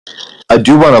I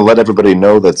do want to let everybody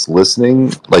know that's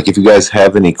listening, like if you guys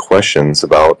have any questions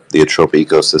about the ATROPA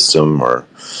ecosystem or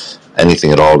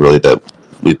anything at all really that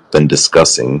we've been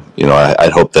discussing,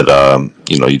 I'd hope that,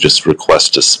 you just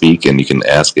request to speak and you can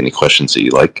ask any questions that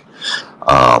you like.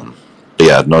 But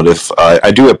yeah,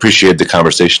 I do appreciate the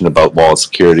conversation about wallet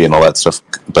security and all that stuff,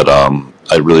 but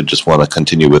I really just want to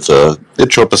continue with the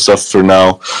ATROPA stuff for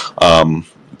now.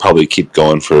 Probably keep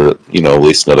going for at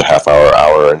least another half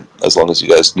hour, as long as you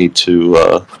guys need to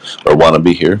or want to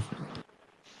be here.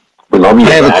 I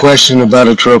have a question about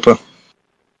ATROPA.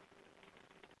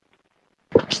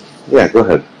 Yeah, go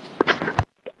ahead.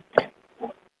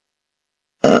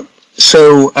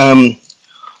 So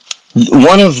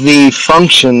one of the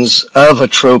functions of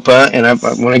ATROPA, and I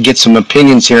want to get some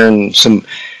opinions here and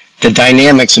the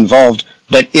dynamics involved,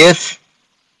 but if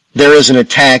there is an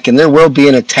attack, and there will be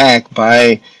an attack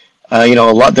by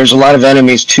there's a lot of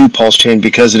enemies to PulseChain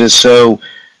because it is so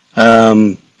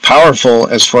powerful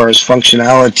as far as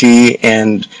functionality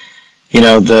and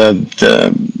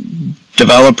the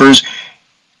developers.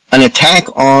 An attack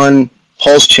on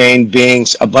PulseChain being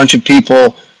a bunch of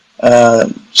people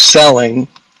selling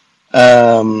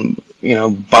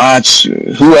bots,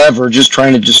 whoever, just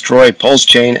trying to destroy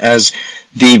PulseChain as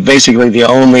basically the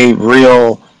only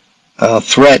real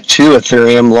threat to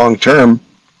Ethereum long term.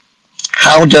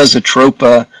 How does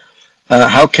ATROPA,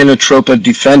 how can ATROPA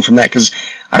defend from that? Because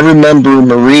I remember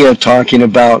Maria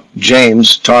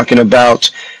James talking about,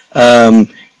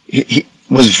 he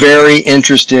was very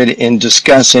interested in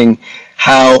discussing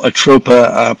how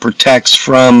ATROPA protects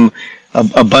from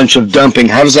a bunch of dumping.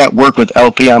 How does that work with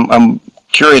LP? I'm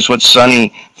curious what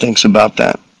Sonny thinks about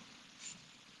that.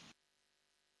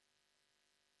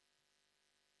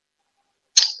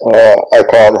 I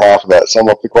caught half of that. Sum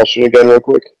up the question again real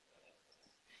quick.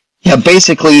 Yeah,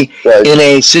 basically, right. In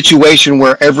a situation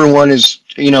where everyone is,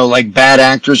 like bad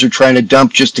actors are trying to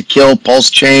dump just to kill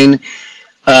PulseChain,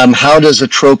 how does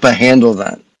ATROPA handle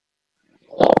that?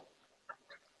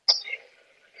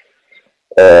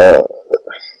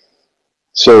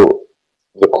 So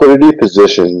liquidity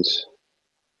positions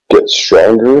get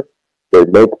stronger. They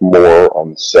make more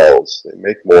on sells. They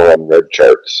make more on red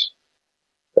charts.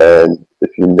 And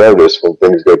if you notice, when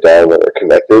things go down that are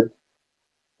connected,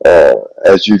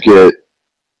 as you get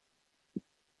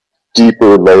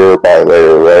deeper layer by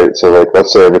layer, right? So like,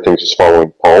 let's say everything's just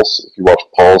following Pulse. If you watch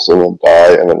Pulse and then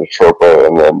DAI and then ATROPA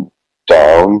and then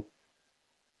down,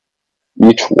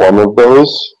 each one of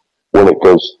those, when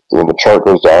the chart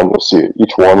goes down, you'll see it.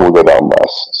 Each one will go down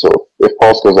less. So if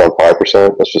Pulse goes down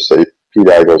 5%, let's just say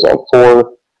pDAI goes down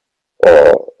 4,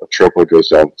 ATROPA goes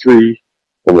down 3,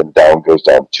 and then down goes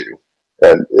down 2.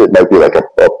 And it might be like a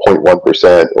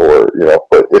 0.1% or,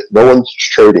 but if no one's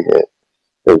trading it,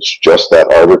 it's just that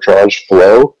arbitrage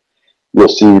flow, you'll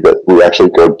see that we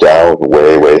actually go down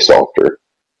way, way softer.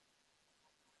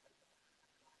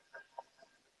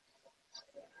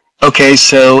 Okay,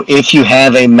 so if you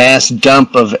have a mass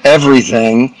dump of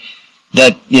everything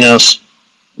that,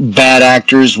 bad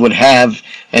actors would have,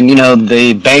 and,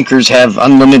 the bankers have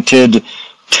unlimited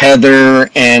Tether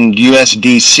and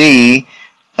USDC,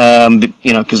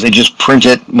 because they just print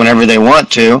it whenever they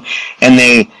want to, and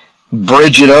they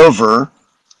bridge it over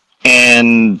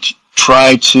and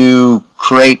try to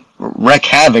wreak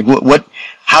havoc.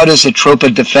 How does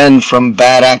ATROPA defend from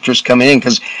bad actors coming in?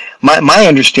 Because my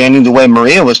understanding, the way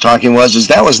Maria was talking, is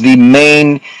that was the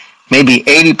main, maybe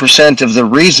 80% of the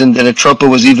reason that ATROPA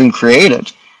was even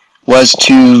created, was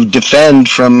to defend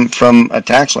from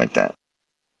attacks like that.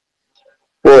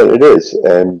 Well, it is,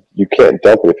 and you can't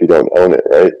dump it if you don't own it,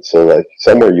 right? So, like,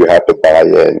 somewhere you have to buy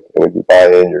in, and when you buy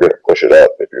in, you're going to push it up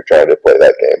if you're trying to play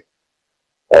that game.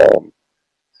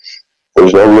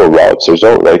 There's no real routes. There's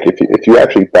no, like, if you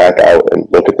actually back out and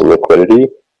look at the liquidity,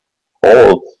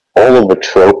 all of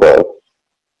ATROPA,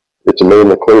 its main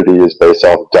liquidity is based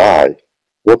off DAI.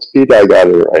 What's pDAI got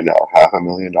it right now?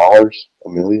 $500,000?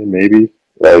 $1 million, maybe?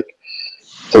 Like,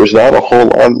 there's not a whole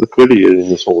lot of liquidity in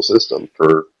this whole system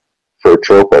for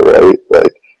ATROPA, right?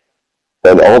 Like,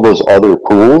 and all those other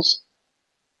pools,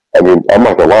 I mean, I'm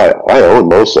not gonna lie, I own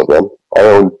most of them. I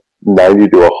own 90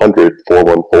 to 100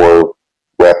 414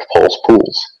 ref pulse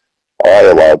pools. I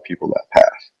allowed people that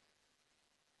path.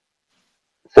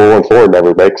 414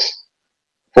 never makes.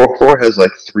 414 has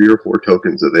like 3 or 4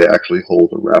 tokens that they actually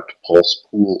hold a wrapped pulse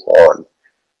pool on,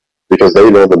 because they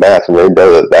know the math and they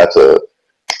know that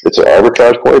it's an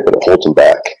arbitrage point, but it holds them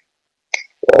back.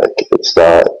 Like, it's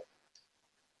not.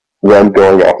 Them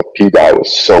going off of pDAI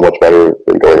was so much better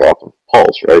than going off of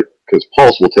Pulse, right? Because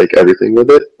Pulse will take everything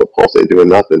with it, but Pulse ain't doing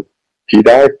nothing.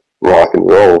 pDAI, rock and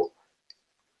roll.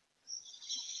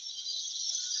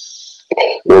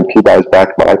 when pDAI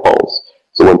back my Pulse.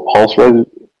 So when Pulse rate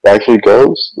actually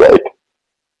goes, like,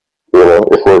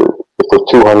 if we're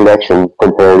 200x from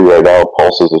parity right now,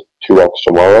 Pulse is a 2x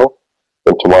tomorrow,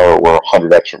 then tomorrow we're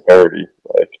 100x from parity.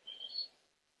 Like,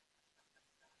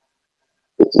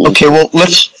 okay, well,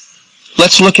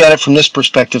 let's look at it from this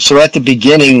perspective. So at the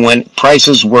beginning, when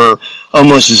prices were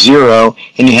almost zero,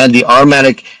 and you had the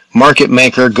automatic market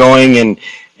maker going and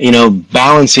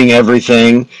balancing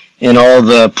everything in all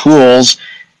the pools,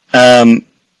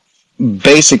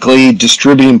 basically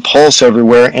distributing Pulse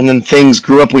everywhere, and then things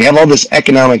grew up. We have all this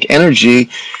economic energy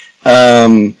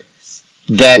that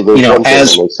so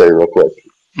as let's say real quick,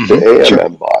 the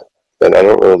AMM bot, and I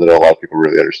don't know that a lot of people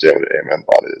really understand what an AMM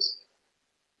bot is.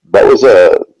 That was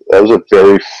a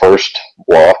very first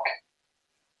blocks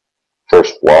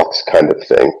kind of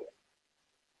thing.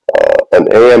 An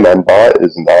AMM bot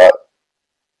is not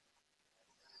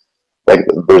like,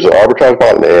 there's an arbitrage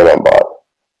bot and an AMM bot.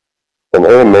 An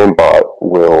AMM bot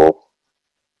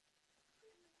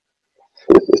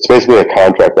it's basically a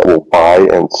contract that will buy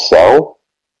and sell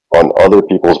on other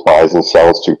people's buys and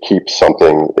sells to keep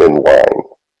something in line,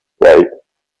 right?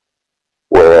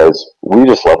 Whereas we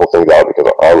just level things out because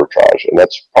of arbitrage, and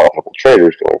that's profitable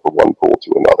traders going from one pool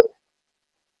to another.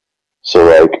 So,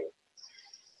 like,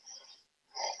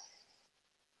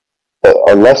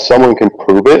 unless someone can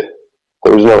prove it,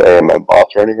 there's no AMM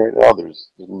bots running right now. There's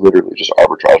literally just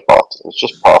arbitrage bots. And it's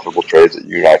just profitable trades that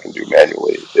you and I can do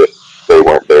manually if they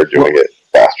weren't there doing it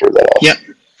faster than us. Yeah,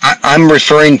 I'm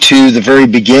referring to the very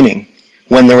beginning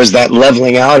when there was that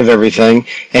leveling out of everything,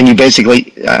 and you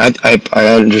basically, I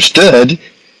understood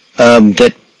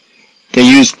that they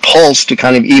used Pulse to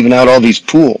kind of even out all these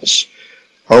pools,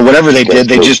 or whatever they did.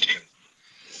 They just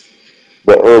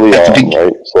early on,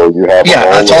 right? So you have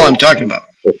that's all I'm talking about.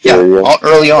 Ethereum, all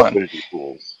early on.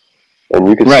 Pools. And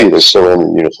you can see they're still in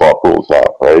the Uniswap pools now,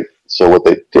 right? So what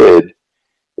they did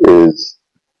is,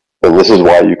 and this is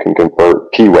why you can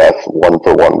convert pWETH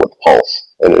 1-for-1 with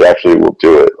Pulse, and it actually will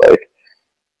do it, like,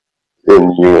 in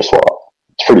Uniswap.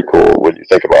 It's pretty cool when you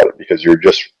think about it, because you're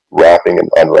just wrapping and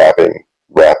unwrapping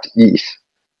wrapped ETH,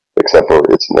 except for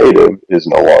its native is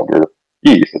no longer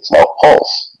ETH, it's now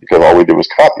Pulse, because all we do is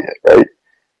copy it, right?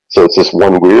 So it's this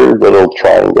one weird little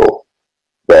triangle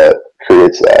that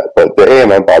creates that. But the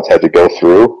AMM bots had to go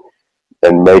through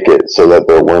and make it so that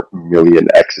there weren't million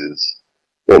X's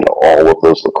in all of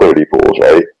those liquidity pools,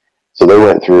 right? So they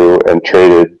went through and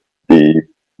traded the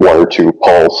 1 or 2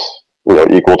 Pulse,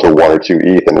 equal to 1 or 2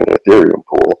 ETH in an Ethereum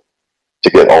pool to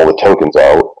get all the tokens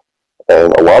out.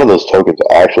 And a lot of those tokens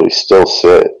actually still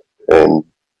sit in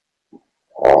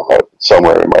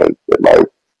somewhere in my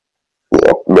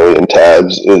million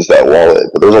tabs is that wallet.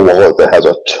 But there's a wallet that has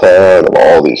a ton of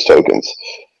all these tokens,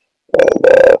 and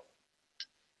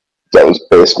that was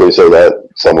basically so that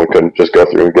someone couldn't just go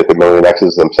through and get the million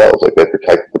X's themselves. Like, they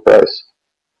protected the price.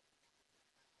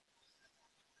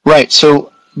 Right.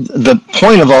 So the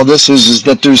point of all this is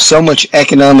that there's so much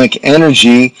economic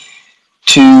energy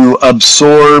to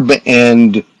absorb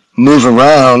and move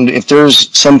around. If there's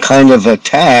some kind of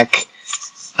attack,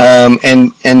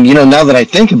 and now that I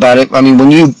think about it, I mean,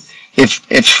 when you, if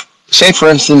say for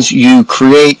instance you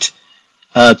create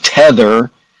Tether,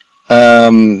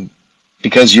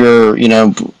 because you're,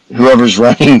 whoever's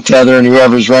running Tether and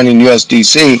whoever's running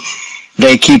USDC,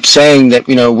 they keep saying that,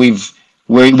 we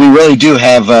really do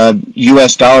have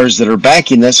US dollars that are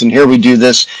backing this, and here we do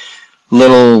this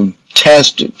little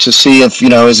test to see if,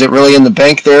 is it really in the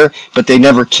bank there, but they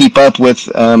never keep up with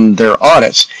their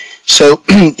audits. So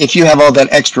if you have all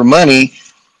that extra money,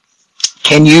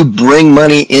 can you bridge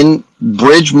money in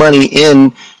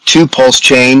to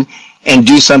PulseChain and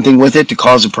do something with it to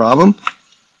cause a problem,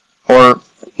 or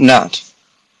not?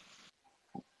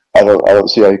 I don't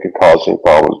see how you can cause any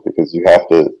problems, because you have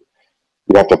to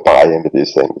buy into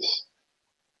these things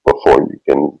before you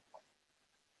can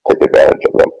take advantage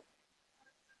of them.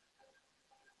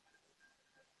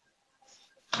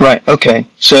 Right. Okay.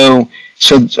 So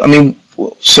I mean,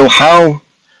 so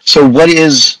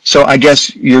I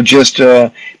guess you're just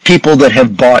people that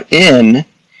have bought in,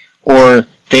 or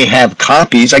they have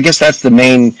copies. I guess that's the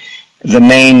main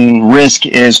risk,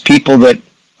 is people that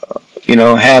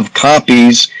have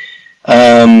copies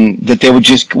that they would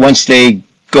just, once they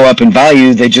go up in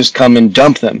value, they just come and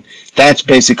dump them. That's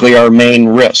basically our main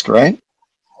risk, right?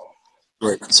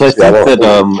 Right. So I think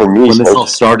that when this all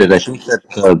started, I think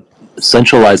that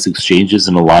centralized exchanges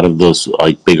and a lot of those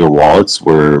bigger wallets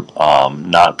were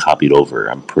not copied over.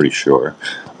 I'm pretty sure.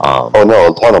 Oh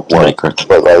no, a ton of them.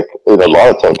 But in a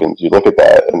lot of tokens, you look at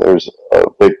that, and there's a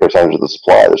big percentage of the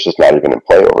supply that's just not even in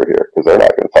play over here, because they're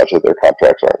not going to touch it. Their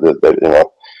contracts aren't.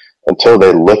 until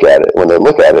they look at it. When they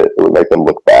look at it, it would make them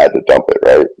look bad to dump it,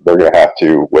 right? They're going to have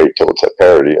to wait till it's at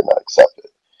parity and then accept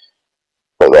it.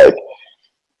 But like,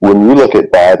 when you look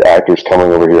at bad actors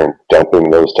coming over here and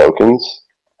dumping those tokens,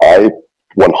 I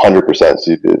 100%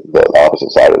 see the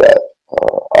opposite side of that.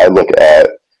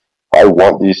 I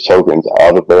want these tokens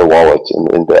out of their wallets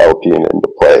and into LP and into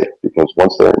play, because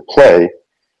once they're in play,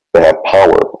 they have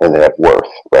power and they have worth,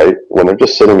 right? When they're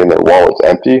just sitting in their wallets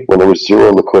empty, when there was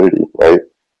zero liquidity, right?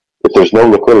 If there's no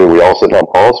liquidity, we all sit on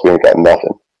Pulse, we ain't got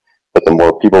nothing. But the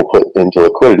more people put into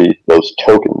liquidity, those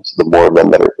tokens, the more of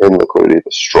them that are in liquidity,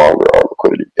 the stronger our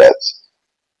liquidity gets.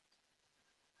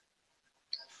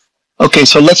 Okay,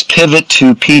 so let's pivot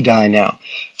to pDAI now.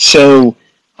 So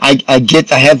I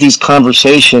have these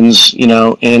conversations, you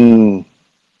know, in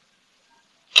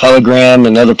Telegram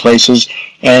and other places,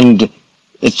 and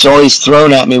it's always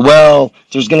thrown at me, well,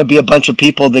 there's going to be a bunch of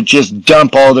people that just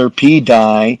dump all their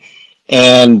pDAI,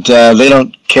 and they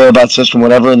don't care about system,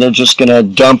 whatever, and they're just going to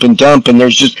dump, and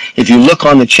there's just, if you look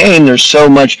on the chain, there's so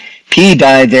much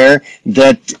pDAI there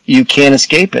that you can't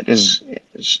escape it.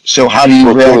 So how do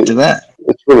you react to that?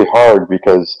 It's really hard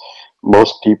because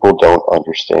most people don't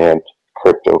understand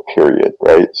crypto, period,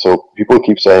 right? So people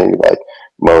keep saying like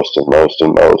most, and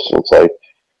it's like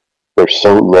there's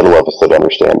so little of us that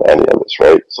understand any of this,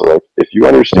 right? So like if you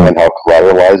understand how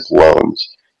collateralized loans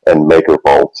and maker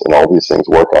vaults and all these things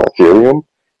work on Ethereum,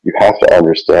 you have to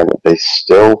understand that they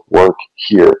still work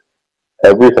here.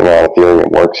 Everything on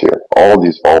Ethereum works here. All of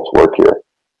these vaults work here,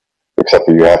 except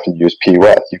for you have to use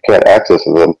pWETH. You can't access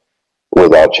them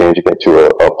without changing it to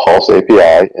a Pulse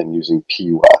API and using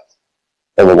pWETH.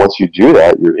 And then once you do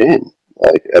that, you're in.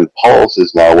 Like, and Pulse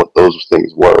is now what those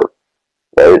things were,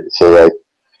 right? So like,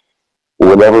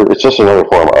 whenever, it's just another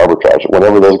form of arbitrage.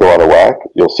 Whenever those go out of whack,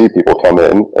 you'll see people come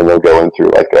in and they'll go in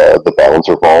through like the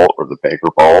balancer vault or the banker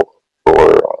vault or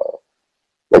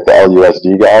like the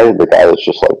LUSD guy, the guy that's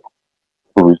just like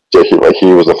ridiculous. Like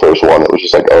he was the first one that was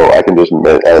just like, oh, I can just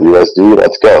mint LUSD,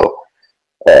 let's go.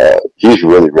 He's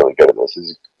really, really good at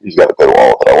this. He's got a good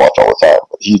wallet that I watch all the time.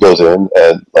 But he goes in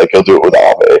and like he'll do it with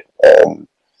Aave, and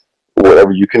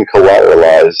whatever you can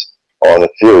collateralize on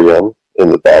Ethereum in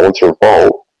the balancer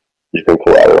vault, you can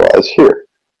collateralize here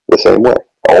the same way.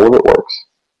 All of it works.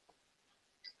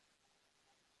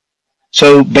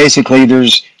 So basically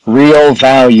there's real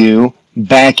value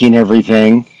backing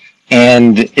everything,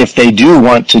 and if they do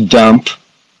want to dump,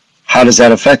 how does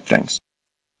that affect things?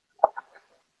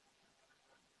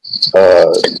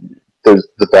 There's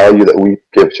the value that we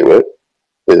give to it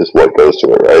is what goes to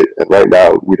it, right? And right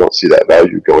now we don't see that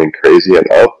value going crazy and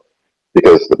up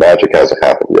because the magic hasn't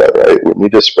happened yet, right? We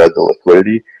need to spread the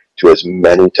liquidity to as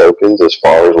many tokens as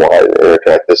far as wide and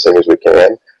interconnect this thing as we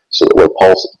can, so that when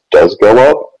Pulse does go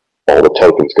up, all the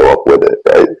tokens go up with it,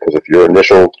 right? Because if your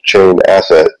initial chain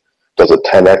asset does a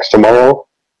 10x tomorrow,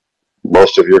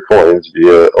 most of your coins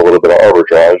via a little bit of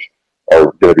arbitrage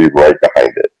are going to be right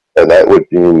behind it. And that would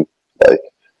mean like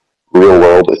real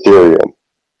world Ethereum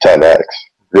 10x,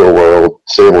 real world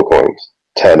stablecoins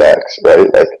 10x,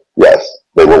 right? Like, yes,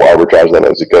 they will arbitrage them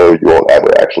as it goes. You won't ever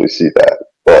actually see that,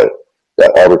 but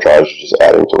that arbitrage is just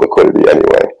adding to liquidity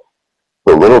anyway.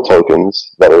 The little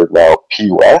tokens that are now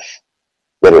pWETH,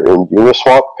 that are in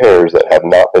Uniswap pairs that have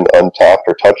not been untapped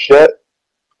or touched yet,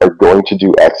 are going to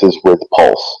do X's with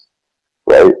Pulse,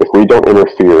 right? If we don't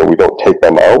interfere and we don't take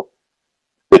them out,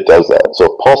 it does that. So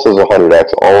if Pulse is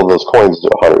 100x, all of those coins do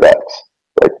 100x.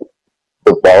 Like,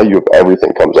 the value of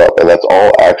everything comes up, and that's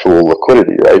all actual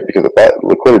liquidity, right? Because if that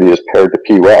liquidity is paired to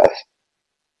pWETH,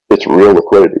 it's real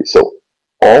liquidity. So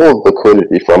all of the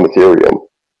liquidity from Ethereum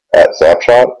at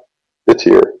Snapshot, it's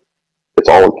here. It's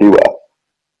all in pWETH.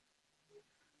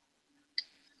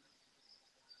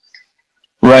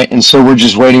 Right, and so we're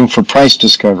just waiting for price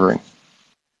discovery.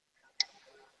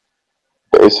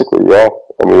 Basically, yeah.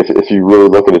 I mean, if you really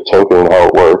look at a token and how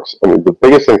it works, I mean, the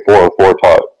biggest thing 4 and 4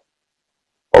 taught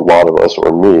a lot of us,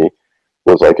 or me,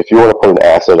 was like, if you want to put an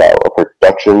asset out, a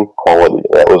production quality,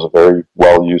 that was a very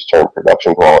well-used term,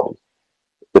 production quality,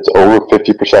 it's over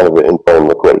 50% of it in firm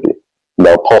liquidity.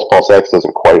 Now, Pulse X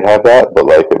doesn't quite have that, but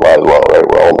like, it might as well, right?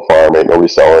 We're all on the farm, ain't nobody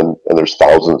selling, and there's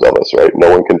thousands of us, right?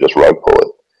 No one can just rug pull it.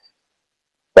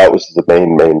 That was the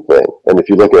main thing. And if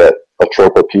you look at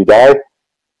ATROPA pDAI,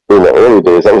 in the early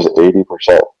days, that was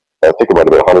 80%. I think it might have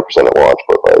been 100% at launch,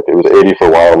 but like it was 80 for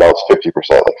a while, now it's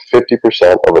 50%. Like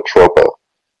 50% of ATROPA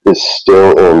is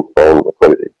still in firm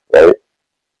liquidity, right?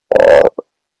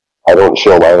 I don't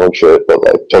show my own shit, but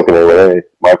like Token A1A,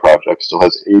 my project still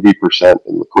has 80%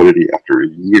 in liquidity after a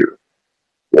year,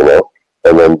 you know?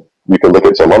 And then you can look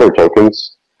at some other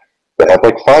tokens they have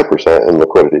like 5% in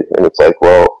liquidity. And it's like,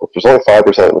 well, if there's only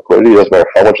 5% in liquidity, it doesn't matter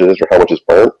how much it is or how much is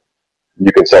burnt,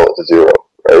 you can sell it to zero,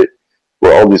 right?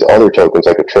 Where all these other tokens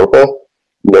like ATROPA,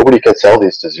 nobody can sell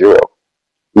these to zero.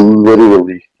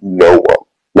 Literally no one.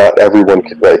 Not everyone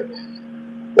can, like,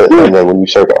 and then when you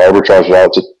start to arbitrage it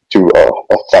out to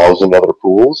 1,000 other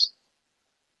pools,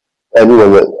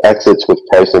 anyone that exits with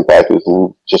price impact is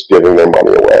just giving their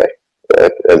money away,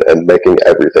 right? and making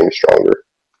everything stronger.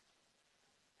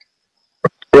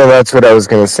 Yeah, that's what I was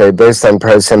going to say. Based on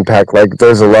price impact, like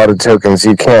there's a lot of tokens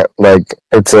you can't, like,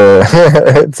 it's a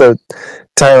it's a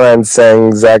Thailand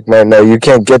saying, Zach might know, you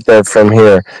can't get there from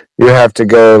here. You have to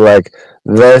go like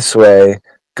this way,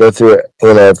 go through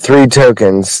 3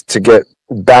 tokens to get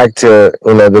back to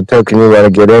the token you want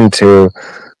to get into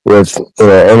with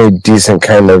any decent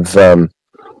kind of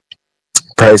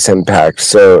price impact.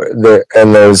 So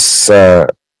there's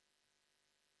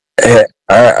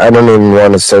I don't even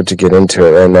want to start to get into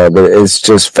it right now, but it's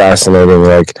just fascinating,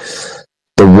 like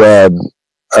the web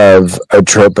of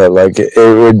ATROPA. Like it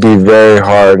would be very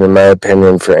hard, in my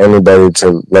opinion, for anybody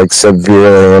to like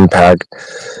severely impact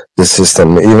the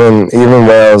system. Even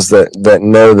whales that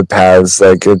know the paths,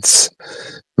 like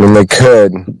they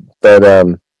could, but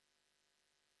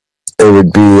it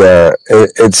would be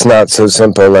it's not so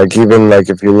simple. Like even like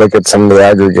if you look at some of the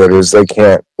aggregators, they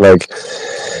can't, like,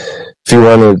 if you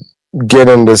want to get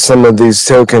into some of these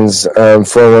tokens,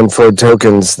 414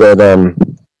 tokens that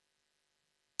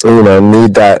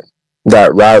need that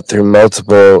route through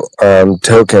multiple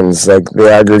tokens, like the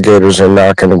aggregators are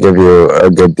not going to give you a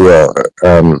good deal,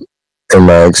 in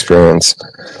my experience.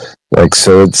 Like,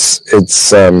 so it's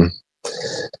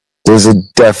there's a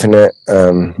definite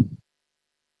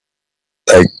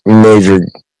like major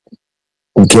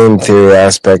game theory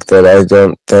aspect that I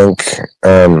don't think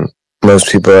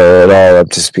most people are at all up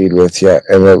to speed with yet,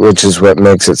 and which is what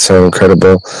makes it so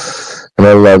incredible. And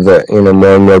I love that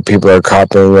more and more people are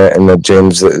copying it, and that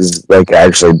James is like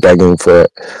actually begging for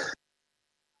it.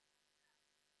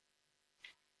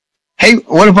 Hey,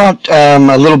 what about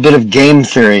a little bit of game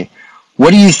theory? What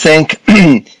do you think?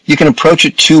 You can approach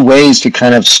it 2 ways to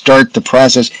kind of start the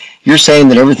process. You're saying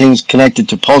that everything's connected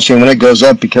to PulseChain when it goes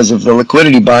up because of the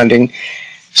liquidity bonding.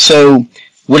 So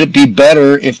would it be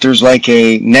better if there's like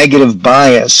a negative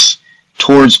bias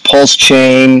towards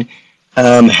PulseChain,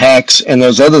 Hex, and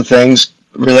those other things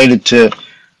related to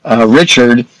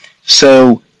Richard?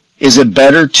 So is it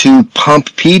better to pump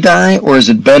pDAI, or is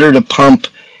it better to pump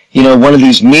one of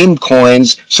these meme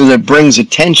coins so that it brings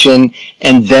attention,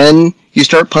 and then you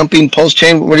start pumping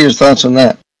PulseChain? What are your thoughts on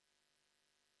that?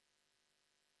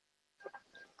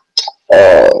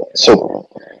 So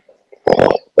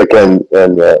again,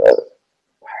 and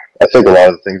I think a lot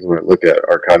of the things we're going to look at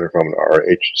are kind of from an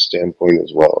RH standpoint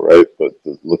as well, right? But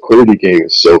the liquidity game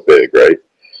is so big, right?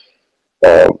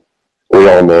 We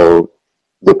all know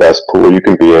the best pool you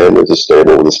can be in is a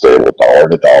stable with a stable dollar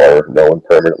to dollar, no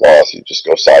impermanent loss. You just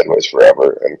go sideways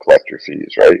forever and collect your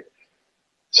fees, right?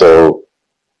 So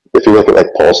if you look at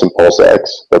like Pulse and PulseX,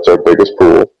 that's our biggest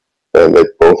pool, and they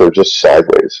both are just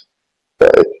sideways.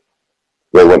 Right?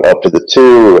 They went up to the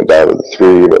 2, went down to the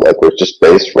 3, but like we're just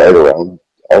based right around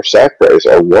our sack price,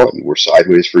 our 1. We're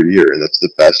sideways for a year, and that's the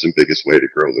best and biggest way to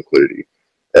grow liquidity.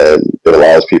 And it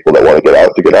allows people that want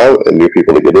to get out, and new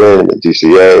people to get in, and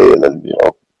DCA, and then,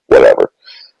 whatever.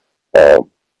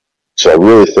 So I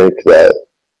really think that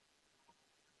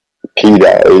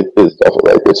pDAI is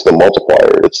definitely, like, it's the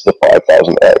multiplier. It's the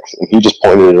 5,000x. And he just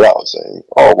pointed it out, saying,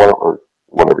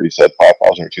 whatever he said,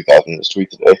 5,000 or 2,000 in his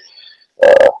tweet today.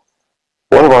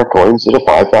 One of our coins did a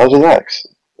 5,000x.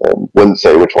 And wouldn't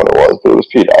say which one it was, but it was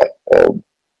pDAI. And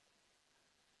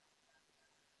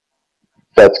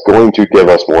that's going to give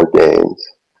us more gains,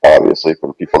 obviously, for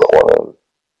the people that want to,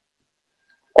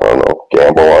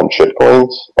 gamble on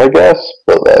shitcoins, I guess.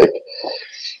 But, like,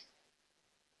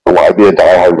 why be a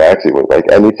diehard maxi?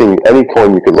 Like, any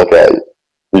coin you could look at,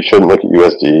 you shouldn't look at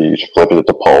USD, you should flip it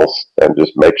to Pulse, and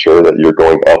just make sure that you're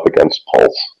going up against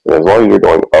Pulse. And as long as you're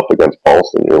going up against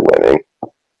Pulse, then you're winning.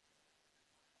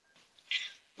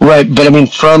 Right, but I mean,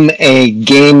 from a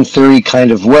game theory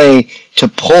kind of way, to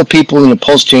pull people in the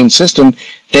PulseChain system,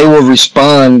 they will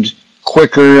respond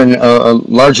quicker and a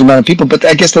large amount of people, but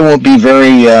I guess they won't be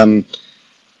very,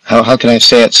 how can I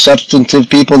say it, substantive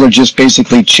people. They're just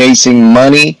basically chasing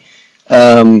money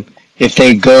if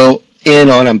they go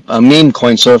in on a meme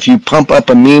coin. So if you pump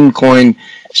up a meme coin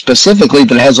specifically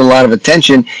that has a lot of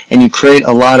attention, and you create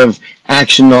a lot of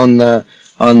action on the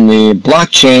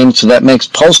blockchain, so that makes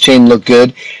PulseChain look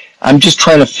good. I'm just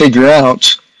trying to figure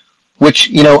out which,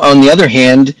 on the other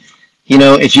hand,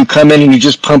 if you come in and you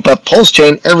just pump up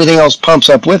PulseChain, everything else pumps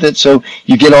up with it, so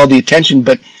you get all the attention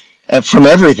from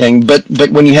everything. But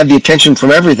when you have the attention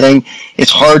from everything,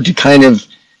 it's hard to kind of,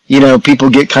 people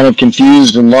get kind of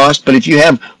confused and lost. But if you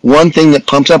have one thing that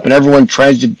pumps up and everyone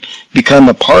tries to become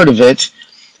a part of it,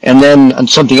 and then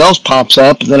something else pops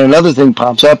up, and then another thing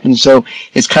pops up, and so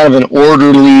it's kind of an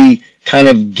orderly kind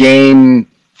of game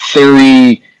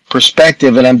theory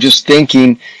perspective. And I'm just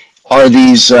thinking, are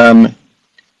these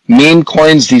meme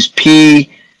coins, these P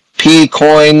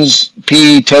coins,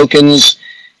 P tokens,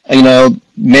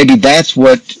 maybe that's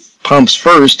what pumps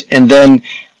first, and then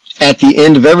at the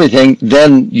end of everything,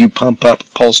 then you pump up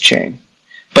PulseChain.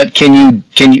 But you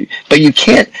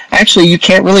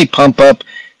can't really pump up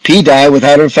pDAI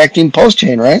without it affecting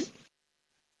PulseChain, right?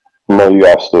 No, you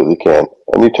absolutely can.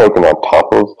 Any token on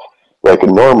top of, like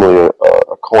normally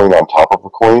a coin on top of a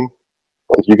coin,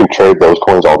 like you can trade those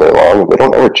coins all day long, and they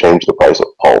don't ever change the price of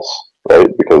Pulse, right?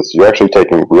 Because you're actually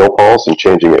taking real Pulse and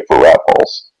changing it for rat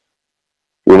Pulse.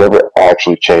 You're never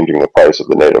actually changing the price of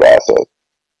the native asset.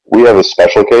 We have a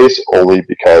special case only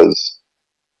because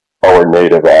our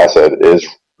native asset is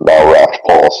now wrapped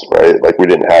Pulse, right? Like we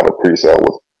didn't have a pre-sale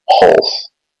with Pulse.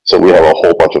 So we have a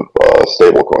whole bunch of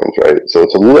stable coins, right? So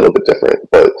it's a little bit different.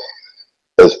 But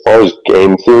as far as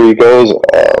game theory goes,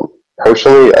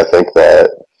 personally, I think that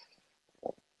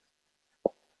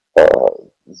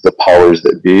the powers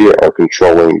that be are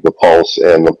controlling the Pulse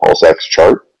and the PulseX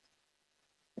chart.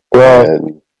 Well,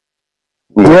 and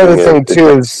the other thing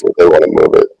too is they want to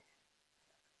move it.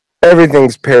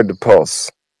 Everything's paired to Pulse,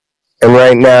 and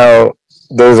right now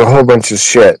there's a whole bunch of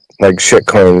shit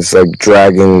coins like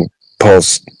dragging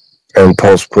Pulse and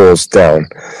Pulse pools down.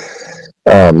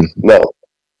 No,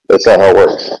 that's not how it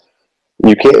works.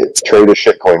 You can't trade a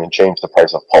shitcoin and change the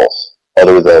price of Pulse,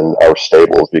 other than our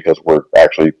stables, because we're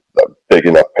actually a big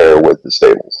enough pair with the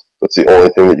stables. That's the only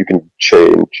thing that you can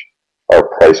change our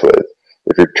price with.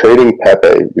 If you're trading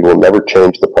Pepe, you will never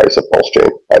change the price of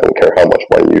PulseChain. I don't care how much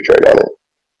money you trade on it.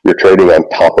 You're trading on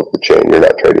top of the chain. You're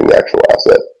not trading the actual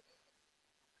asset.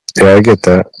 Yeah, I get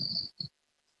that.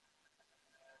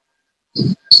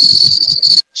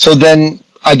 So then,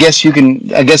 I guess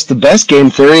the best game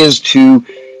theory is to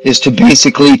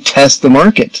basically test the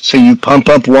market. So you pump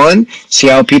up one, see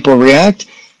how people react,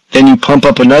 then you pump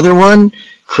up another one,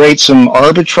 create some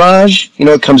arbitrage.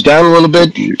 It comes down a little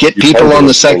bit, get people on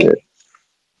the second.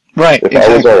 Right. If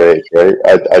I was our age, right,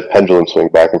 I'd pendulum swing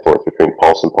back and forth between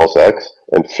Pulse and PulseX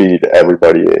and feed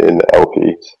everybody in the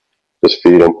LPs. Just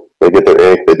feed them. They get their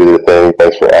ink, they do their thing,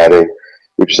 thanks for adding.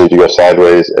 We just need to go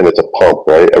sideways, and it's a pump,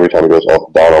 right? Every time it goes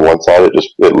up, down on one side, it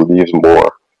leaves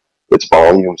more. It's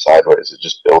volume sideways. It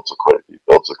just builds liquidity,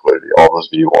 all those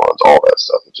V1s, all that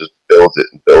stuff. It just builds it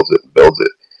and builds it and builds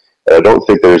it. And I don't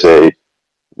think there's a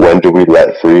when do we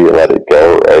let free and let it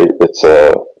go, right?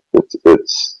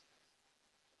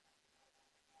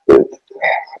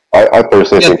 I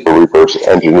personally think for reverse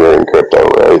engineering crypto,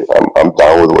 right? I'm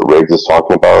down with what Riggs is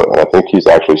talking about, and I think he's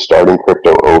actually starting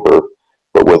crypto over,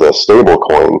 but with a stable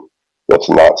coin that's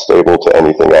not stable to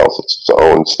anything else. It's its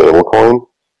own stable coin,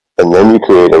 and then you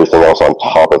create everything else on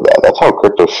top of that. That's how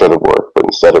crypto should have worked, but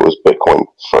instead it was Bitcoin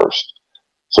first.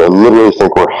 So I literally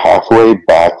think we're halfway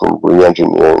back from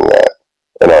re-engineering that,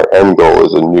 and our end goal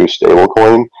is a new stable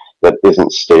coin that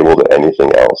isn't stable to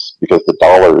anything else, because the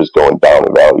dollar is going down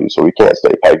in value, so we can't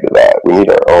stay pegged to that. We need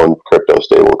our own crypto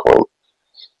stable coin.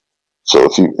 So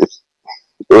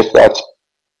if that's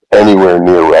anywhere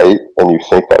near right, and you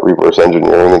think that reverse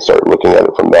engineering and start looking at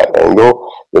it from that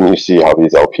angle, then you see how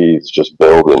these LPs just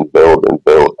build and build and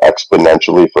build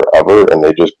exponentially forever, and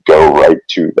they just go right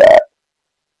to that.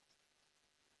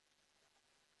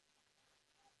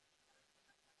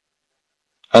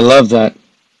 I love that.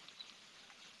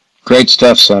 Great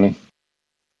stuff, Sonny.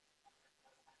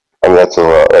 I mean, that's a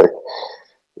lot.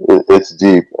 It's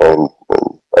deep, and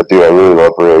I really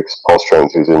love Riggs,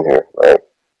 PulseChain's, who's in here, right?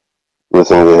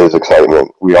 Listening to his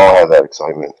excitement. We all had that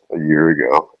excitement a year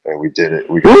ago, and we did it.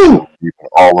 We got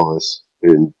all of us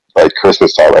in like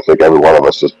Christmas time. I think every one of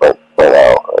us just burnt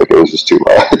out. Like it was just too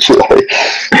much.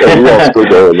 And we all still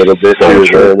go a little bit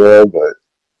here and there, but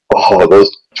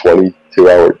those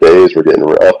 22-hour days were getting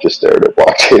rough just staring at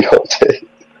blockchain all day.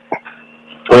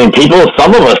 I mean,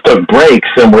 some of us took breaks,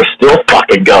 and we're still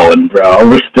fucking going, bro.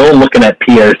 We're still looking at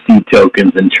PRC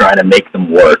tokens and trying to make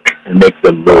them work and make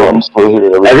them move.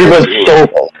 Everyone's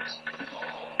so...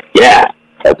 Yeah.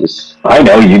 I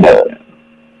know you know.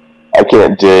 I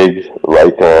can't dig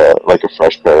like a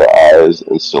fresh pair of eyes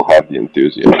and still have the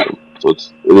enthusiasm. So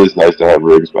it is nice to have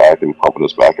Riggs back and pumping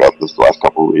us back up this last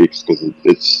couple of weeks, because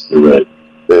it's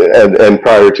And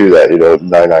prior to that,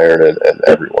 9 Iron and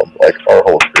everyone, like our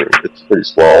whole crew, it's pretty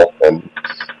small, and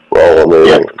we're all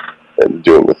amazing and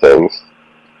doing the things.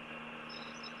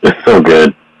 It's so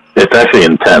good. It's actually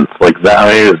intense. Like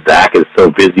Zach is so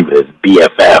busy with his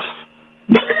BFFs.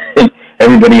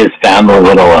 Everybody has found their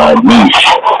little niche,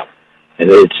 and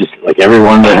it's just like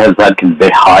everyone that has that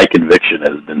high conviction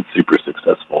has been super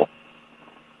successful.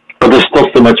 But there's still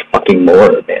so much fucking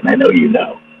more, man. I know you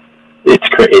know. It's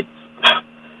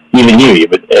even you,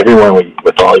 but everyone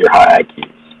with all your high IQs.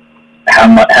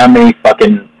 How many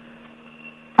fucking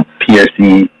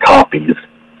PRC copies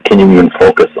can you even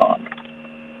focus on?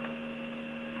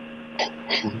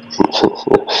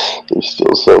 There's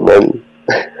still so many.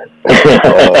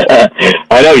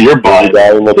 I know you're buying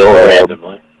still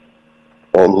randomly.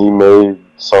 And he made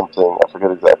something, I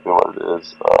forget exactly what it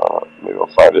is. Maybe I'll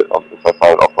find it. If I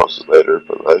find it, I'll post it later.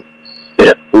 But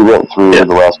we went through the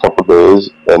last couple of days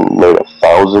and made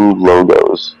 1,000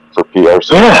 logos for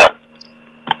PRC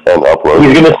and uploaded.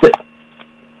 He's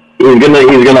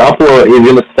gonna upload. He's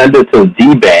gonna send it to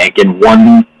D-Bank in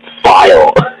one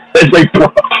file. It's like, bro,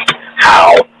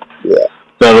 how? Yeah.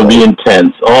 That'll be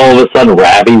intense. All of a sudden,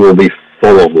 Ravi will be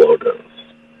full of logos.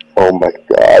 Oh my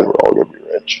God, we're all gonna be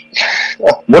rich.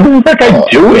 What is that guy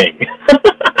doing?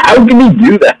 How can he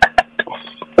do that?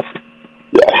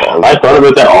 Yeah, I thought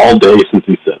about that all day since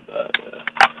he said that.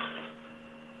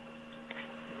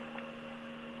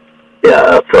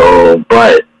 Yeah, so,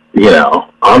 but,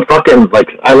 I'm fucking,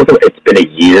 I look at it's been a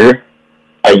year.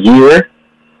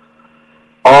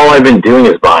 All I've been doing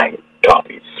is buying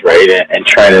copies, right? And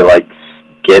trying to,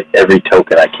 get every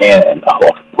token I can. And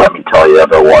let me tell you the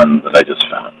other one that I just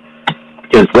found.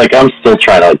 Because, I'm still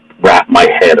trying to wrap my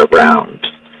head around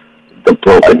the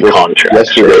broken contract.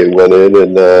 Yesterday, went in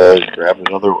and grabbed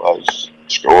another. I was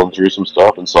scrolling through some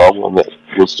stuff and saw one that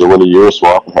was still in a year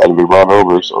swap and hadn't been brought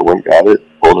over. So I went, got it,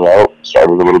 pulled it out,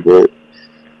 started a little bit.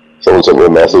 Someone sent me a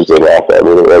message, they laughed at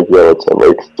me. They're like, "Yo, it's at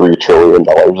 $3 trillion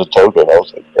a token." I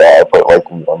was like, "Yeah, I put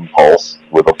one pulse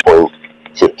with a point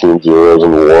 15 zeros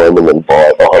and one, and then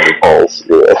bought 100 pulse."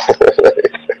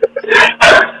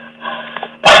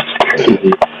 It's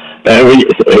crazy,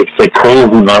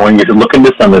 man, when you look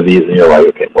into some of these and you're like,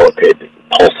 okay, the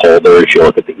pulse holders, you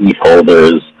look at the ETH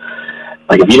holders.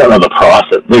 If you don't know the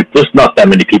process, there's not that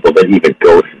many people that even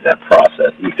go through that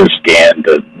process. Ether scan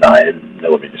to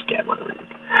 9mm scan, whatever.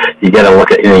 You gotta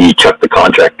look at, you chuck the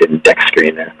contract in deck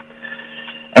screener.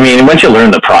 I mean, once you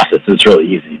learn the process, it's really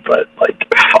easy, but,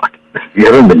 fuck, if you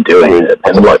haven't been doing it,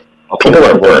 and look, people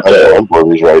are worth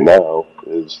it. Right now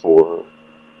is for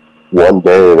one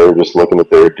day they're just looking at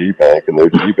their D-Bank, and their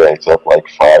D-Bank's up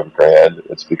 $5,000.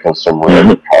 It's because some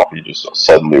random copy just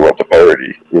suddenly went to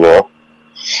parity,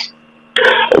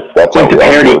 That's went to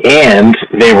parity, and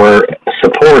they were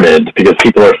supported because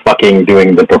people are fucking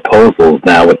doing the proposals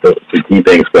now with the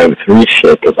D-Bank's Web 3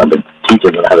 shit, because I've been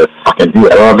teaching them how to fucking do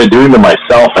it. I've been doing them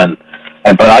myself,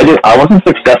 but I wasn't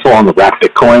successful on the Wrap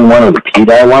Bitcoin one or the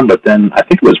pDAI one, but then I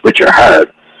think it was Richard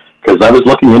Hard, because I was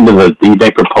looking into the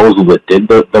D-Bank proposal that did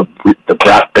the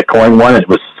Wrap Bitcoin one, and it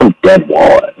was some dead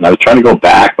wallet, and I was trying to go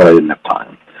back, but I didn't have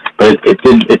time. But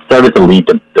it started to lead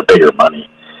to bigger money.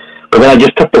 But then I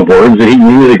just took the words that he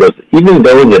used. He goes, even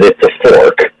though that it's a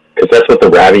fork, because that's what the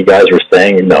Ravi guys were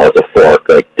saying. No, it's a fork,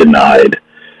 denied.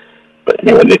 But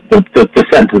anyway, the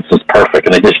sentence was perfect,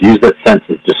 and I just used that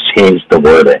sentence, just changed the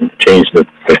wording, changed the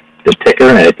ticker,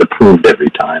 and it's approved every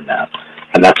time now.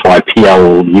 And that's why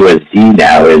PLUSD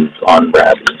now is on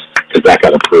Ravi, because that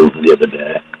got approved the other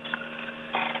day.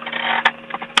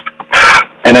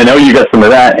 And I know you got some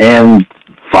of that, and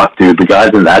fuck, dude, the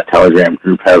guys in that Telegram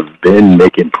group have been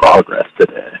making progress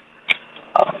today.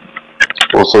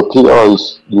 Well, so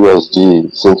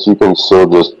PLUSD, since you can still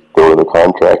just go to the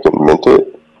contract and mint it,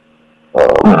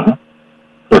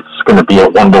 it's going to be a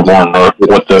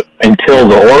 1-to-1 until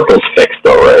the Oracle's fixed,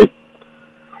 though, right?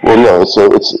 Well, no.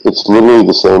 So it's literally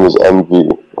the same as MV.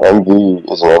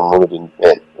 MV is an unlimited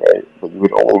mint, right? But you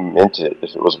would only mint it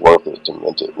if it was worth it to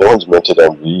mint it. No one's minted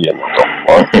MV in a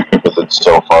month because it's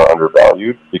so far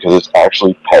undervalued, because it's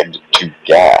actually pegged to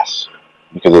gas,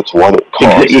 because it's what it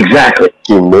costs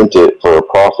to mint it for a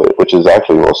profit, which is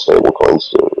actually most stable coins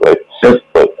do, right?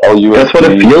 But LUSD that's what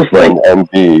it feels like. And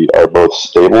MV are both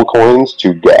stable coins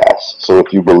to gas. So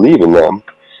if you believe in them,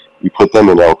 you put them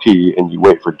in LP and you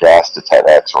wait for gas to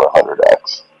 10x or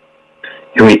 100x.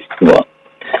 Well,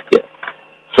 yeah.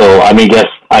 So I guess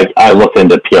I looked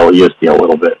into PLUSD a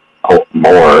little bit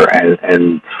more,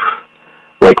 and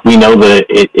we know that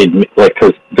it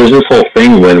because there's this whole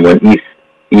thing when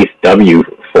ETHW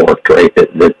forked, right?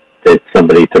 That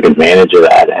somebody took advantage of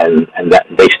that, and that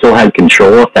they still had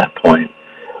control at that point.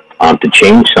 to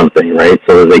change something, right?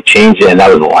 So they changed it, and that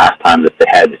was the last time that they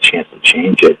had the chance to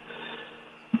change it.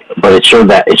 But it showed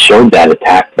that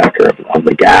attack vector of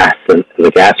the gas, and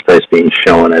the gas price being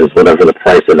shown as whatever the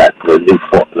price of that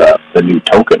the new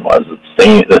token was.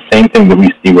 It's the same thing that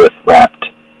we see with wrapped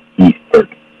ETH, or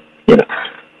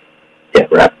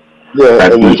wrapped. Yeah,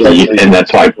 and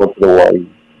that's why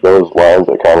those lines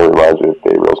that kind of reminds me of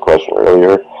Gabriel's question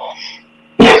earlier.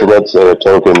 So let's say a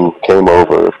token came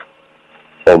over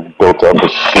and built up a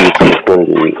huge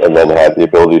liquidity, and then had the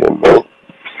ability to mint.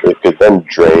 It could then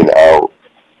drain out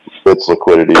its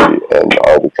liquidity and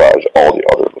arbitrage all the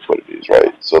other liquidities,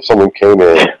 right? So if someone came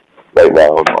in right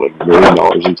now and bought $1 million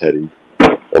in Teddy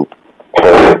and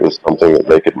paired it with something that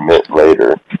they could mint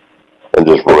later and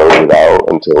just rode it out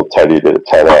until Teddy did a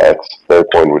 10x, their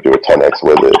coin would do a 10x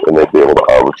with it, and they'd be able to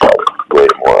arbitrage way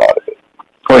more out of it.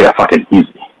 Oh yeah, fucking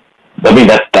easy. I mean,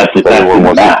 that's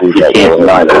the math. You can't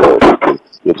deny that.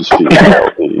 You just figure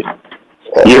out the...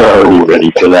 You're already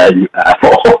ready for that, you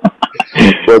asshole.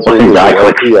 That's what you like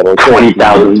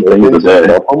 20,000 things a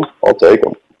day. I'll take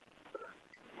them.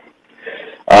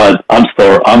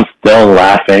 I'm still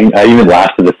laughing. I even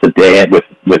laughed at this today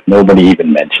with nobody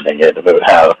even mentioning it, about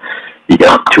how you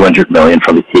got 200 million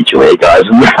from the HOA guys,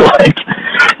 and they're like,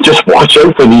 just watch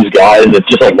out for these guys. It's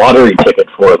just a lottery ticket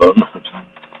for them.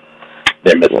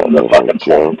 They're missing the fucking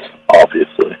point,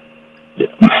 obviously.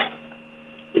 Yeah.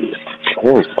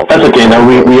 That's okay. No,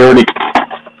 we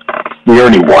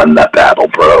already won that battle,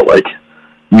 bro. Like,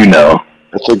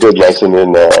 That's a good lesson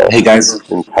in hey guys,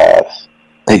 in paths.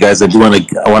 Hey guys, I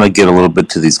want to get a little bit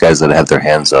to these guys that have their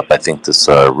hands up. I think this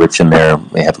Rich in there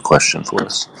may have a question for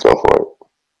us. Go for it.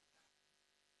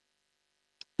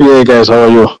 Yeah, guys, how are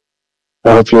you?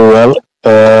 I hope you're well.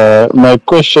 My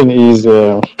question is,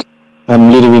 I'm a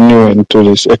little bit new into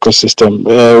this ecosystem.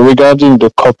 Regarding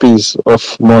the copies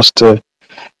of most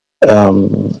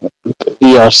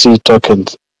ERC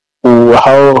tokens,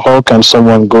 how can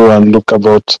someone go and look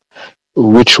about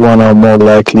which one are more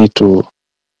likely to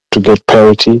get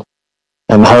parity?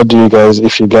 And how do you guys,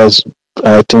 if you guys,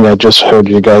 I think I just heard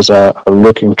you guys are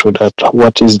looking through that,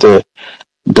 what is the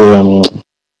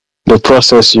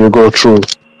process you go through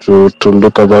to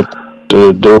look about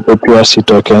the ERC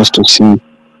tokens to see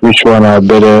which one are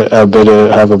better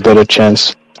have a better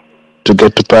chance to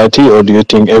get to parity, or do you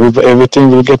think everything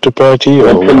will get to parity,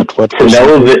 or to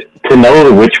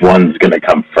know which one's going to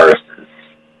come first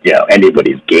is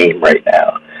anybody's game right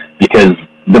now, because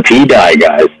the pDAI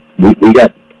guys, we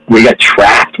got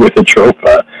trapped with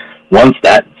ATROPA. Once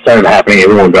that started happening,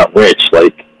 everyone got rich.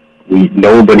 Like,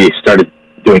 nobody started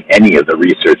doing any of the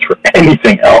research for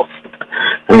anything else.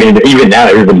 I mean, even now,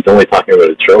 everybody's only talking about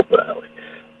ATROPA. Like,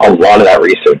 a lot of that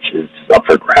research is up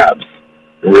for grabs.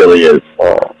 It really is.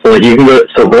 So like, you can go to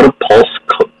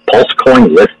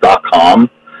PulseCoinList.com,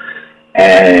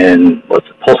 and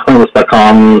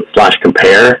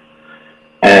PulseCoinList.com/compare,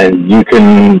 and you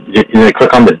can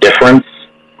click on the difference.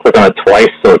 Click on it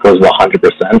twice, so it goes to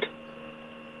 100%,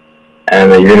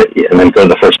 and then go to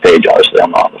the first page. Obviously, I'm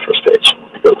not on the first page.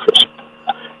 Go to the first.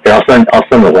 Here, I'll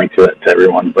send the link to it to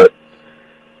everyone. But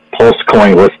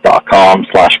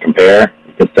PulseCoinList.com/compare.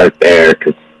 You can start there,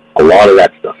 because a lot of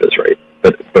that stuff is right.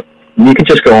 But you can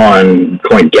just go on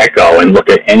CoinGecko and look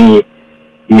at any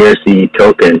ERC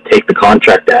token, take the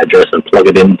contract address and plug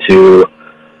it into,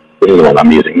 this is what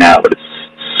I'm using now, but it's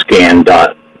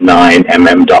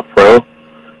scan.9mm.pro.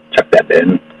 Check that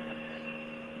in.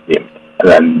 Yeah. And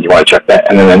then you want to check that.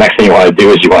 And then the next thing you want to do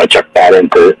is you want to check that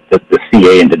into the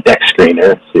CA into Deck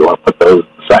Screener. So you want to put those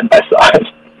side by side.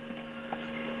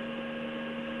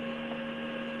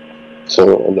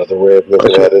 So another way of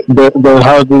looking at it. But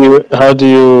how do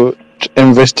you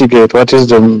investigate? What is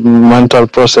the mental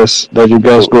process that you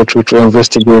guys go through to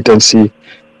investigate and see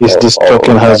if this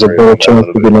token has a better chance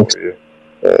to be next?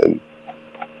 And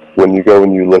when you go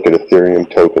and you look at Ethereum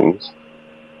tokens,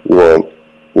 you want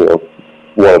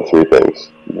one of three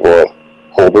things. You want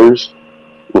holders,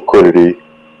 liquidity,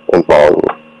 and volume.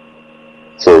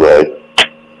 So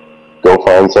go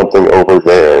find something over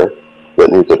there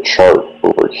that needs a chart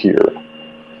over here.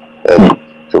 And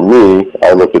for me,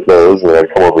 I look at those, and then I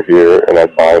come over here and I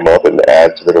buy them up and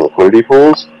add to their liquidity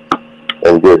pools,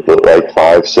 and get like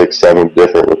 5, 6, 7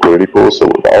 different liquidity pools, so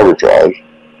with arbitrage,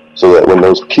 so that when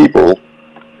those people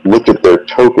looked at their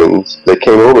tokens, they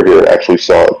came over here and actually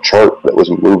saw a chart that was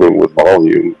moving with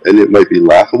volume, and it might be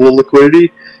laughable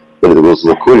liquidity, but it was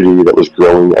liquidity that was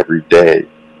growing every day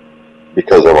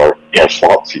because of our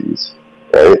swap fees,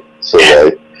 right? So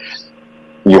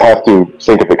you have to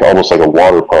think of it almost like a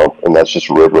water pump, and that's just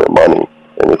a river of money.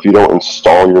 And if you don't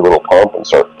install your little pump and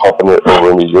start pumping it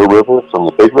over into your river from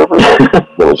the big river,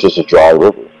 then it's just a dry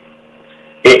river.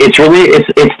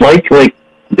 It's like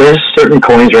there's certain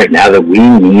coins right now that we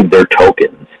need their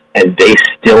tokens, and they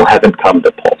still haven't come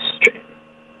to PulseChain.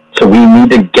 So we need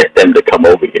to get them to come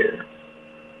over here.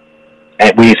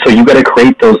 And so you got to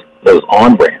create those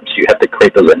on ramps. You have to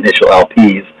create those initial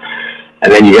LPs,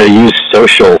 and then you got to use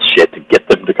social shit to get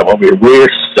them to come over here. We're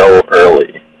so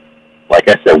early. Like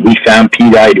I said, we found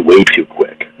pDAI way too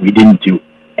quick. We didn't do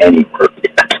any work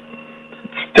yet.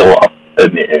 It's still up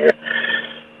in the air.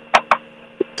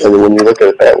 And when you look at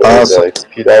it that way, like,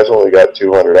 pDAI's only got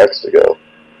 200x to go.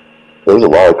 There's a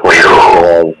lot of coins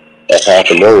that have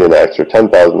 500,000x or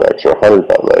 10,000x or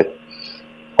 100,000x.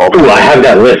 Ooh, I have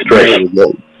that list right.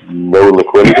 No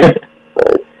liquidity.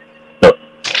 Right. No.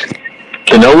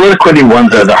 The no liquidity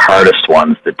ones are the hardest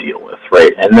ones to deal with,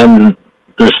 right? And then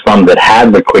there's some that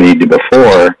had liquidity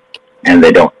before and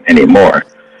they don't anymore.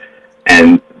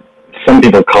 And some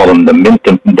people call them the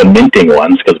minting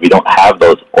ones because we don't have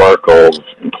those oracles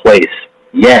in place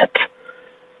yet.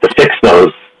 To fix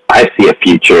those, I see a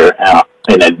future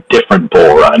in a different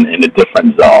bull run, in a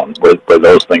different zone where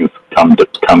those things come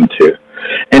to.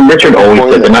 And Richard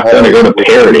always said they're not going to go to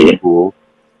parity.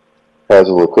 Has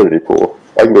a liquidity pool.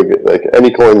 I can go get like any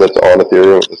coin that's on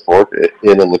Ethereum with this fork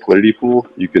in a liquidity pool.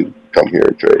 You can come here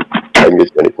and trade. I can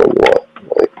get you any coin you want.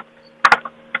 Like,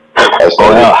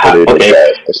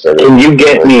 Can you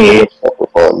get me?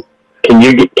 Can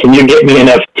you get me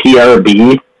enough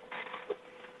TRB?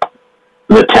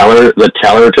 The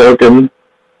teller token.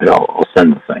 I'll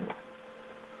send the thing.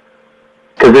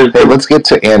 Hey, let's get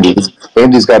to Andy.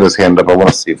 Andy's got his hand up. I want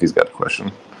to see if he's got a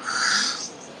question.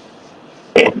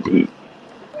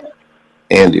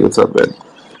 Andy, what's up, man?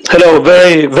 Hello,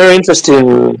 very, very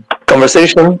interesting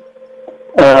conversation.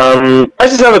 I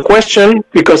just have a question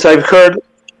because I've heard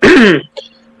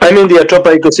I'm in the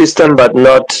ATROPA ecosystem, but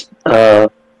not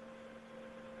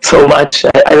so much.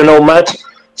 I don't know much.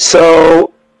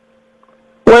 So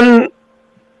when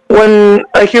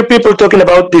I hear people talking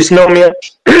about dysnomia,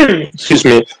 excuse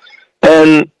me,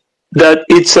 and that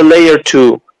it's a layer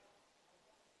 2,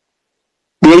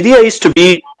 the idea is to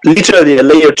be literally a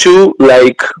layer 2,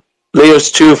 like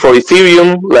layers 2 for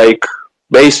Ethereum, like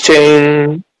base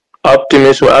chain,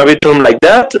 Optimism, Arbitrum, like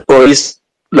that, or is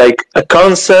like a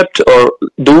concept, or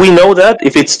do we know that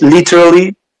if it's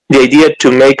literally the idea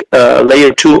to make a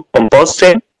layer 2 on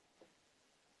PulseChain?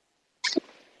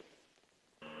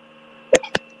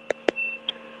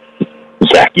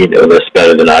 Zach, you know this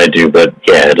better than I do, but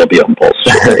yeah, it'll be on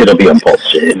PulseChain. It'll be on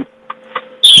PulseChain.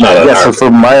 Yeah, so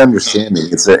from my understanding,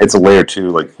 it's a layer 2,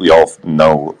 like we all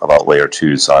know about layer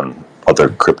 2s on other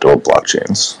crypto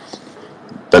blockchains.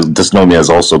 But Dysnomia is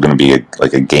also going to be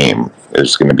like a game.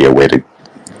 There's going to be a way to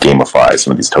gamify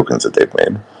some of these tokens that they've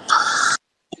made.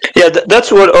 Yeah,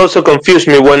 that's what also confused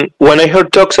me when I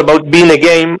heard talks about being a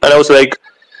game, and I was like,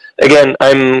 again,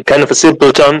 I'm kind of a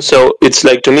simpleton, so it's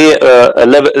like, to me, a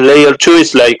layer 2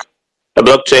 is like a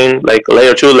blockchain, like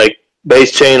layer 2, like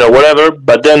base chain or whatever,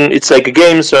 but then it's like a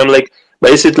game, so I'm like, but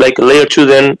is it like a layer 2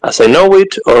 then as I know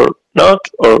it, or not?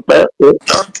 Or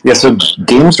yeah, so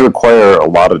games require a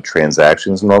lot of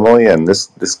transactions normally, and this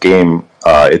game,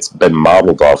 it's been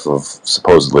modeled off of,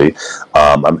 supposedly,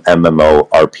 an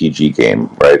MMORPG game,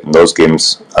 right? And those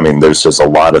games, I mean, there's just a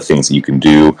lot of things that you can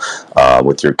do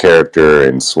with your character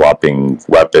and swapping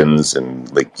weapons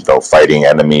and, like, fighting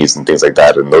enemies and things like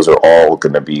that, and those are all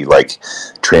going to be, like,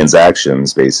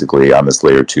 transactions, basically, on this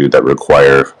layer 2 that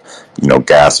require,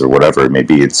 gas or whatever it may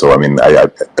be. And so, I mean, I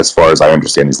as far as I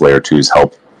understand, these layer 2s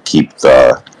help keep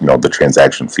the, the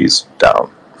transaction fees down.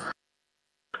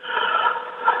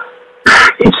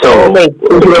 So the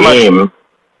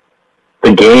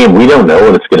game, we don't know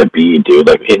what it's going to be, dude.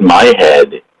 Like, in my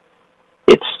head,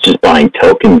 it's just buying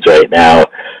tokens right now,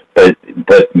 but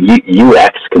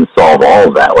UX can solve all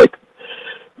of that. Like,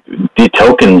 the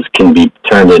tokens can be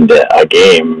turned into a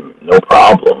game, no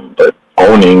problem, but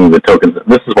owning the tokens,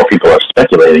 this is what people are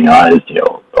speculating on, is,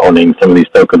 owning some of these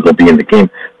tokens will be in the game,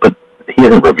 but he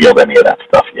hasn't revealed any of that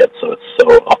stuff yet, so it's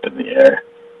so up in the air.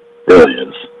 It really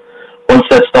is. Once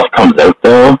that stuff comes out,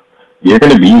 though, you're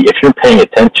going to be, if you're paying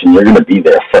attention, you're going to be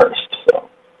there first, so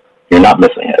you're not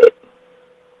missing out.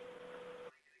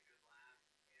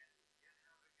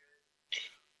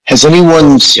 Has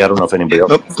anyone... Yeah, I don't know if anybody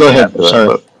else... Oh, go ahead.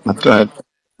 Sorry. Go ahead.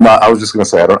 No, I was just going to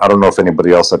say, I don't know if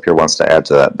anybody else up here wants to add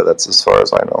to that, but that's as far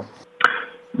as I know.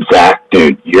 Zach,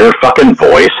 dude, your fucking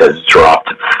voice has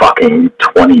dropped fucking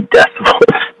 20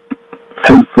 decibels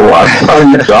since the last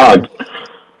time you talked.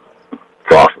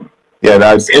 It's awesome. Yeah,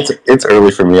 no, it's early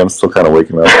for me. I'm still kind of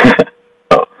waking up.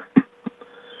 Oh.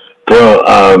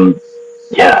 Bro,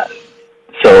 yeah.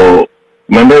 So,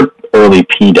 remember early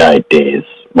pDAI days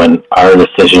when our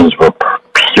decisions were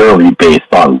purely based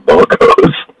on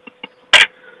logos?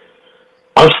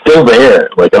 I'm still there.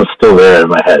 Like, I'm still there in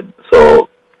my head. So,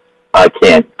 I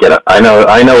can't get it. I know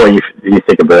what you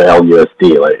think about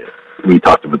LUSD. Like, we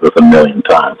talked about this a million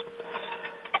times.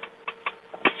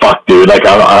 Fuck, dude. Like,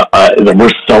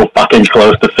 we're so fucking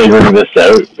close to figuring this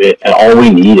out. And all we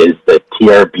need is the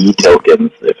TRB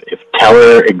tokens. If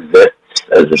Teller exists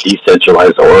as a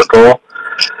decentralized oracle,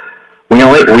 we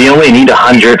only need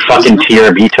 100 fucking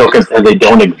TRB tokens, and they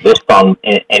don't exist on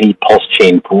any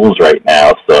PulseChain pools right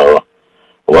now. So,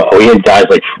 well, we had guys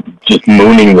like just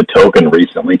mooning the token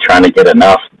recently, trying to get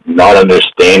enough, not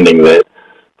understanding that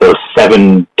those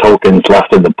 7 tokens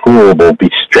left in the pool will be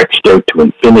stretched out to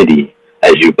infinity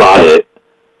as you buy it.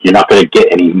 You're not going to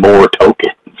get any more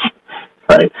tokens,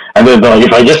 right? And then like,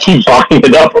 if I just keep buying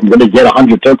it up, I'm going to get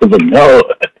 100 tokens. Like, no,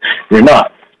 you're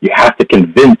not. You have to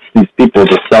convince these people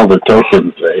to sell their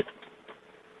tokens, right?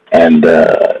 And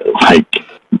like,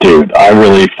 dude, I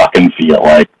really fucking feel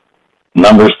like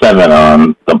number 7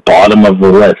 on the bottom of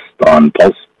the list on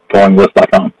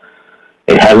PulseChain's.com.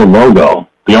 It has a logo.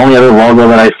 The only other logo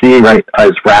that I see right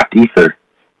is Wrapped Ether.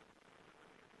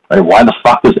 Like, why the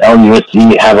fuck does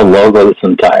LUSD have a logo this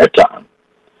entire time?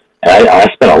 And I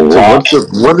spent a lot.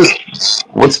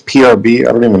 What's PRB?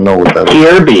 I don't even know what that is.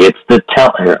 PRB, it's the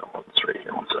Teller. It's right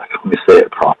here. One second. Let me say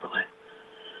it properly.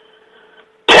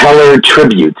 Teller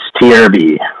Tributes,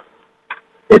 TRB.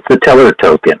 It's the Teller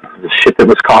token. The shit that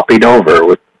was copied over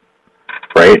with,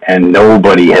 right? And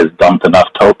nobody has dumped enough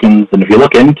tokens. And if you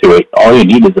look into it, all you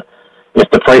need is, if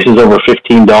the price is over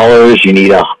 $15, you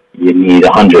need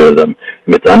 100 of them.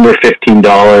 If it's under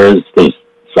 $15, there's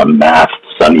some math.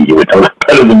 Sonny, you would know that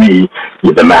better than me.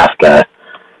 You're the math guy.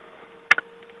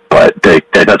 But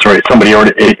that's right. Somebody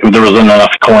already, there wasn't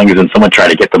enough coins, and someone tried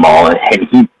to get them all. And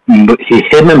he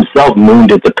him himself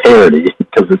mooned it to parity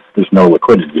because there's no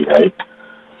liquidity, right?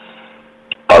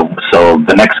 So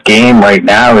the next game right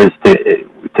now is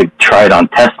to try it on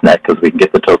testnet, because we can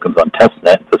get the tokens on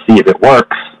testnet to see if it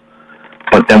works.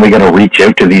 But then we got to reach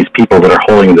out to these people that are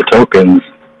holding the tokens,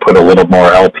 put a little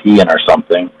more LP in or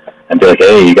something, and be like,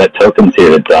 hey, you got tokens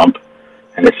here to dump.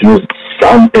 And as soon as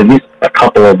at least a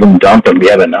couple of them dump and we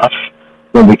have enough,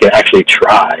 then we can actually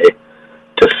try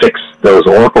to fix those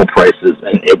Oracle prices.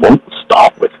 And it won't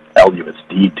stop with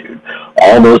LUSD, dude.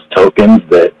 All those tokens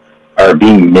that are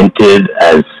being minted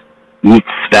as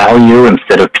ETH's value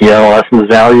instead of PLS's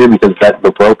value, because that's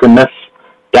the brokenness,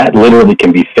 that literally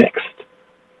can be fixed.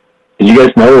 And you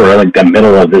guys know we're like the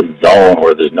middle of this zone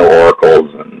where there's no oracles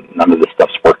and none of this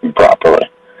stuff's working properly.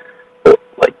 But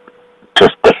like,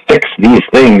 just to fix these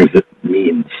things, it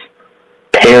means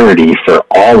parity for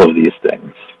all of these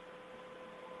things.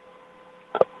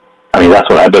 I mean, that's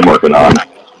what I've been working on.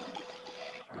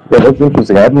 Yeah, that's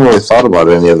interesting. I haven't really thought about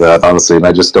any of that, honestly, and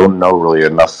I just don't know really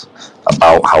enough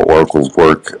about how oracles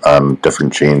work on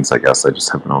different chains, I guess. I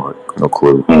just have no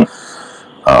clue.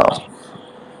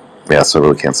 Yeah, so I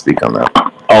really can't speak on that.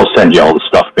 I'll send you all the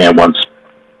stuff, man, once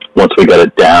we get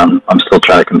it down. I'm still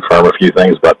trying to confirm a few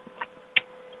things, but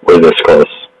we're this close.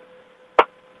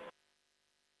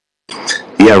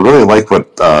 Yeah, I really like what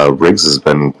Riggs has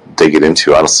been digging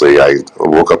into, honestly. I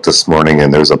woke up this morning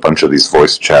and there's a bunch of these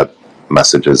voice chat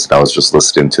messages, and I was just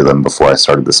listening to them before I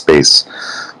started the space.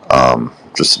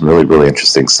 Just some really, really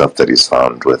interesting stuff that he's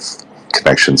found with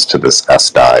connections to this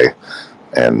SDAI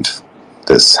and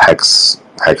this Hex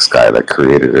guy that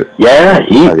created it. Yeah,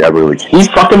 he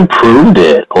fucking proved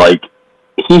it. Like,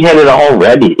 he had it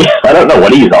already. I don't know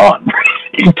what he's on.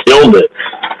 He killed it.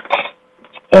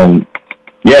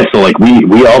 Yeah, so like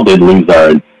we all did lose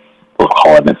our, we'll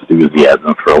call it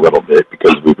enthusiasm for a little bit,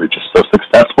 because we were just so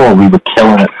successful and we were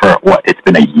killing it for what? It's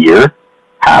been a year?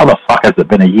 How the fuck has it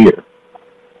been a year?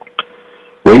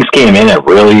 Riggs came in and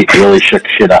really, really shook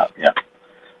shit up. Yeah,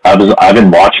 I've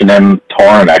been watching him.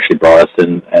 Torrin actually brought us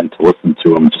in and to listen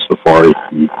to him just before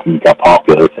he got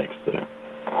popular, thanks to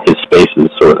his spaces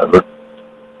or whatever.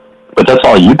 But that's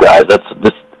all you guys. That's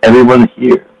everyone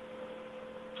here.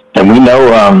 And we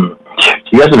know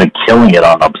you guys have been killing it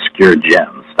on Obscure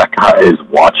Gems. That guy is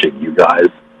watching you guys.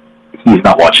 He's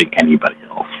not watching anybody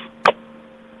else.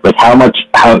 Like, how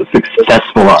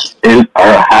successful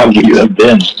have you have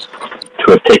been to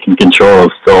have taken control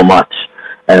of so much?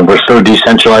 And we're so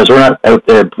decentralized. We're not out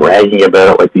there bragging about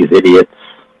it like these idiots,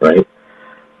 right?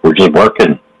 We're just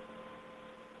working.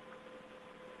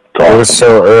 It was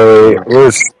so early.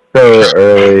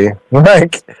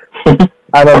 Like,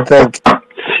 I don't think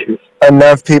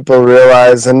enough people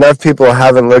realize, enough people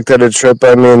haven't looked at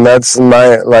ATROPA. I mean, that's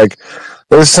my, like,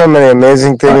 there's so many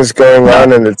amazing things going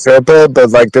on in ATROPA,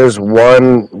 but like there's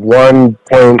one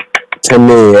point to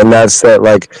me, and that's that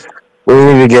like we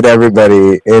need to get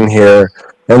everybody in here,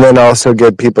 and then also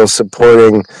get people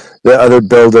supporting the other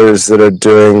builders that are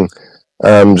doing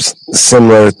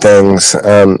similar things.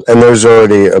 And there's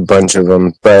already a bunch of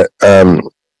them, but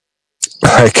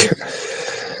like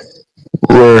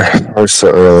we're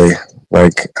so early.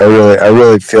 Like I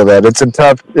really feel that it's a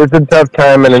tough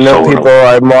time, and I know people.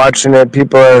 I'm watching it.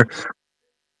 People are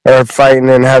fighting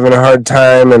and having a hard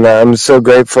time, and I'm so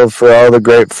grateful for all the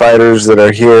great fighters that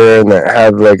are here and that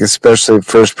have like especially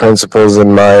first principles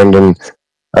in mind and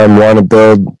want to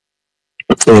build,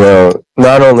 you know,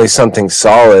 not only something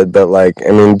solid, but like,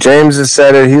 I mean, James has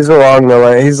said it. He's along the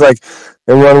line. He's like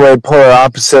in one way polar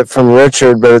opposite from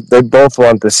Richard, but they both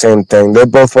want the same thing. They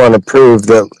both want to prove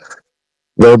that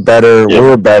they're better,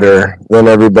 we're better than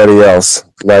everybody else.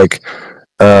 Like,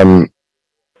 and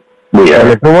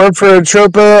if it weren't for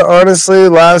ATROPA, honestly,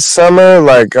 last summer,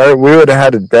 like, we would have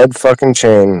had a dead fucking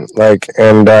chain. Like,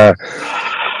 and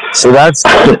so that's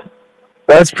pretty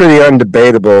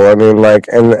undebatable. I mean, like,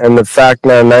 and the fact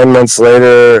now, 9 months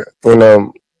later, you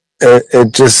know,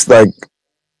 it just like,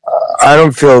 I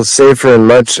don't feel safer in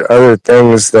much other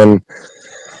things than,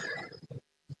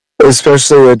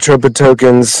 especially ATROPA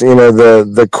tokens, you know,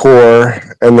 the core,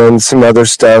 and then some other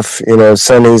stuff, you know,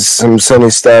 some Sunny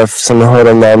stuff, some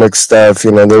hodlonomic stuff, you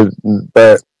know,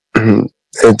 but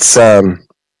it's, anyway,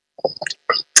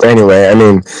 I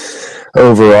mean,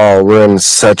 overall, we're in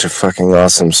such a fucking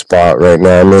awesome spot right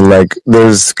now. I mean, like,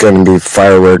 there's going to be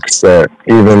fireworks that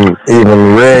even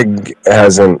Rig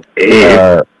hasn't,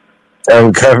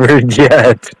 uncovered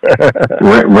yet.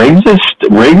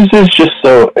 Riggs is just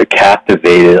so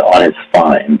captivated on his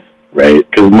find, right?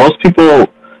 Because most people,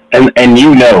 and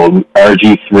you know,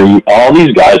 RG3, all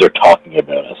these guys are talking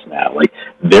about us now. Like,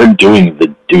 they're doing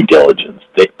the due diligence.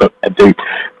 They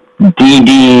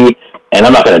DD, and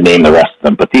I'm not going to name the rest of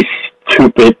them, but these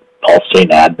stupid PulseChain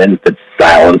admins that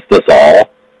silenced us all,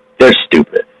 they're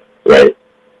stupid, right?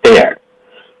 They are.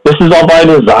 This is all by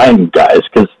design, guys,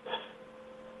 because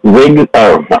Riggs,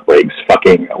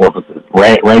 fucking, what was it?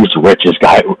 Riggs Rich's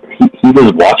guy, he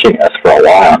was watching us for a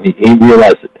while. He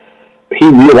realized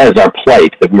our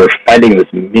plight, that we were fighting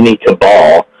this mini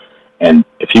cabal. And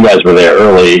if you guys were there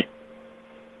early,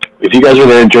 if you guys were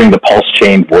there during the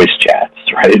PulseChain voice chats,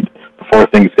 right, before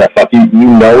things got fucked, you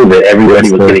know that everybody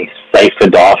was getting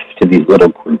siphoned off to these little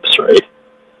groups, right?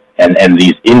 And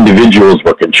these individuals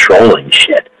were controlling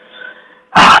shit.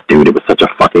 Dude, it was such a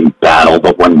fucking battle,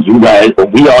 but when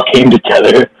we all came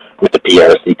together with the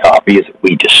PRC copies,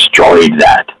 we destroyed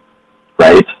that,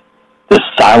 right? The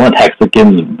silent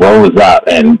hexagons rose up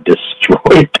and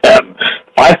destroyed them.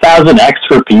 5000X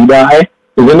for pDAI?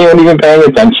 Is anyone even paying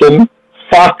attention?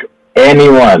 Fuck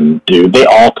anyone, dude. They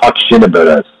all talk shit about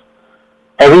us.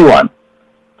 Everyone.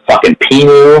 Fucking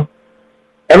Pinu.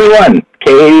 Everyone.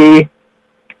 Katie.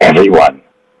 Everyone.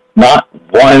 Not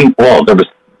one. Well, there was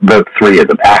about 3 of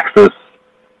them: Axis,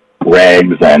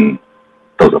 Regs, and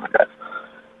those other guys.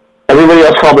 Everybody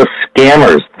else called us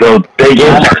scammers. The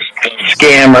biggest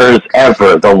scammers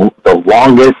ever. The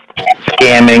longest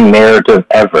scamming narrative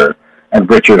ever. And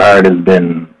Richard Hart has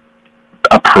been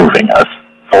approving us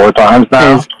 4 times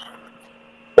now.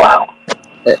 Wow.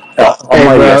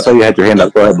 I saw you had your hand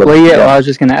up. Go ahead. Well, I was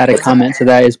just going to add a comment to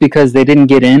that. It's because they didn't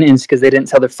get in, and it's because they didn't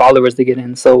tell their followers to get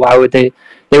in. So why would they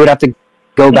would have to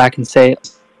go back and say,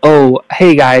 oh,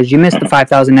 hey guys, you missed the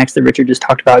 5000X that Richard just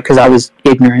talked about because I was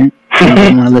ignorant and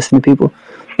didn't want to listen to people.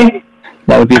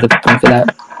 That would be the point for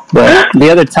that. But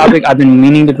the other topic I've been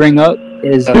meaning to bring up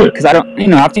is, because I don't,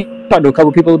 I've talked to a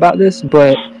couple people about this,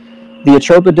 but the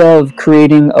ATROPA Dev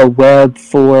creating a web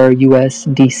for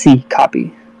USDC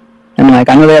copy. And like,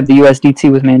 I know they have the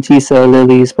USDT with Mantisa,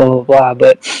 Lilies, blah, blah, blah,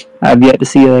 but I've yet to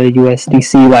see a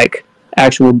USDC like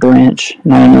actual branch.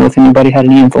 And I don't know if anybody had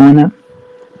any info on that.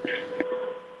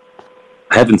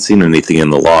 I haven't seen anything in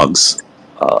the logs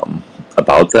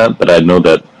about that, but I know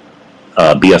that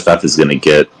BFF is going to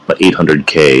get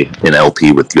 800K in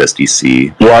LP with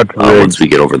USDC once we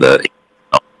get over the...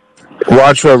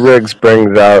 Watch what Riggs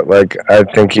brings out. Like, I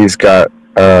think he's got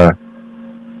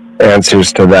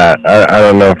answers to that. I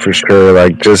don't know for sure.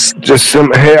 Like, just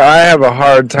some... Hey, I have a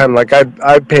hard time. Like,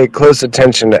 I pay close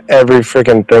attention to every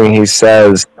freaking thing he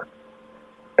says.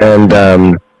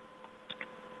 And,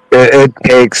 it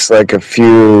takes like a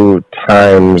few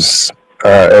times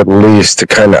at least to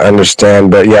kind of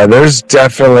understand, but yeah, there's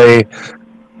definitely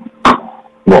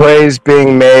plays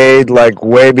being made like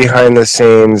way behind the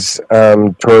scenes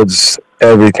towards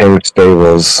everything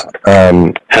stables.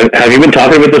 Have you been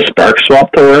talking about the Spark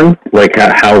Swap to learn, like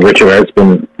how Richard has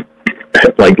been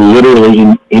like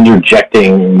literally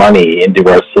interjecting money into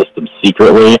our system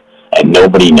secretly, and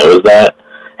nobody knows that,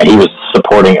 and he was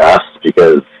supporting us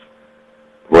because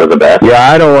we're the best.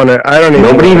 Yeah, I don't want to. I don't even.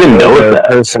 Nobody even knows that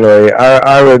personally.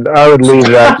 I would leave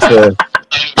that to.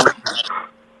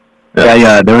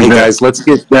 Yeah. Hey guys, let's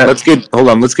get hold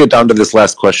on. Let's get down to this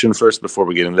last question first before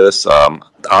we get into this.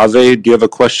 Ave, do you have a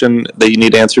question that you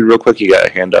need answered real quick? You got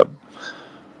a hand up,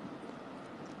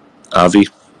 Avi.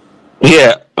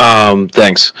 Yeah.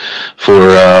 Thanks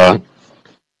for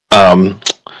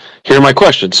hearing my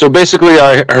question. So basically,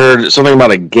 I heard something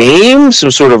about a game,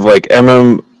 some sort of like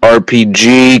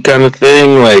MMORPG kind of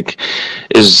thing. Like,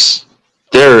 is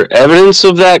there evidence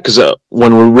of that? Because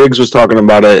when Riggs was talking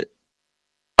about it,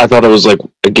 I thought it was like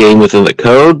a game within the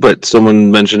code, but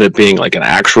someone mentioned it being like an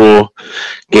actual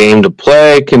game to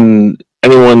play. Can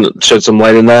anyone shed some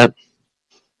light on that?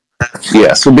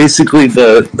 Yeah, so basically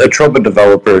the ATROPA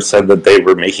developer said that they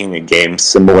were making a game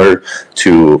similar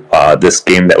to this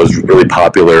game that was really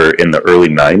popular in the early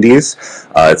 90s.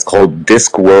 It's called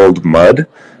Discworld Mud,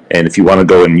 and if you want to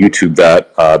go and YouTube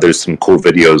that, there's some cool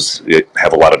videos that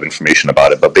have a lot of information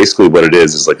about it. But basically what it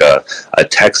is like a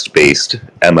text-based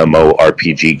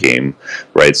MMORPG game,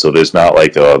 right? So there's not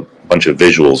like a bunch of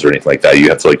visuals or anything like that. You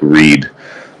have to like read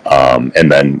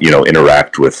and then,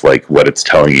 interact with like what it's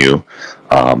telling you.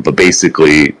 But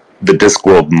basically, the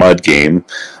Discworld Mud game,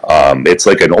 it's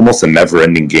like almost a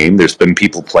never-ending game. There's been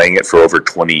people playing it for over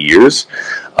 20 years.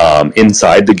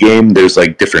 Inside the game, there's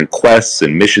like different quests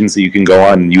and missions that you can go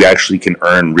on, and you actually can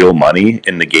earn real money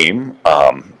in the game,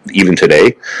 even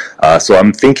today. So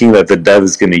I'm thinking that the dev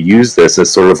is going to use this as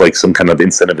sort of like some kind of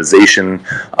incentivization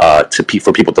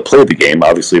for people to play the game.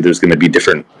 Obviously, there's going to be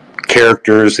different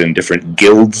characters and different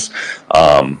guilds.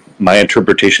 My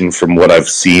interpretation from what I've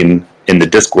seen in the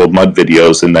Discworld Mud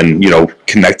videos, and then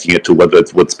connecting it to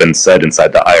what's been said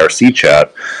inside the IRC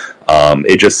chat,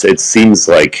 it seems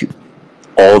like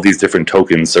all these different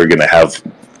tokens are going to have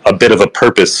a bit of a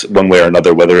purpose one way or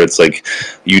another, whether it's like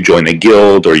you join a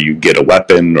guild or you get a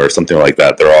weapon or something like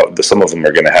that. Some of them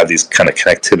are going to have these kind of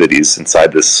connectivities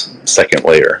inside this second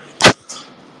layer.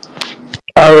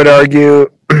 I would argue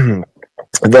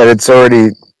that it's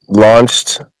already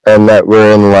launched and that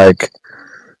we're in like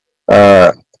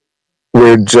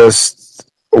we're just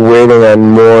waiting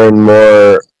on more and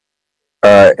more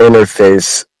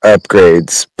interface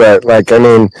upgrades. But like, I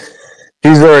mean,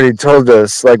 he's already told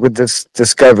us, like with this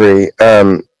discovery,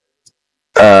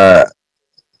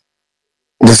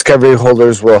 discovery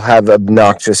holders will have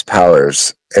obnoxious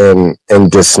powers in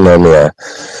dysnomia.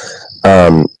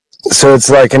 So it's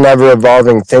like an ever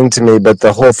evolving thing to me, but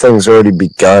the whole thing's already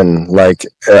begun. Like,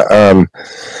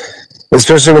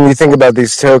 especially when you think about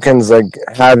these tokens, like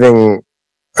having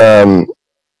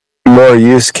more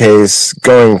use case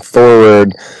going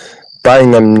forward, buying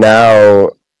them now,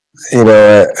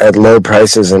 at low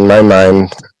prices in my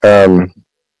mind,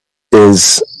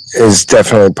 is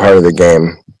definitely part of the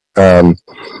game.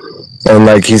 And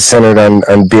like he's centered on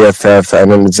BFF. I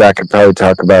know Zach could probably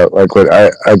talk about like what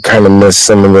I kind of missed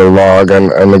some of the log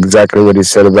on exactly what he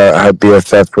said about how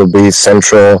BFF will be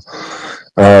central.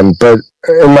 But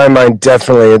in my mind,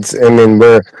 definitely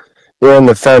we're in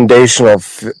the foundational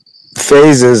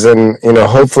phases, and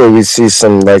hopefully we see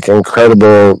some like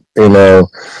incredible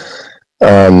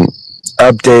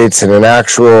updates and an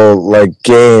actual like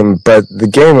game. But the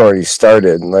game already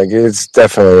started. Like it's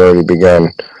definitely already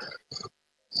begun.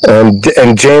 And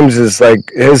James is like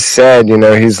has said,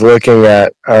 he's looking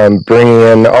at bringing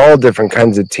in all different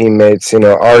kinds of teammates,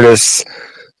 artists,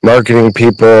 marketing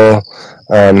people.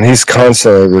 He's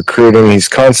constantly recruiting. He's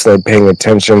constantly paying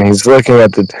attention. He's looking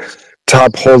at the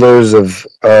top holders of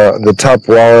the top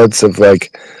wallets of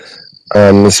like,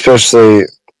 especially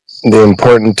the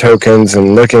important tokens,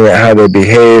 and looking at how they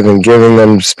behave and giving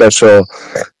them special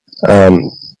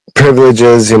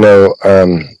privileges.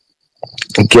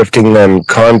 Gifting them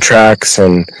contracts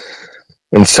and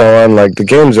so on. Like the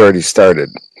game's already started,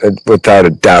 without a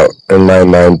doubt in my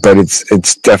mind. But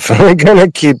it's definitely gonna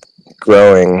keep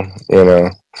growing.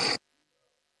 Yeah,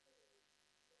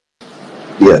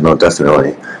 no,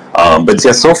 definitely. But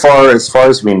yeah, so far, as far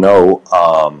as we know,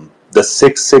 the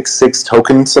 666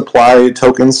 token supply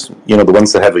tokens, the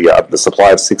ones that have the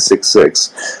supply of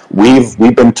 666, we've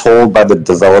been told by the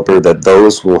developer that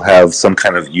those will have some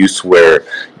kind of use where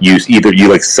you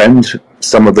like send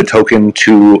some of the token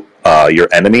to your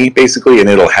enemy basically, and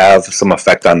it'll have some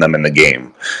effect on them in the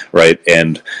game, right?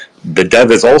 And the dev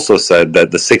has also said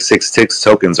that the 666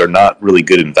 tokens are not really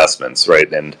good investments,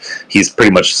 right? And he's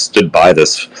pretty much stood by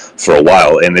this for a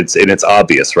while, and it's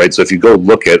obvious, right? So if you go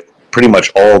look at pretty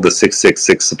much all the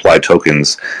 666 supply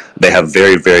tokens, they have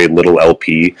very, very little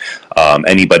LP.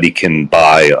 Anybody can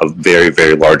buy a very,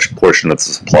 very large portion of the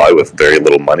supply with very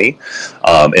little money.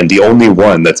 And the only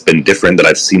one that's been different that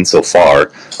I've seen so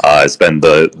far has been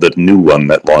the new one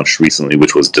that launched recently,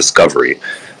 which was Discovery.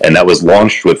 And that was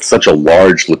launched with such a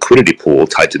large liquidity pool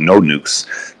tied to no nukes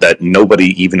that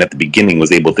nobody, even at the beginning,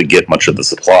 was able to get much of the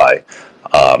supply.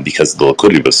 Because the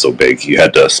liquidity was so big, you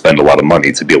had to spend a lot of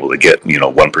money to be able to get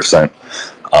 1%.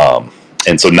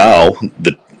 And so now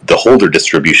the holder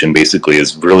distribution basically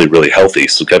is really, really healthy.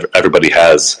 So everybody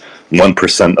has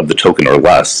 1% of the token or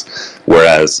less,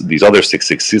 whereas these other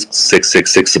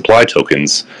 666 supply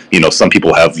tokens, some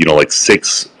people have like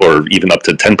 6 or even up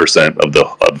to 10%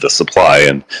 of the supply,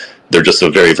 and they're just a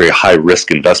very, very high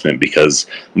risk investment because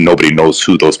nobody knows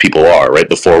who those people are, right?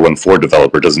 The 414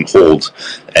 developer doesn't hold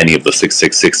any of the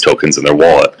 666 tokens in their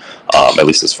wallet, at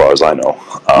least as far as I know.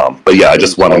 But yeah, I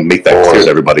just want to make that clear to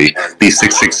everybody. These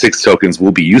 666 tokens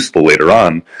will be useful later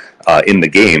on in the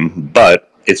game, but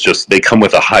it's just they come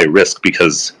with a high risk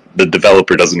because the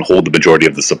developer doesn't hold the majority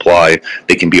of the supply.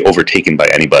 They can be overtaken by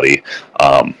anybody.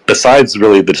 Besides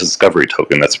really the Discovery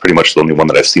token, that's pretty much the only one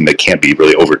that I've seen that can't be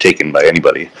really overtaken by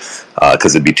anybody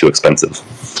because it'd be too expensive.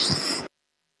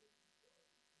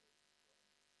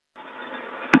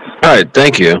 All right,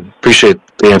 thank you. Appreciate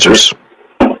the answers.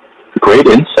 Great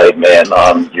insight, man.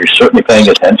 You're certainly paying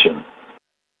attention.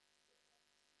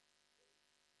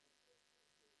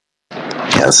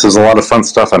 Yeah, this is a lot of fun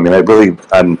stuff. I mean,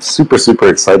 I'm super, super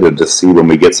excited to see when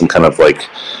we get some kind of like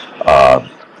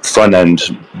front end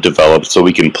developed so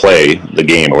we can play the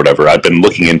game or whatever. I've been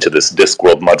looking into this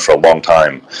Discworld mud for a long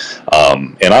time,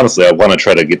 and honestly, I want to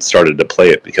try to get started to play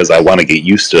it because I want to get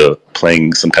used to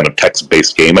playing some kind of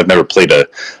text-based game. I've never played a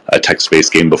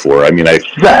text-based game before. I mean, I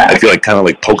feel like kind of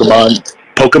like Pokemon.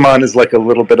 Pokemon is like a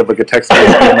little bit of like a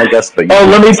text-based game, I guess. But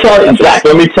let me tell you, Zach.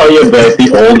 Let me tell you about the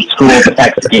old school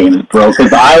text games, bro. Because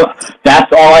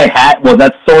that's all I had. Well,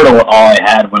 that's sort of all I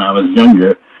had when I was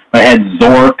younger. I had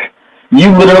Zork. You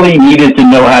literally needed to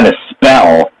know how to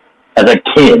spell as a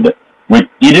kid.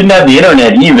 You didn't have the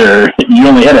internet either. You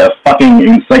only had a fucking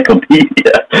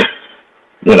encyclopedia.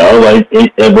 What was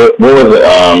it?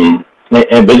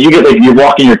 But you get like you're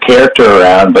walking your character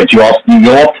around, but you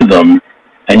go up to them.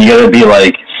 And you gotta be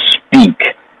like, speak.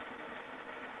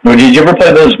 Or did you ever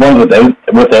play those ones without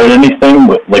anything,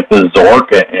 with like the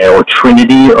Zork or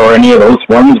Trinity or any of those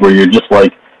ones where you're just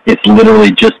like, it's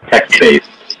literally just text-based?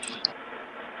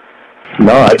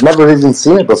 No, I've never even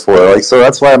seen it before. Like, so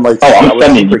that's why I'm like, I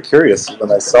was super curious when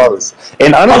I saw this.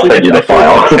 And honestly, the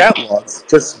chat logs,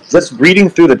 just reading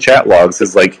through the chat logs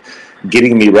is like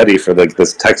getting me ready for like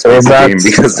this text-based game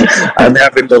because I'm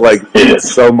having to like do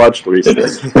so much recently.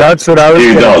 That's what I was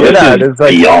going to get at. It's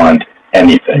like beyond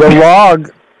anything. The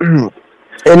log,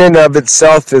 in and of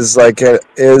itself, is like a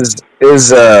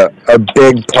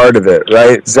big part of it,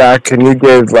 right? Zach, can you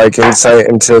give like insight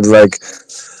into like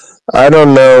I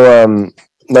don't know,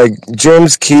 like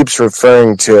James keeps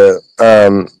referring to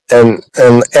and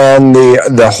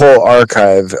the whole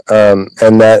archive,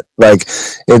 and that like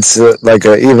it's like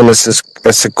even a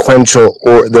sequential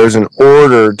or there's an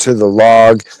order to the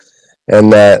log,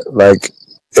 and that like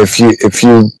if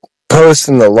you post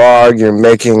in the log, you're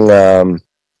making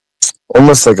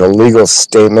almost like a legal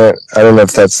statement. I don't know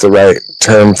if that's the right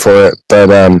term for it, but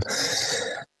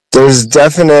there's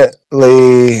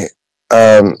definitely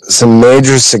some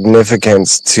major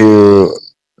significance to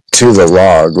the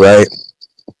log, right?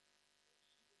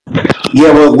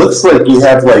 Yeah, well, it looks like we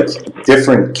have like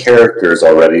different characters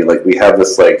already. Like we have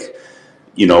this like,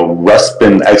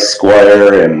 Ruspin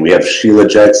Esquire, and we have Sheila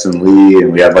Jackson Lee,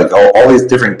 and we have like all these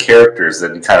different characters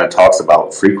that he kind of talks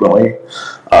about frequently.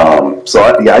 So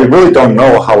I really don't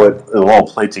know how it'll all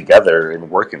play together and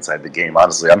work inside the game.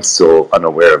 Honestly, I'm still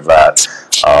unaware of that.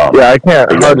 I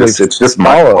can't hardly it's just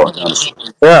follow.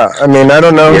 Yeah, I mean, I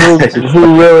don't know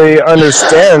who really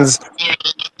understands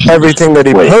everything that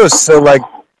he posts. So, like,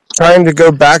 trying to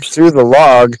go back through the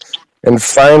log and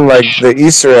find like the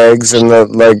Easter eggs and the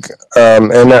like,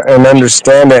 and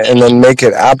understand it, and then make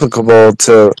it applicable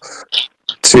to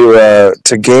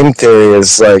game theory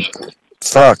is like.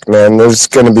 Fuck, man, there's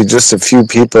going to be just a few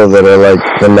people that are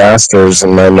like the masters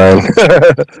in my mind.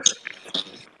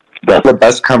 The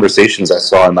best conversations I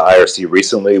saw in the IRC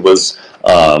recently was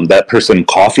that person,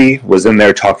 Coffee, was in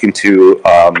there talking to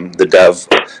the dev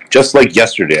just like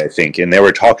yesterday, I think, and they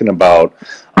were talking about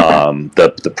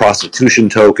the prostitution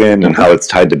token and how it's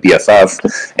tied to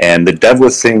BFF, and the dev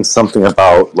was saying something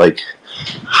about like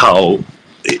how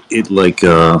it like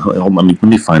let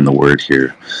me find the word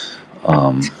here,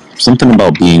 something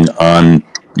about being on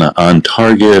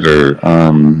target or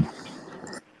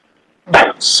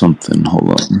something. Hold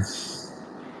on.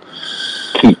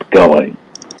 Keep going.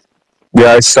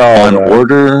 Yeah, I saw on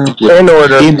order. In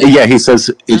order. He says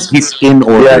he's in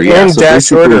order. Yeah, in so dash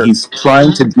basically order. he's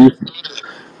trying to do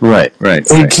right.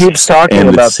 He keeps talking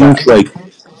about it seems that.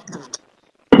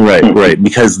 Like right,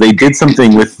 because they did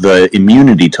something with the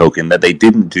immunity token that they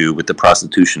didn't do with the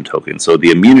prostitution token. So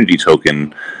the immunity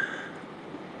token.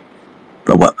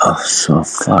 What? Oh, so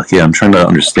fuck yeah! I'm trying to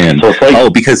understand. So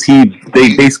because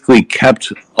they basically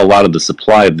kept a lot of the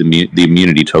supply of the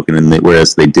immunity token, and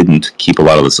whereas they didn't keep a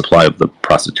lot of the supply of the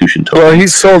prostitution token. Well, he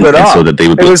sold it off. So that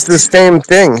it was the same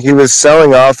thing. He was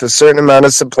selling off a certain amount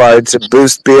of supply to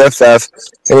boost BFF,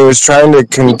 and he was trying to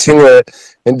continue it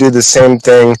and do the same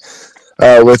thing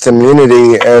with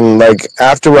immunity. And like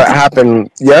after what happened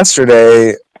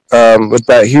yesterday. With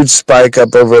that huge spike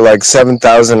up over like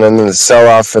 7,000 and then the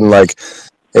sell-off and like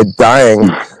it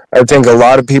dying, I think a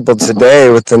lot of people today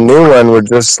with the new one were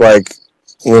just like,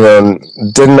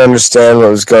 didn't understand what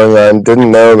was going on,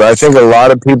 didn't know. I think a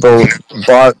lot of people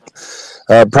bought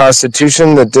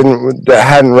prostitution that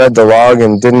hadn't read the log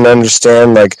and didn't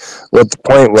understand like what the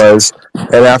point was.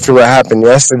 And after what happened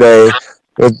yesterday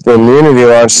with the immunity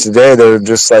launch today, they were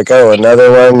just like, oh, another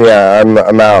one? Yeah,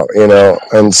 I'm out,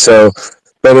 And so...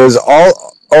 But it was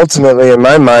all ultimately in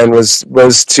my mind was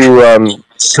to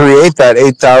create that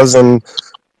 $8,000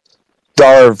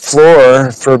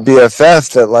 floor for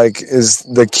BFF that like is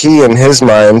the key in his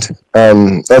mind.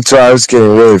 That's why I was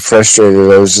getting really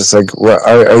frustrated. I was just like, what,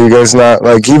 are you guys not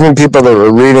like? Even people that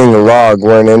were reading the log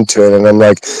weren't into it, and I'm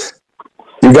like,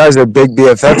 you guys are big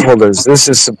BFF holders. This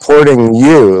is supporting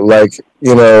you, like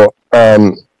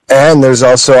and there's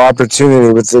also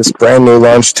opportunity with this brand new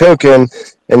launch token.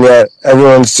 And yet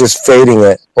everyone's just fading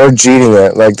it or cheating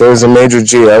it. Like there was a major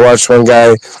G. I watched one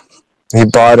guy, he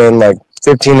bought in like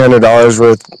 $1,500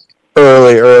 worth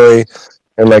early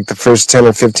in like the first 10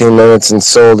 or 15 minutes and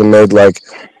sold and made like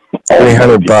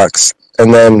 $300.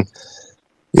 And then,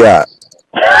 yeah,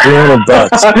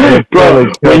 $300.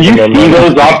 Bro, when you see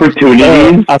those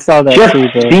opportunities, I saw that just too,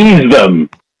 bro. seize them.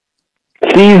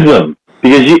 Seize them.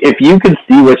 Because if you can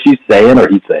see what she's saying or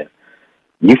he's saying,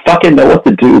 you fucking know what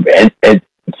to do, man. And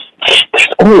there's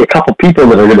only a couple people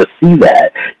that are going to see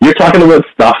that. You're talking about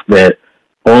stuff that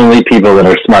only people that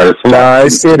are smart as fuck. I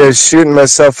see it as shooting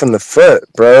myself in the foot,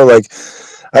 bro. Like,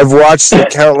 I've watched it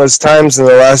countless times in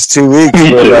the last 2 weeks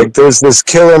where, like, there's this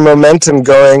killer momentum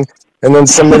going, and then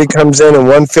somebody comes in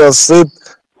one fell swoop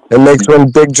and makes one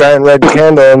big giant red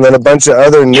candle, and then a bunch of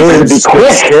other noobs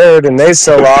get scared, and they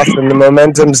sell off, and the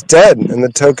momentum's dead, and the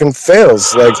token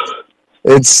fails. Like,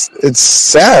 it's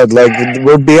sad. Like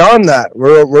we're beyond that.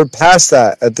 We're past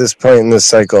that at this point in this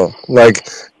cycle. Like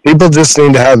people just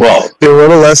need to be a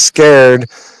little less scared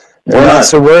and not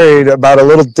so worried about a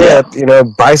little dip.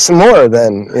 Buy some more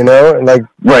then. Like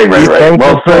right.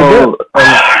 Well,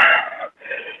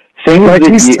 so like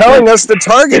he's telling us the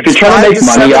target. If you're trying to make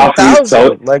money off these,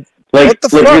 what the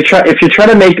fuck? If you're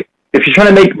trying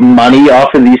to make money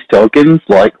off of these tokens,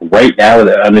 like right now,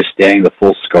 without understanding the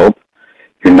full scope.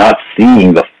 You're not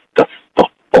seeing the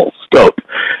full scope.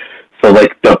 So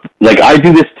like I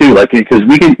do this too, like because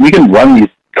we can run these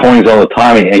coins all the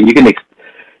time, and you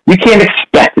can't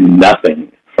expect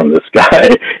nothing from this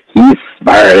guy. He's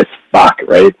smart as fuck,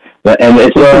 right? And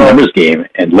it's just a numbers game,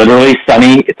 and literally,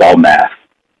 Sonny, it's all math.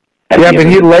 Yeah, but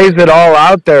he lays it all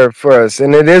out there for us,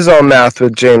 and it is all math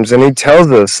with James, and he tells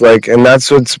us like, and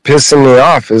that's what's pissing me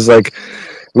off is like.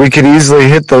 We could easily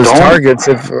hit those targets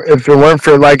if it weren't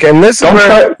for like, and this don't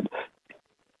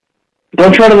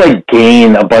try to like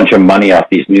gain a bunch of money off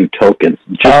these new tokens.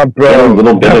 Just bro, get a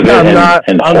little bit of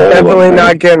it. I'm definitely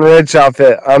not getting rich off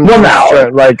it. I'm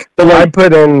I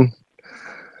put in.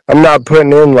 I'm not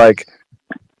putting in like.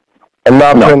 I'm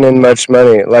not putting in much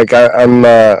money. Like I'm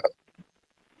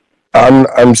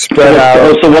spread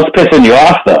out. So what's pissing you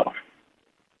off though?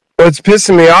 What's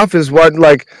pissing me off is what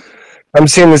like. I'm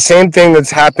seeing the same thing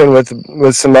that's happened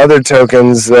with some other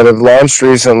tokens that have launched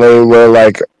recently where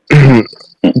like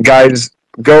guys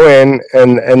go in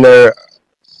and they're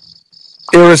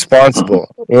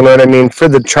irresponsible, you know what I mean, for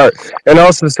the chart and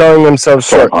also selling themselves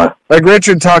short. Like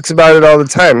Richard talks about it all the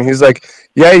time. He's like,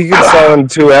 yeah, you could sell on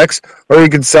 2x or you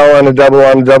could sell on a double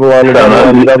on a double on a double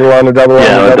on a double on a double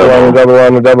on a double on a double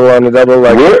on a double on a double.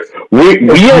 Like we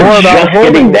are just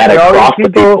getting that across the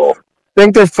people.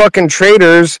 think they're fucking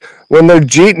traders when they're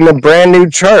cheating a brand new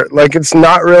chart. Like, it's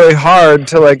not really hard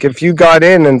to, like, if you got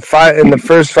in the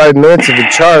first 5 minutes of the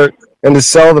chart and to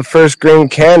sell the first green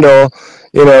candle,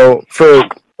 you know, for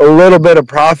a little bit of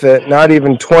profit, not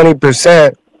even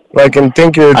 20%, like, and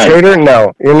think you're a trader?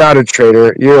 No, you're not a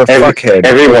trader. You're a fuckhead.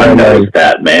 Everyone knows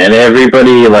that, man.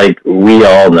 Everybody, like, we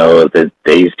all know that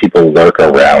these people lurk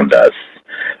around us.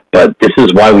 But this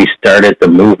is why we started the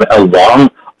movement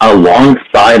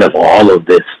alongside of all of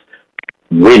this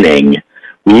winning.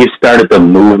 We started the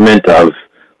movement of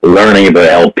learning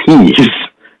about LPs,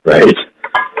 right?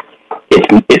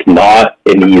 It's not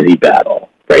an easy battle,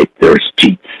 right? There's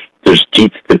cheats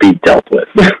to be dealt with.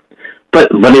 but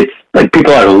it's like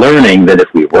people are learning that if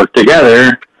we work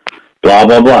together, blah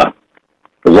blah blah.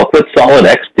 Look what Solid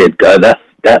X did.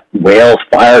 That whale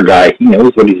fire guy, he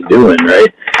knows what he's doing,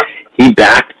 right? He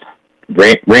backed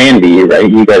Randy,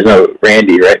 right? You guys know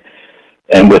Randy, right?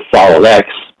 And with Solid X.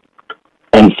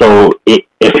 And so if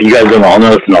you guys don't all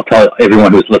know this, and I'll tell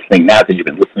everyone who's listening now that you've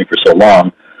been listening for so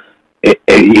long,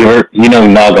 you know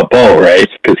Naga Bo, right?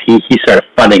 Because he started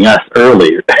funding us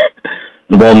earlier.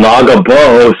 Well, Naga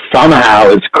Bo somehow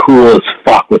is cool as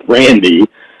fuck with Randy,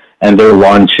 and they're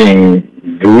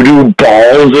launching Voodoo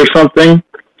Balls or something.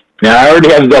 Now, I already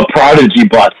have the Prodigy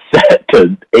bot set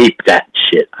to ape that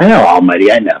shit. I know,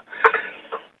 Almighty, I know.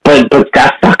 But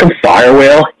that fucking fire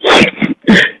whale,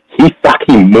 he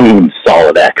fucking mooned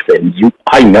Solid X, and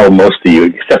I know most of you,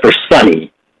 except for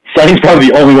Sonny. Sonny's probably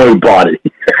the only one who bought it.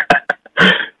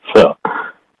 So,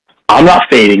 I'm not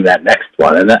fading that next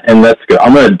one, and that's good.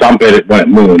 I'm going to dump it when it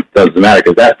moons. Doesn't matter,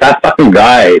 because that fucking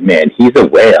guy, man, he's a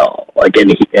whale. Like,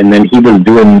 and then he was like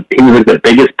the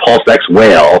biggest PulseX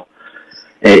whale.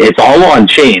 It's all on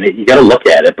chain. You got to look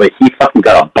at it, but he fucking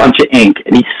got a bunch of ink,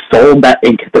 and he sold that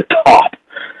ink at the top,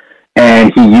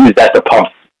 and he used that to pump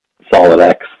Solid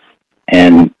X,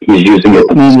 and he's using it.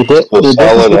 I mean, the difference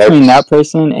between that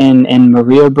person and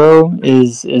Maria, bro,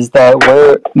 is that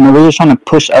Maria's trying to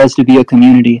push us to be a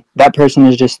community. That person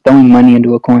is just throwing money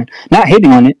into a coin, not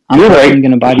hitting on it. I'm not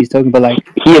going to buy these tokens, but like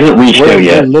he hasn't reached there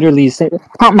yet. Literally say,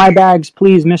 "Pump my bags,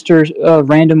 please, Mister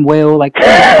Random Whale." Like, pump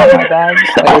my bags.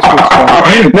 Like,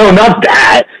 no, not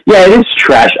that. Yeah, it is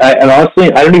trash. And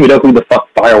honestly, I don't even know who the fuck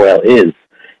Fire Whale is.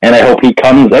 And I hope he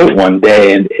comes out one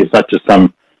day and it's not just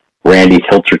some Randy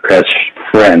Hiltercrest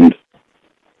friend.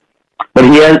 But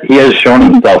he has shown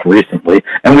himself recently,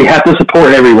 and we have to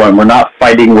support everyone. We're not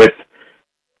fighting with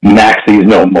Maxis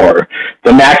no more.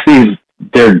 The Maxis,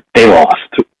 they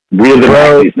lost. We're the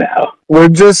Maxis now. We're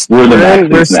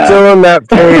still in that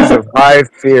phase of high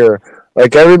fear.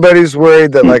 Like, everybody's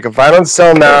worried that, like, if I don't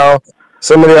sell now,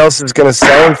 somebody else is going to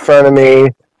sell in front of me,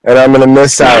 and I'm going to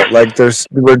miss out. Like,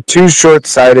 we're too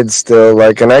short-sighted still.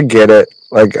 Like, and I get it.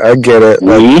 Like, I get it.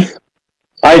 Like,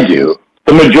 I do.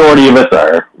 The majority of us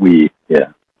are.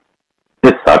 Yeah.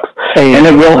 It sucks. And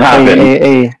it will happen.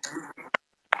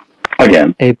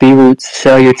 Again. Hey, B-Roots,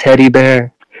 sell your teddy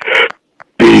bear.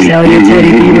 Sell your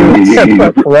teddy B-Roots. Dude,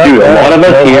 a lot of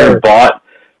us here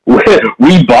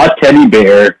we bought teddy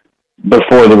bear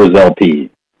before there was LP.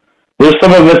 There's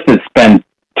some of us that spend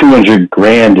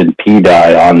 $200,000 in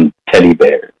pDAI on teddy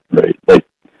bear, right? Like,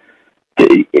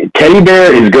 teddy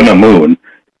bear is gonna moon.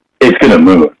 It's gonna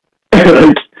moon.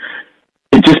 Like,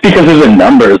 just because of the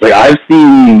numbers. Like, I've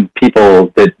seen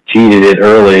people that cheated it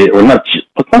early, or not just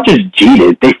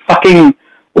cheated. They fucking.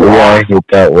 I hate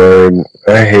that word.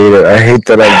 I hate it. I hate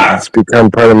that it's become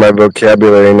part of my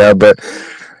vocabulary now. But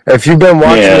if you've been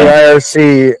watching the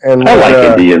IRC and I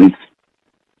like Indians.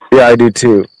 Yeah, I do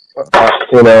too.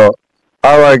 You know,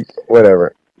 I like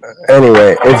whatever.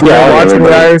 Anyway, if you're watching the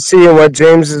IRC and what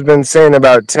James has been saying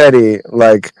about Teddy,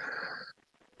 like,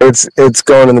 it's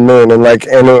going to the moon. And like,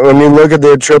 and when you look at the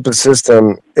ATROPA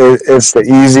system, it's the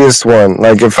easiest one.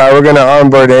 Like, if I were going to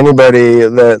onboard anybody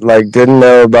that like didn't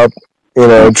know about, you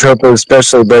know, ATROPA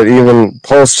especially, but even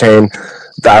PulseChain,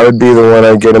 that would be the one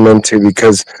I'd get them into,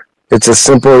 because it's a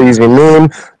simple, easy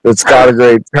meme that's got a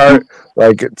great chart.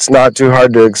 Like, it's not too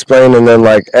hard to explain, and then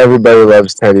like everybody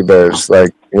loves teddy bears.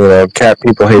 Like, you know, cat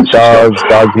people hate dogs,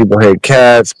 dog people hate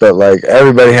cats, but like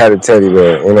everybody had a teddy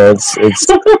bear. You know,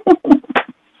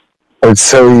 it's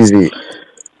so easy.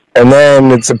 And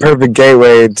then it's a perfect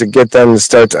gateway to get them to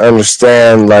start to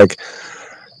understand like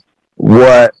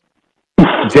what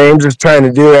James is trying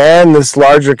to do, and this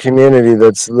larger community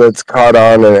that's caught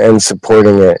on and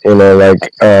supporting it. You know, like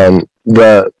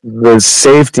the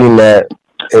safety net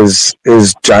is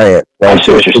giant. Like,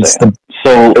 isn't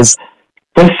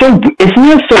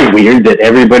it so weird that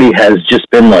everybody has just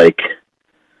been like,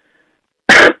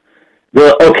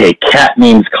 well, okay, cat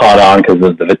memes caught on because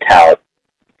of the Vitalik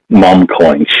mom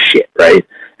coin. shit, right?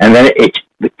 And then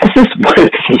this is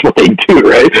what they do,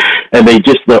 right? And they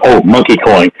just, monkey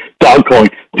calling, dog calling,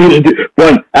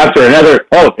 one after another.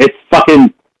 Oh, it's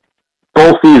fucking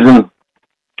bull season.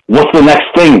 What's the next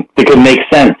thing that could make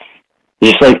sense?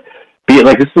 It's just like,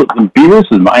 Beaver's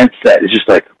mindset is just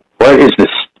like, what is this?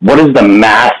 What is the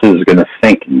masses going to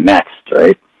think next,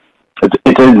 right?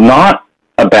 It's not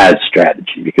a bad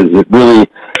strategy because he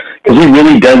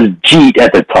really does cheat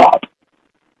at the top.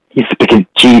 He's the biggest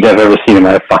cheat I've ever seen in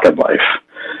my fucking life.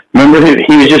 Remember,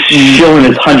 he was just showing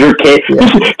his 100K.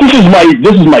 Yeah.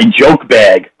 This is my joke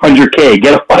bag, 100K.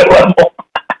 Get off my level.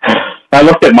 I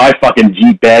looked at my fucking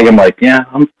Jeep bag. I'm like, yeah,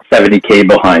 I'm 70K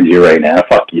behind you right now.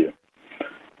 Fuck you.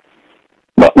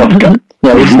 Let's go.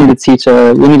 Yeah, we just need to teach.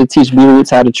 We need to teach B-Roots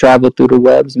how to travel through the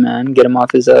webs, man. Get him off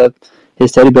his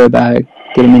teddy bear bag.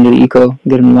 Get him into the eco.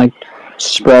 Get him like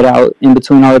spread out in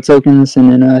between all the tokens,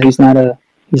 and then he's not. No,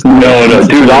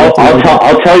 dude.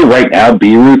 I'll tell you right now.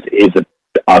 B-Roots is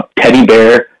a teddy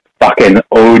bear fucking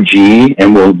OG,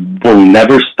 and we'll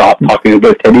never stop talking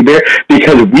about teddy bear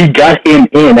because we got him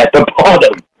in at the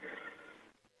bottom.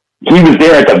 He was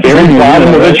there at the very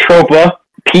bottom of the ATROPA,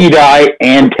 pDAI,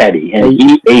 and Teddy, and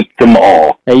he ate them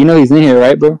all. Hey, you know he's in here,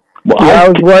 right, bro? Well, I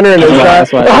was wondering, I'm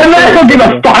not going to give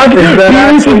a fuck.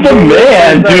 B-Roots is the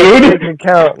man, dude.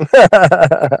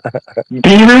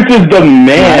 B-Roots is the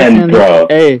man, bro.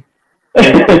 Hey,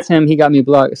 it's him. He got me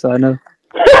blocked, so I know.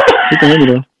 He can hear me,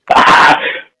 though.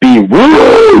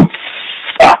 B-Roots!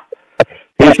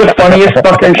 He's the funniest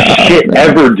fucking shit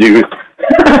ever, dude.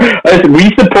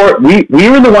 We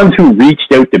were the ones who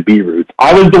reached out to B-Roots.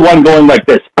 I was the one going like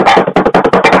this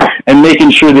and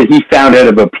making sure that he found out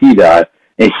about pDAI.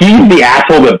 And he's the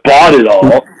asshole that bought it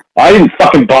all. I didn't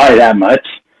fucking buy that much.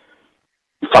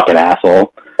 Fucking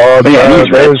asshole. Oh, yeah,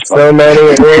 there's so many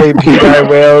early pDAI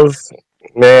whales.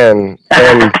 Man.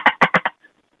 And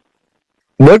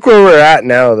look where we're at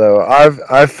now, though.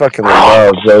 I fucking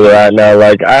love where we're at now.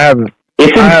 Like,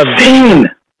 it's insane.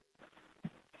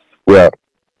 Yeah.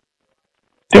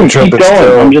 Dude, keep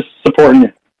going. I'm just supporting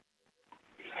you.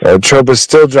 ATROPA's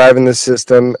still driving the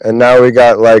system, and now we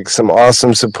got like some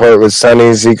awesome support with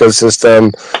Sunny's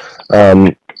ecosystem.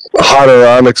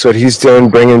 Hotoramics, what he's doing,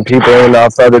 bringing people in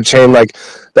off other chain. Like,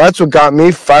 that's what got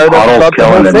me fired up about the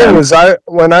whole thing. Was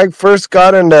when I first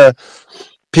got into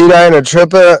pDAI and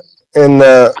ATROPA in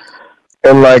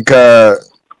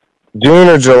June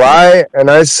or July, and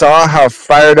I saw how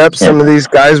fired up some of these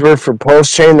guys were for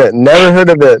PulseChain that never heard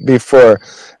of it before.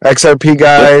 XRP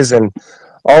guys and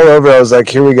all over. I was like,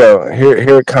 here we go.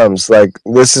 Here it comes. Like,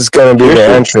 this is going to be the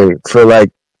entry for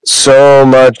like so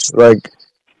much, like,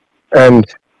 and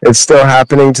it's still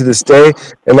happening to this day.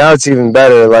 And now it's even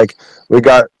better. Like, we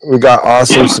got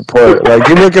awesome support. Like,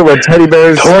 you look at what Teddy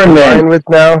Bear's playing with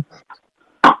now.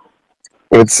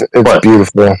 It's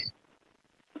beautiful.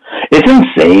 It's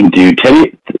insane, dude.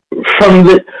 Teddy, from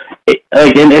the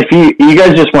and if you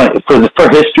guys just want for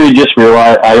history, just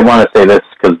realize I want to say this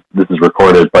because this is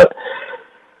recorded, but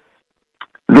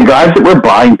the guys that were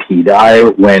buying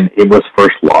pDAI when it was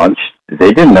first launched,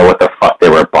 they didn't know what the fuck they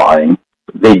were buying.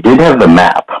 They did have the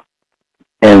map,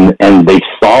 and they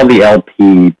saw the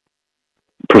LP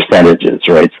percentages,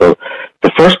 right? So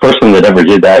the first person that ever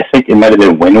did that, I think it might have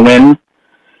been Win-Win.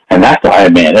 And that guy,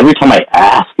 man, every time I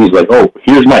ask, he's like, oh,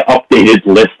 here's my updated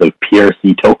list of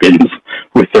PRC tokens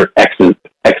with their X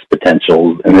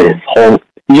potentials. And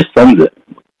he just sends it.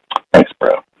 Thanks,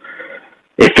 bro.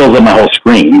 It fills up my whole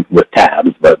screen with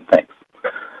tabs, but thanks.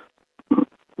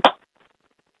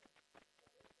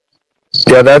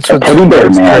 Yeah, that's what Teddy Bear,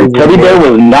 man. Teddy Bear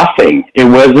was nothing. There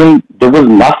was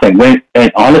nothing.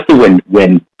 Honestly,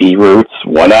 when B-Roots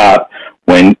went up,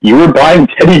 when you were buying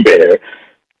Teddy Bear,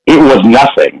 it was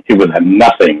nothing. It was a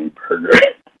nothing burger.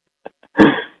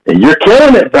 And you're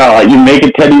killing it, bro. You make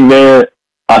a Teddy Bear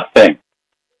a thing.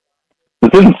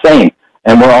 This is insane.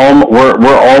 And we're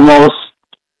almost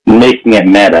making it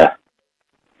meta.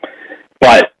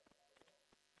 But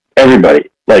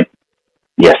everybody, like,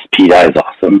 yes, pDAI is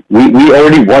awesome. We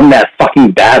already won that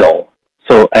fucking battle.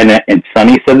 So and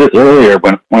Sonny said this earlier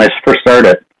when I first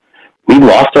started. We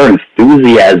lost our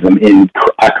enthusiasm in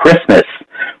Christmas.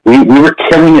 We were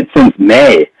killing it since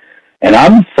May, and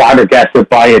I'm flabbergasted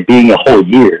by it being a whole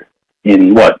year.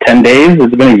 In what, 10 days?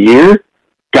 Has it been a year?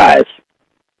 Guys,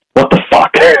 what the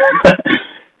fuck?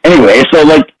 Anyway, so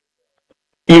like,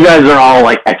 you guys are all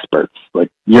like experts.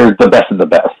 Like, you're the best of the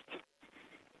best,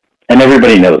 and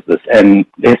everybody knows this. And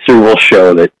history will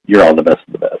show that you're all the best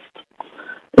of the best.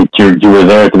 You were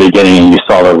there at the beginning, and you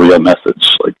saw the real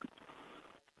message. Like.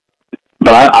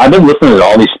 But I've been listening to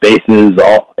all these spaces,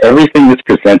 everything that's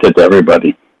presented to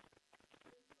everybody.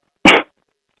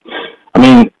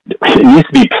 it needs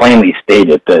to be plainly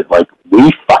stated that, like,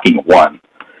 we fucking won.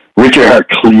 Richard Hart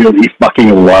clearly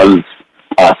fucking loves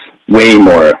us way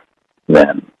more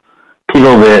than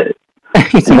people that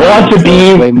want to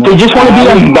be. They just want to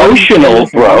be emotional,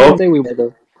 bro.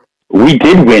 We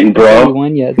did win, bro. We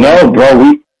won yet. No,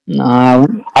 bro. Nah.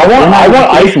 I want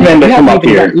Iceman to come up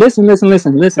here. Listen.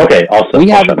 Okay, also. We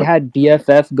haven't had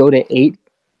BFF go to 8.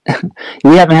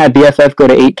 We haven't had BFF go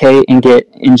to 8K and get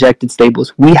injected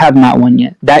stables. We have not won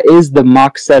yet. That is the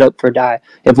mock setup for DAI.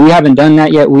 If we haven't done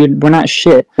that yet, we're not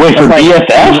shit. Wait, for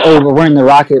BFF? Oh, we're in the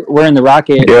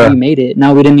rocket. Yeah. We made it.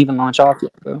 No, we didn't even launch off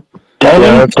yet, bro. Yeah,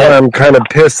 that's why I'm kind of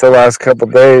pissed the last couple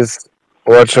days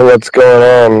watching what's going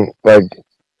on. Like,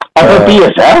 about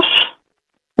BFF?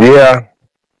 Yeah.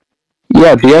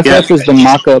 Yeah, BFF is the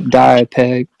mock-up DAI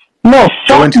peg. No,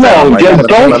 fuck no.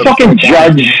 Don't fucking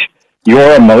judge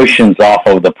your emotions off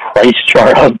of the price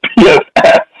chart of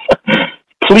BFF.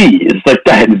 Please, like,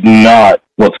 that is not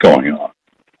what's going on.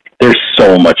 There's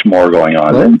so much more going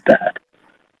on than that.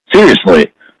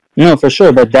 Seriously. No, for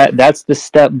sure, but that's the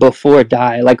step before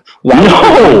DAI. Like,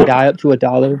 why would DAI up to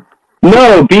 $1?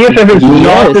 No, BFF is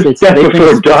not the step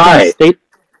before DAI.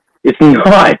 It's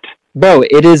not. Bro,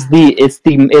 it's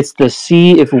the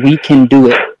see if we can do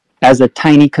it as a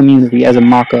tiny community, as a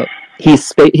mock-up.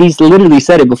 He's literally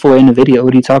said it before in the video.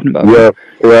 What are you talking about? Yeah,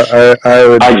 I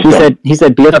would. He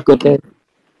said BFF go ahead.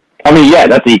 I mean, yeah,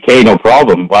 that's EK, no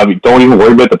problem. I mean, don't even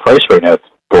worry about the price right now. It's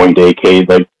going to EK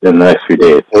like in the next few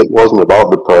days. It wasn't about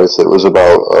the price. It was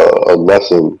about a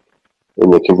lesson in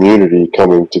the community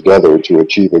coming together to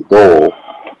achieve a goal.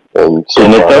 And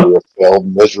so far we have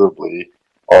failed miserably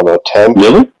on attempt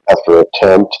after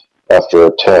attempt after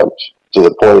attempt, to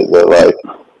the point that, like,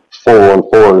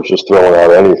 414 is just throwing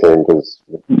out anything because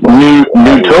new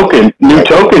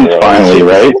tokens finally,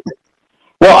 right?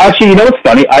 Well, actually, you know what's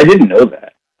funny? I didn't know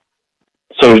that.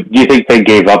 So, do you think they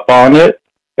gave up on it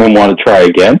and want to try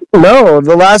again? No,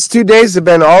 the last 2 days have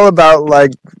been all about,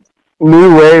 like,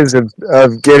 new ways of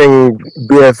getting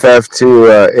BFF to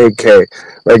 8K,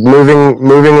 like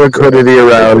moving liquidity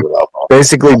around.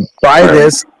 Basically, buy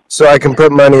this so I can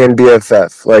put money in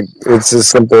BFF. Like, it's as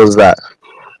simple as that.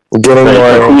 Getting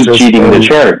more. Who's cheating the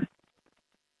chart?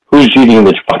 Who's cheating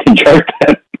the fucking chart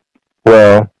then?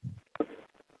 Well,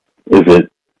 is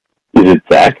it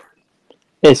Zach?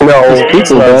 It's what it is.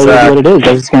 That's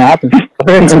what's gonna happen.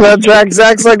 It's not Zach.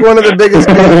 Zach's like one of the biggest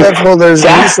BFF holders.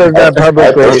 He said that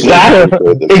publicly.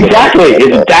 Exactly.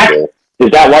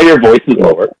 Is that why your voice is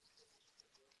lower?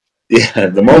 Yeah,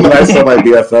 the moment I saw my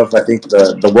BFF, I think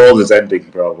the world is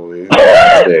ending, probably.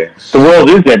 The world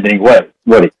is ending. What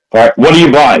are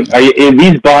you buying? Are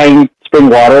these buying spring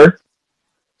water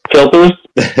filters?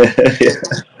 Yeah.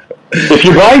 If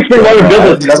you're buying spring water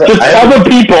filters, just tell the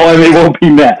people and they won't be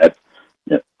mad.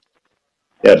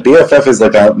 Yeah, BFF is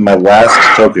like my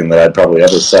last token that I'd probably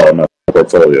ever sell in my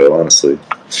portfolio, honestly.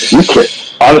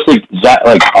 Honestly, Zach,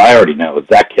 like, I already know,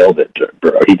 Zach killed it,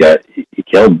 bro. He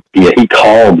called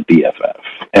BFF,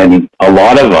 and a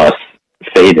lot of us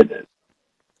faded it.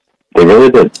 They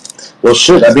really did. Well,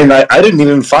 shit, I mean, I didn't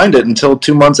even find it until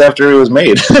 2 months after it was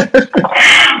made.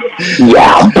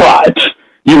 Yeah, but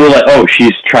you were like, oh,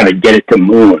 she's trying to get it to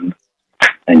moon.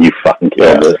 And you fucking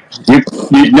killed it. You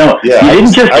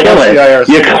didn't just kill it.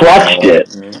 You clutched it.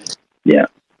 Yeah.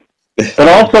 But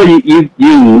also, you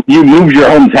moved your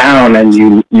hometown and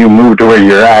you moved to where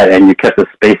you're at and you kept the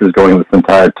spaces going this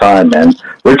entire time, man.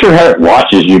 Richard Hart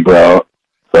watches you, bro.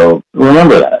 So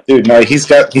remember that, dude. No, he's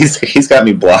got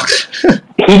me blocked.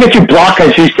 He gets you blocked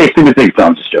because you say stupid things. No,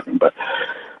 I'm just joking, but.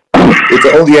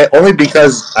 It's only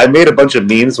because I made a bunch of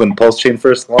memes when PulseChain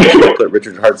first launched. I put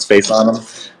Richard Hart's face on them,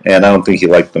 and I don't think he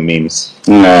liked the memes.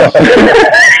 No.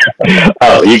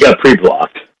 Oh, you got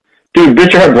pre-blocked. Dude,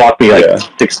 Richard Hart blocked me like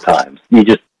 6 times.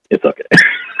 It's okay.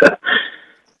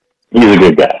 He's a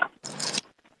good guy.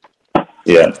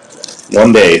 Yeah.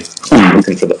 One day, I'm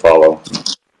looking for the follow.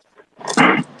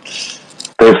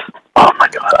 Oh my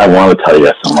god, I want to tell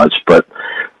you so much, but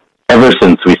ever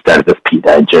since we started this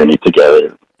pDAI journey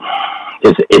together,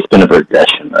 it's been a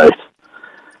progression, right?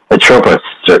 ATROPA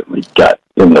certainly got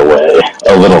in the way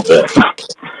a little bit,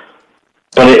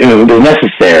 but it was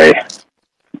necessary.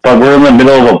 But we're in the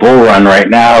middle of a bull run right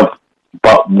now,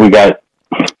 but you guys,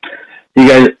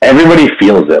 everybody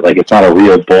feels it. Like, it's not a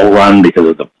real bull run because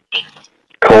of the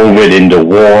COVID into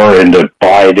war, into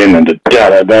Biden, into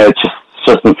da-da-da. It just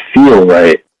doesn't feel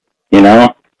right, you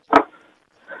know?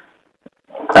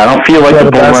 I don't feel like the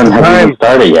bull run hasn't even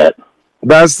started yet.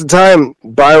 That's the time.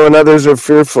 Buy when others are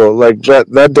fearful. Like,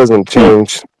 that doesn't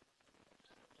change.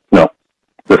 No.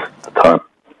 This is the time.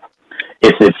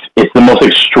 It's the most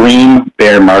extreme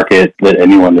bear market that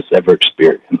anyone has ever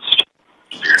experienced.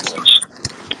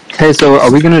 Hey, so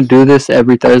are we gonna do this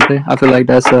every Thursday? I feel like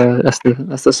that's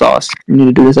the sauce. We need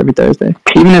to do this every Thursday,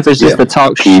 even if it's just to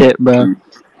talk shit, bro.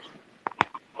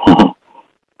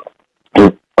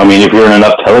 I mean, if you're in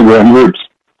enough Telegram groups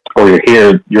or you're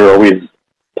here, you're always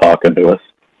talking to us.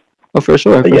 Oh, for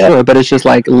sure, sure. But it's just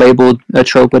like labeled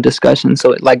ATROPA discussion.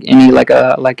 So like any like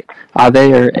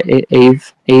Ave or Ave,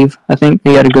 I think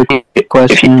he had a good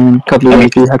question. A couple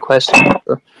of you had questions.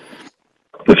 So.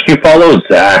 If you follow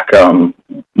Zach,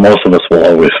 most of us will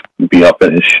always be up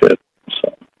in his shit.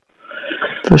 So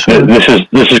for sure. This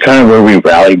is kind of where we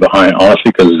rally behind,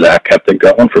 honestly, because Zach kept it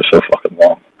going for so fucking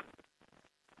long.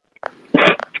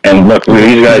 And look,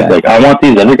 these guys, like, I want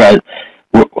these other guys.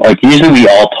 Like, usually we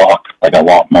all talk like a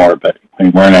lot more, but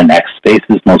when we're in an X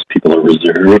spaces, most people are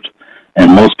reserved,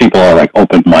 and most people are like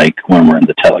open mic when we're in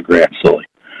the Telegram. So like,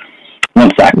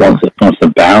 once Zach wants to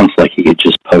bounce, like he could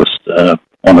just post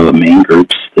one of the main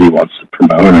groups that he wants to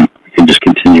promote, and we can just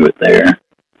continue it there.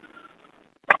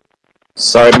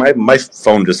 Sorry, my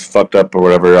phone just fucked up or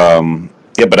whatever.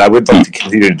 Yeah, but I would like to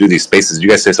continue to do these spaces. Did you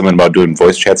guys say something about doing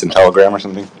voice chats in Telegram or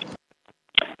something?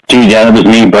 Dude, yeah, that was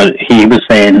me, but he was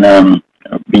saying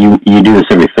you do this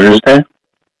every Thursday?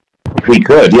 We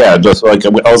could, yeah. Just like I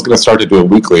was going to start to do it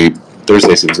weekly.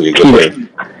 Thursday seems like a good day.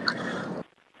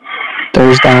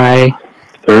 Thursday.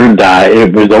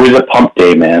 It was always a pump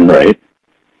day, man, right?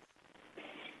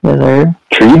 Yeah.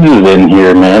 Trees is in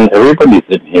here, man. Everybody's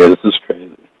in here. This is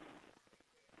crazy.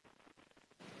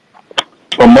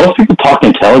 Well, most people talk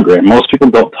in Telegram. Most people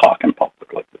don't talk in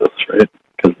public like this, right?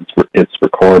 Because it's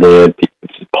recorded.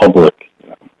 It's public.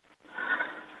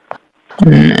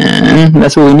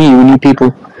 That's what we need. We need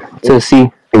people to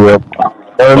see. Yep.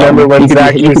 I remember when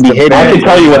Zach used to I can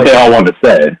tell you what they all want to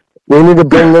say. We need to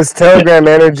bring this Telegram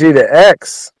energy to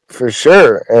X for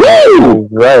sure. And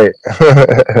right.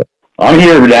 I'm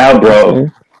here now, bro.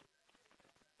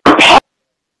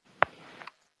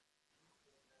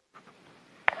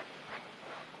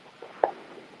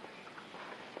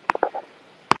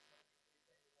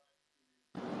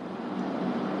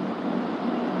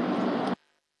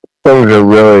 Things are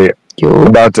really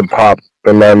about to pop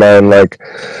in my mind. Like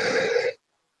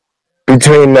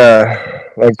between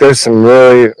like there's some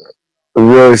really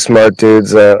really smart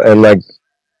dudes and like.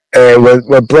 And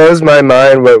what blows my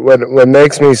mind, what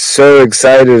makes me so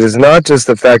excited is not just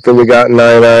the fact that we got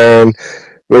 9iron,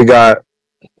 we got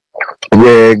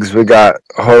Rigs, we got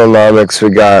Holonomics, we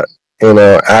got,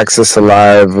 Axis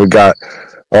Alive, we got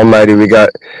Almighty, we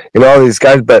got, all these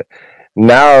guys, but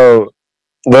now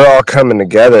they're all coming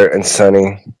together, and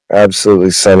Sonny, absolutely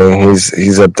Sonny,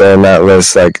 he's up there on that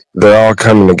list. Like they're all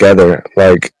coming together.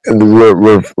 Like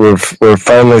we're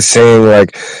finally seeing,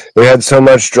 like, we had so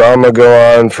much drama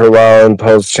go on for a while in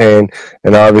PulseChain,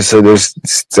 and obviously there's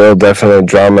still definitely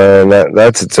drama, and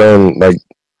that's its own like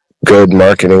good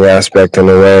marketing aspect in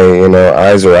a way.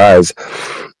 Eyes are eyes,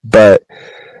 but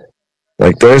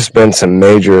like there's been some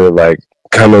major like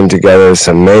coming together,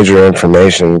 some major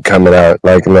information coming out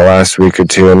like in the last week or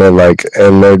two, and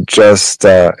they're just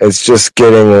it's just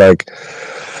getting like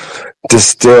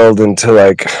distilled into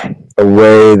like a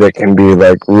way that can be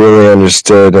like really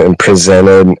understood and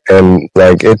presented, and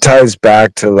like it ties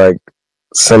back to like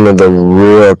some of the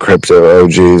real crypto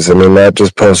OGs. I mean, not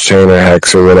just PulseChain or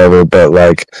Hex or whatever, but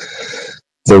like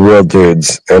the real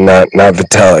dudes, and not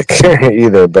Vitalik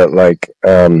either, but like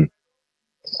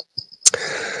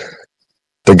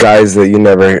the guys that you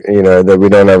never, that we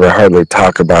don't ever hardly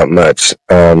talk about much.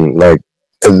 Like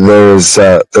there's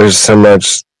so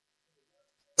much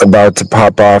about to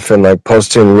pop off, and like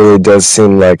PulseChain really does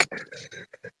seem like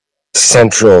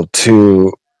central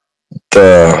to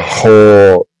the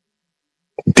whole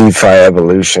DeFi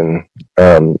evolution.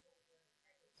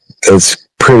 It's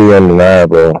pretty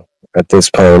undeniable at this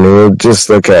point. I mean, just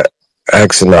look at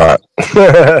Exonaut,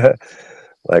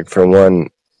 like for one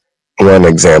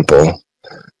example.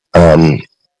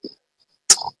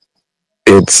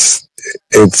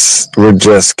 We're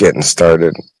just getting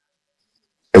started.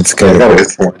 It's gonna go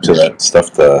to that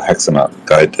stuff the Hexonaut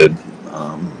guy did.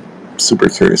 Super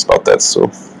curious about that still.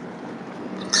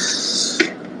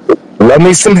 Love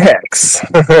me some Hex.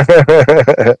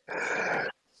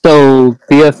 So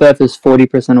BFF is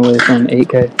 40% away from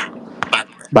 8K.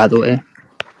 By the way.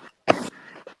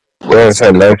 We haven't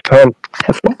had nice pump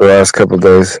the last couple of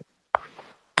days.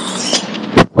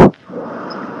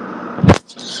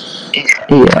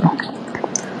 Yeah.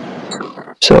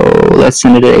 So let's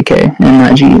send it to AK and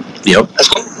not G. Yep.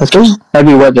 Let's go. That'd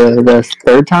be what, the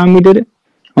third time we did it?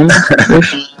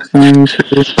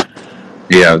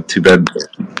 Yeah, too bad.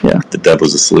 Yeah. The dad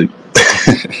was asleep.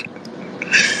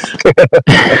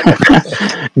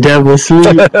 Devil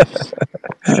sleep.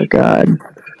 Oh God.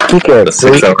 The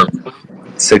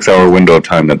 6 hour window of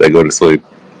time that they go to sleep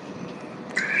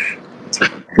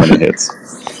when it hits.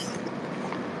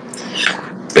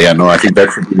 But yeah, no, I think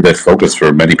that should be the focus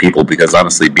for many people, because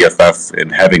honestly, BFF and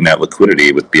having that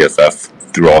liquidity with BFF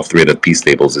through all three of the P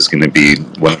stables is going to be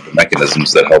one of the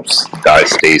mechanisms that helps DAI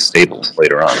stay stable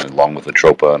later on, along with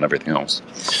ATROPA and everything else.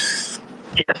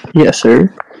 Yes,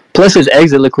 sir. Plus, there's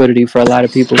exit liquidity for a lot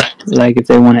of people. Like, if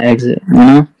they want to exit, you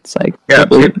know, it's like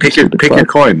pick your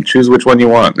coin, choose which one you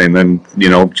want, and then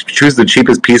choose the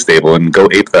cheapest P stable and go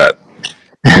ape that.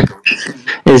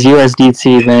 It's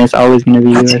USDT, man. It's always going to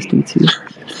be USDT.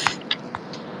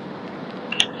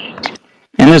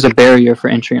 And there's a barrier for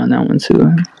entry on that one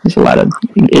too. There's a lot of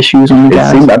issues on the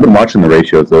guys. I've been watching the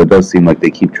ratios, though. It does seem like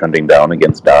they keep trending down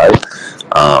against DAI,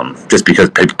 just because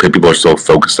people are so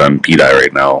focused on pDAI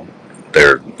right now.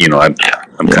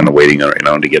 I'm kind of waiting right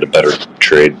now to get a better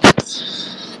trade.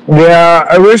 Yeah,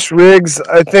 I wish Riggs.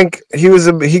 I think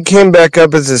he came back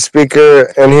up as a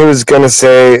speaker, and he was going to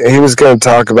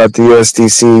talk about the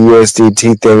USDC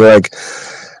USDT thing. Like,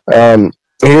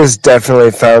 he has definitely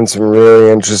found some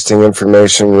really interesting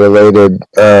information related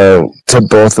to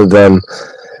both of them,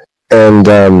 and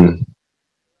yeah,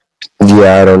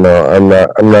 I don't know. I'm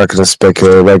not going to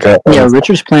speculate.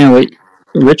 Richard's playing with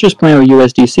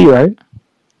USDC, right?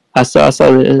 I saw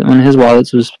that one of his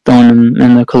wallets was throwing him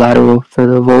in the collateral for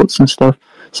the votes and stuff.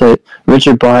 So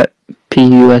Richard bought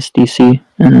PUSDC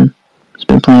and has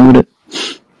been playing with it.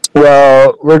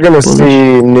 Well, we're going to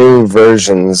see new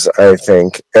versions, I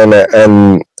think, and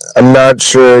I'm not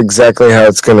sure exactly how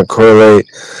it's going to correlate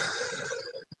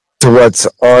to what's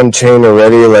on chain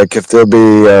already. Like, if there'll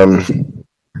be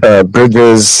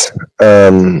bridges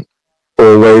or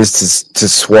ways to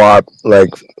swap, like,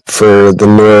 for the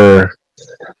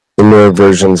newer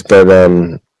versions, but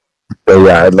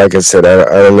yeah, like I said, I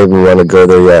don't even want to go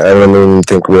there yet. I don't even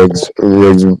think Riggs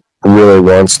really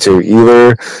wants to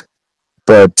either.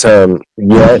 But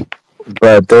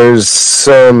but there's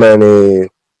so many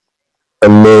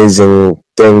amazing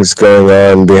things going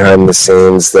on behind the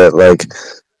scenes that, like,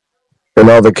 and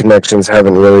all the connections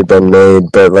haven't really been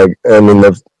made. But, like, I mean,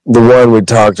 the one we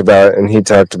talked about, and he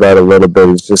talked about a little bit,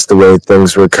 is just the way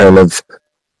things were kind of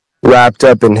wrapped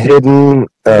up and hidden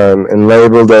and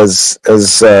labeled as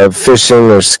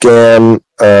phishing or scam.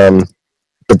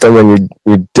 But then when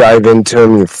you dive into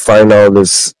them, you find all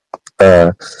this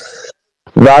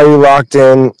value locked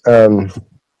in, and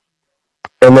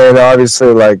then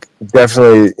obviously, like,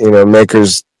 definitely,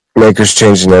 makers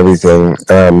changing everything.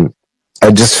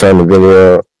 I just found a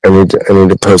video. I need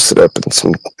to post it up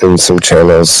in some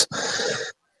channels.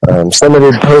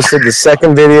 Somebody posted the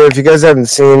second video. If you guys haven't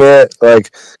seen it,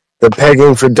 like, the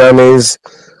pegging for dummies,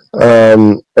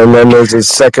 and then there's a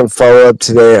second follow up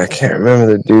today. I can't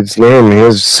remember the dude's name. He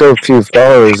has so few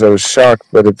followers. I was shocked,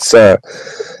 but it's the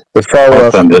follow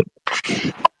up.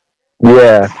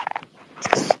 Yeah.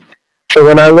 So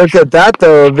when I looked at that,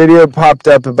 though, a video popped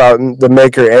up about the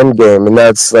Maker endgame, and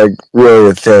that's, like, really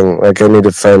a thing. Like, I need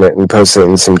to find it and post it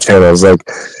in some channels. Like,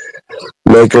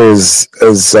 Maker is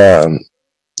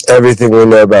everything we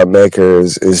know about Maker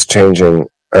is changing,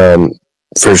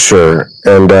 for sure.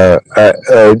 And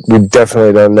we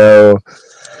definitely don't know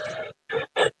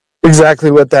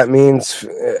exactly what that means,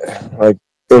 like,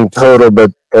 in total,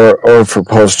 but or for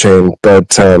PulseChain,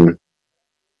 but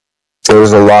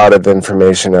there's a lot of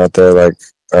information out there, like,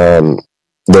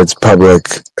 that's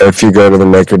public. If you go to the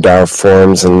MakerDAO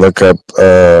forums and look up,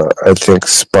 I think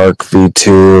Spark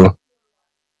V2,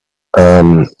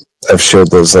 I've showed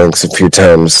those links a few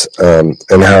times, and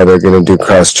how they're going to do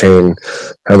cross-chain,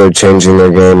 how they're changing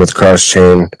their game with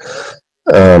cross-chain,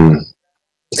 and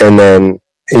then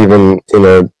even,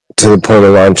 to the point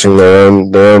of launching their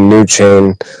own new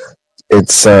chain.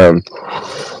 It's yeah,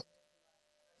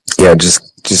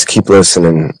 just keep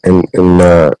listening and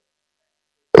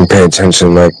pay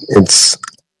attention. Like, it's,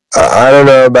 I don't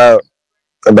know about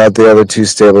the other two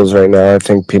stables right now. I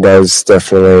think pDAI is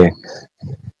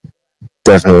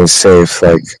definitely safe.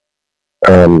 Like,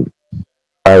 I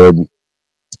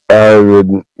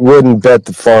wouldn't bet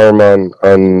the farm on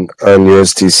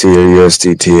USDC or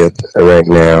USDT right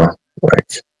now.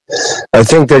 Like, I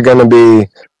think they're going to be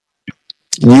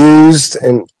used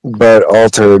but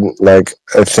altered. Like,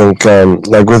 I think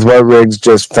like with what Riggs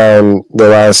just found the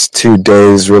last 2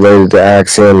 days related to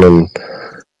Axiom, and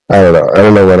I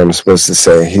don't know what I'm supposed to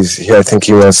say. I think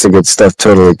he wants to get stuff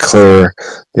totally clear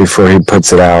before he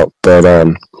puts it out. But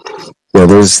yeah,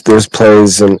 there's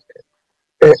plays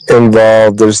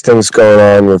involved. There's things going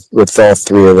on with all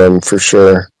three of them for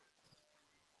sure.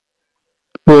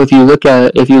 Well, if you look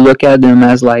at them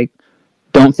as like,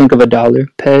 don't think of a dollar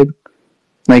peg.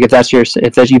 Like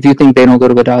if you think they don't go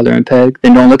to a dollar and peg,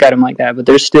 then don't look at them like that. But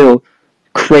there's still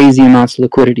crazy amounts of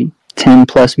liquidity,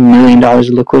 $10+ million of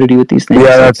liquidity with these things.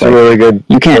 Yeah, So that's a really good.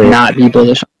 You can't point. not be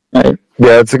bullish. Right?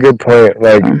 Yeah, that's a good point.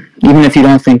 Like even if you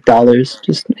don't think dollars,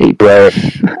 just ape. right.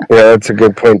 Yeah, that's a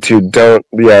good point too. Don't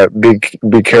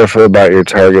be careful about your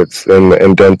targets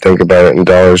and don't think about it in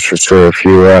dollars for sure. If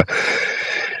you are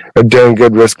doing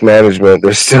good risk management,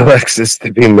 there's still excess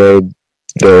to be made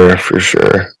there for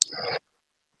sure.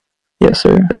 Yes,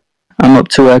 sir. I'm up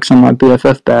 2x on my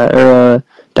BFF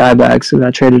diebacks because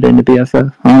I traded into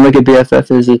BFF. I don't look at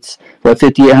BFF as it's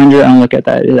 5,800. I don't look at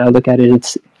that. I look at it.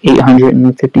 It's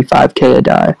 855K a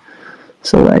die.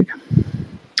 So like,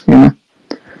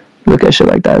 look at shit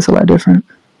like that. It's a lot different.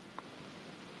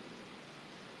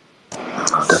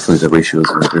 Definitely, the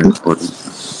ratios are very important.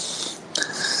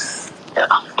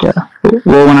 Yeah.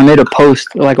 Well, when I made a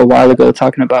post like a while ago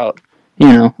talking about,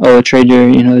 a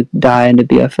trader, die into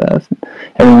BFF,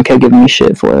 everyone kept giving me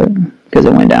shit for it because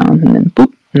it went down, and then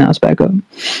boop, now it's back up.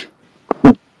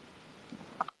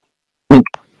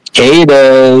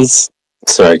 Haters.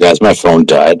 Sorry, guys, my phone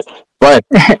died. But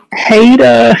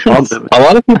Hater. A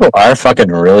lot of people are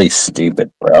fucking really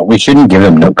stupid, bro. We shouldn't give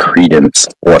them no credence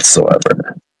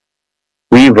whatsoever.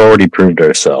 We've already proved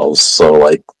ourselves, so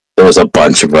like, there's a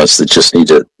bunch of us that just need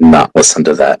to not listen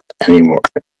to that anymore.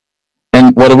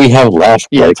 And what do we have left?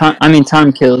 Yeah, like,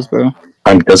 time kills, bro.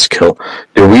 Time does kill.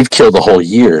 Dude, we've killed a whole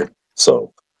year,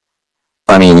 so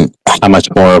I mean, how much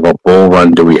more of a bull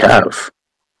run do we have?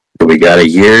 Do we got a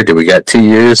year? Do we got 2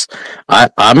 years?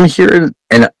 I'm hearing,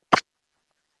 and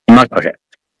I'm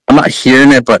not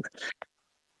hearing it, but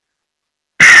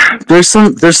there's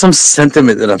some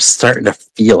sentiment that I'm starting to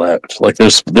feel out. Like there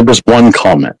was one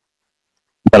comment,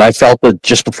 but I felt it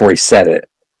just before he said it.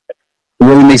 It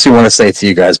really makes me want to say it to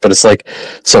you guys, but it's like,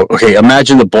 so okay,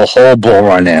 imagine the whole bull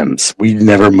run ends. We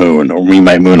never moon, or we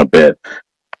might moon a bit,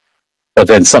 but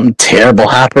then something terrible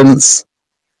happens,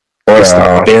 or it's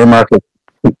the bear market.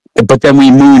 But then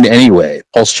we moon anyway.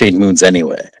 PulseChain moons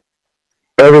anyway.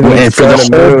 Everything's for the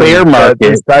whole bear market,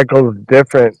 the cycle's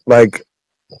different. Like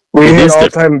we hit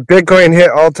all-time. Bitcoin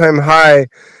hit all-time high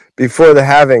before the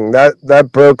halving. That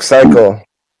broke cycle.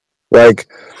 Like,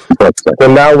 so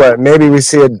now what? Maybe we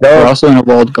see a dump. We're also in a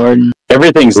walled garden.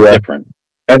 Everything's different.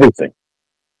 Everything.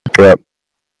 Yep.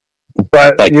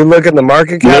 But like, you look at the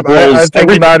market cap. I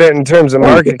think about it in terms of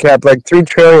market cap. Like 3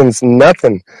 trillion's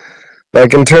nothing.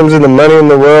 Like in terms of the money in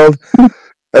the world,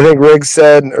 I think Riggs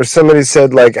said, or somebody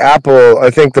said, like Apple. I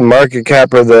think the market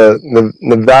cap or the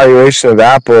valuation of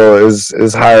Apple is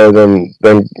higher than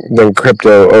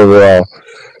crypto overall,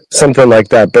 something like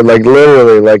that. But like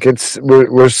literally, like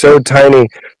we're so tiny,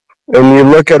 and you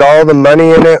look at all the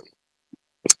money in it.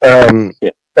 And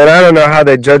I don't know how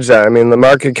they judge that. I mean, the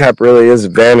market cap really is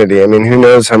vanity. I mean, who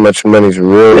knows how much money's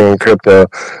really in crypto?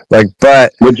 Like,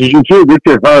 but did you hear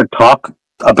Richard Hart talk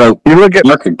about? You look at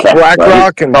BlackRock,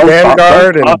 right? And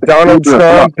Vanguard and Donald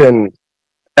Trump and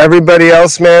everybody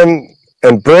else, man,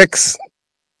 and BRICS.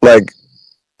 Like,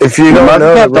 if you don't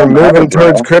know that we're moving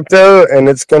towards crypto and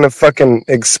it's gonna fucking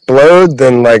explode,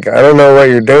 then like I don't know what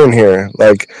you're doing here.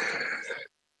 Like,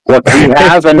 what we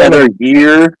have another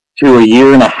year to a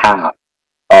year and a half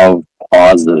of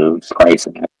positive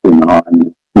pricing action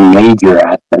on major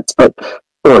assets, but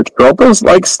for ATROPA's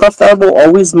like stuff that will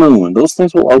always moon. Those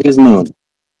things will always moon.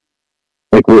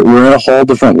 Like we're at a whole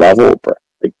different level, bro.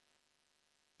 Like,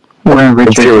 we're in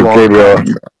Richard. Hear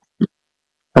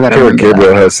what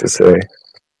Gabriel has to say.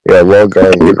 Yeah, well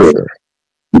done, Gabriel.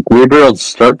 Gabriel,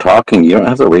 start talking. You don't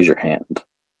have to raise your hand.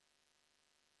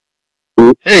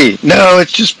 Hey, no,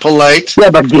 it's just polite. Yeah,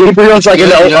 but Gabriel's like a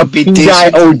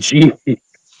PDAI OG.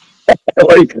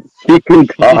 Like, he can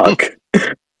talk.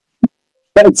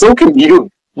 And so can you.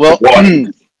 Well,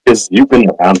 because you've been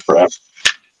around forever.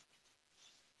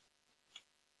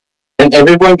 And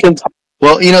everyone can talk.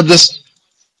 Well, this...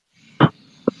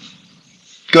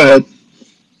 Go ahead.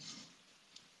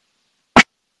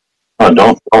 Oh,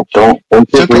 don't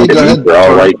okay, go ahead.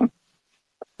 Bro. Like,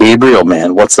 Gabriel,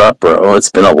 man, what's up, bro? It's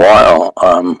been a while.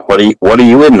 What are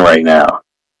you in right now?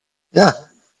 Yeah.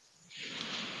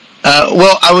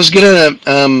 Well, I was gonna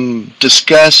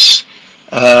discuss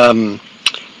the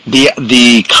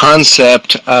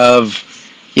concept of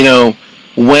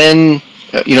when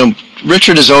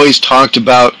Richard has always talked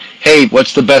about, hey,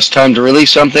 what's the best time to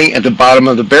release something at the bottom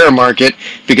of the bear market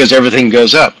because everything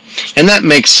goes up, and that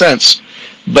makes sense.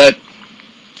 But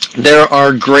there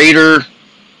are greater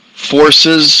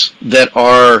forces that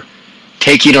are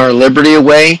taking our liberty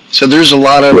away. So there's a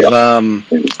lot of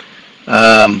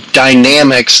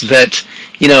dynamics that,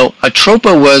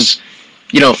 ATROPA was,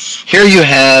 here you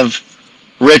have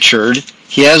Richard.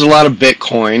 He has a lot of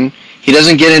Bitcoin. He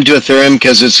doesn't get into Ethereum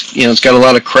because it's got a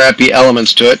lot of crappy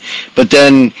elements to it. But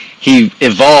then he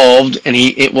evolved, and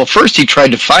first he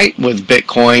tried to fight with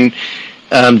Bitcoin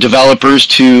developers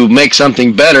to make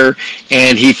something better,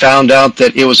 and he found out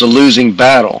that it was a losing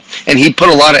battle. And he put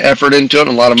a lot of effort into it,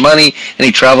 and a lot of money, and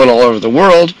he traveled all over the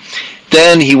world.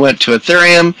 Then he went to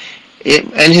Ethereum,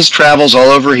 and his travels all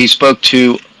over, he spoke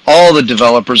to all the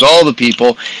developers, all the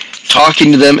people,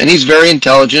 talking to them, and he's very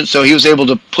intelligent, so he was able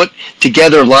to put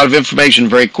together a lot of information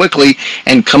very quickly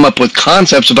and come up with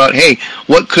concepts about, hey,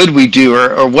 what could we do,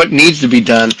 or what needs to be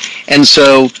done. And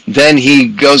so then he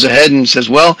goes ahead and says,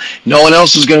 well, no one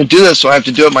else is going to do this, so I have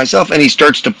to do it myself, and he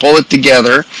starts to pull it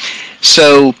together.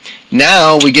 So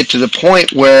now we get to the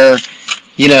point where,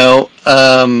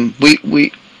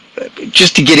 we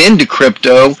just to get into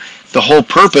crypto, the whole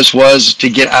purpose was to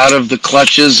get out of the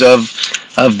clutches of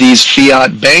these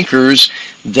fiat bankers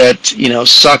that,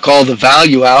 suck all the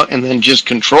value out and then just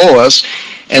control us.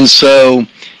 And so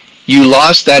you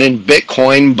lost that in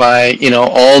Bitcoin by,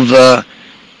 all the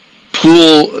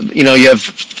pool, you have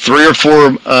 3 or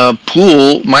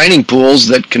 4 mining pools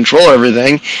that control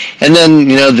everything. And then,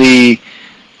 the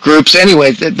groups,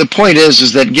 anyway, the point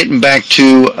is that getting back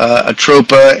to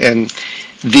ATROPA and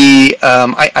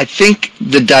I think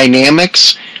the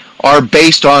dynamics are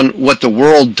based on what the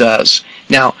world does.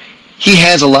 Now, he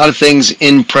has a lot of things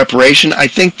in preparation. I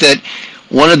think that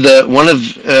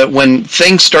when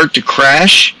things start to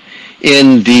crash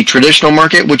in the traditional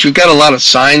market, which we've got a lot of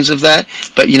signs of that,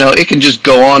 but it can just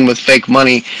go on with fake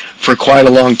money for quite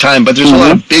a long time. But there's a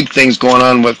lot of big things going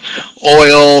on with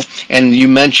oil, and you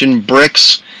mentioned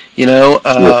BRICS,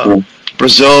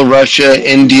 Brazil,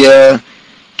 Russia, India,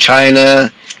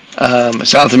 China,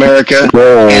 South America,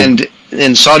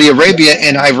 and Saudi Arabia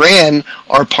and Iran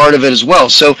are part of it as well.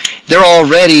 So they're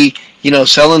already,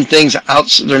 selling things out.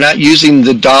 They're not using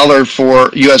the dollar for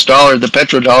U.S. dollar, the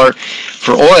petrodollar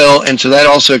for oil, and so that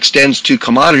also extends to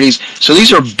commodities. So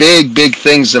these are big, big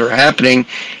things that are happening,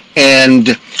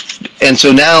 and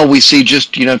so now we see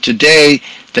just, today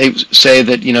they say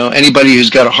that, anybody who's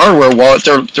got a hardware wallet,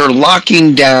 they're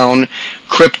locking down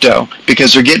crypto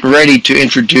because they're getting ready to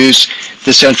introduce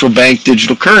the central bank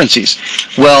digital currencies.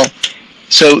 Well,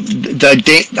 so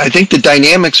I think the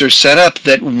dynamics are set up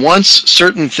that once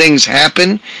certain things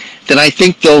happen, then I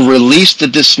think they'll release the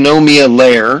dysnomia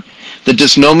layer. The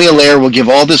dysnomia layer will give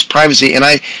all this privacy, and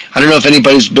I don't know if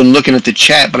anybody's been looking at the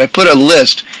chat, but I put a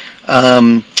list.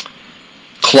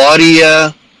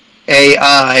 Claudia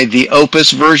AI, the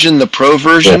Opus version, the Pro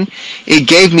version, it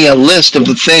gave me a list of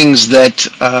the things that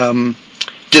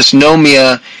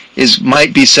dysnomia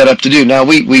might be set up to do. Now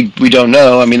we don't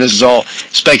know. I mean, this is all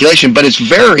speculation, but it's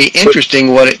very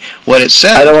interesting what it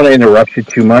said. I don't want to interrupt you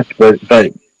too much, but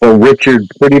Richard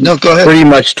pretty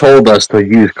much told us to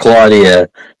use Claudia,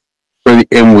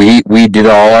 and we did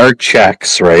all our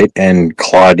checks, right? And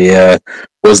Claudia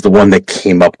was the one that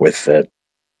came up with it.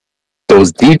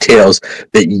 Those details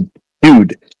that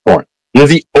dude, you're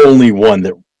the only one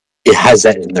that it has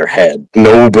that in their head.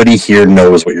 Nobody here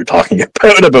knows what you're talking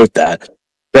about that.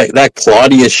 That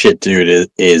Claudia shit, dude,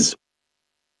 it's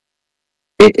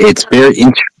very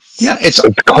interesting. Yeah, it's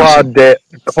Claude.ai.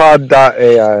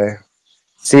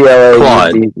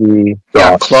 CLAUDE.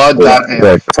 Yeah,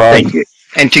 Claude.ai. Thank you.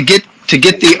 And to get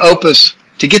the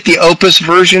Opus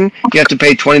version, you have to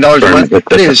pay $20 a month,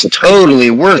 but it is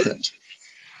totally worth it.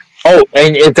 Oh,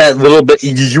 and if that little bit,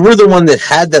 you were the one that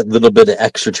had that little bit of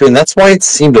extra too, and that's why it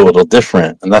seemed a little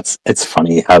different. And it's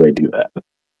funny how they do that.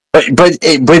 But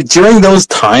during those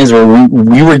times where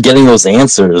we were getting those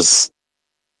answers,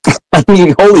 I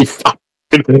mean, holy fuck!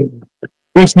 If you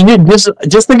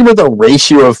just think about the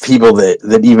ratio of people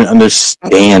that even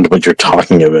understand what you're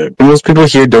talking about. Most people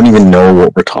here don't even know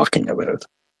what we're talking about.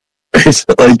 It's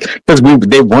like because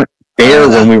they weren't there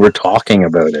when we were talking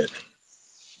about it.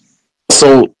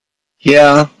 So.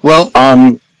 Yeah, well,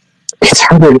 it's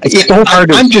hard. It's so hard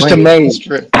to I'm just amazed.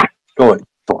 Go on.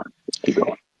 Keep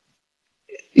going.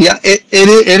 Yeah, it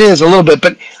is a little bit,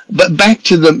 but back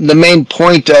to the main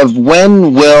point of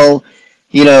when will,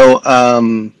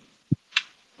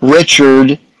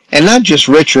 Richard, and not just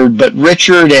Richard, but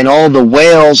Richard and all the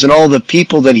whales and all the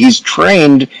people that he's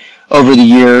trained over the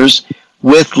years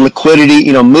with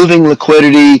liquidity, moving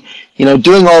liquidity,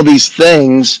 doing all these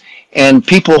things, and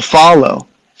people follow.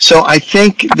 So I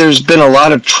think there's been a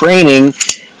lot of training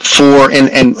for,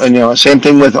 and same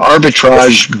thing with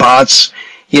arbitrage bots.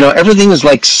 Everything is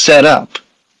like set up.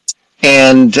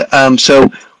 And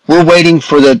so we're waiting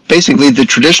for basically the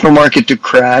traditional market to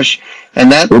crash,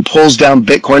 and that pulls down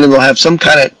Bitcoin, and they'll have some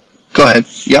kind of. Go ahead.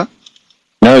 Yeah.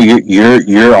 No,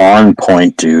 you're on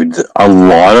point, dude. A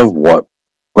lot of what,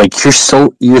 like,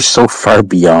 you're so far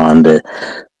beyond it.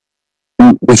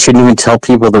 We shouldn't even tell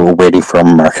people that we're waiting for a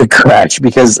market crash,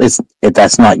 because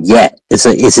that's not yet. It's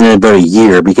in about a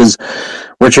year, because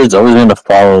Richard's always going to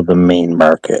follow the main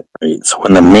market, right? So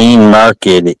when the main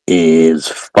market is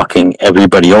fucking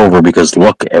everybody over, because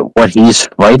look at what he's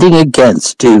fighting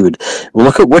against, dude.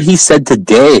 Look at what he said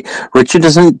today. Richard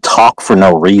doesn't talk for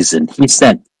no reason. He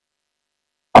sent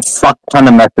a fuck ton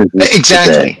of messages.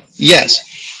 Exactly. Today. Yes.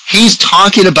 He's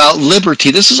talking about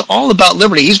liberty. This is all about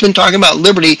liberty. He's been talking about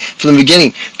liberty from the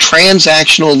beginning,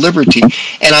 transactional liberty.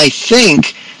 And I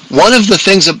think one of the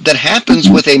things that happens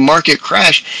with a market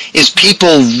crash is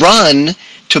people run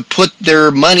to put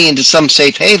their money into some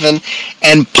safe haven,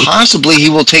 and possibly he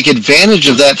will take advantage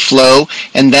of that flow,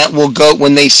 and that will go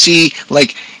when they see,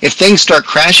 like, if things start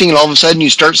crashing and all of a sudden you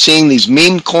start seeing these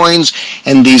meme coins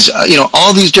and these,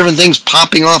 all these different things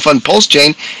popping off on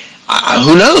PulseChain.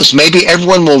 Who knows? Maybe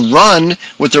everyone will run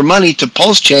with their money to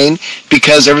PulseChain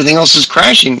because everything else is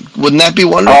crashing. Wouldn't that be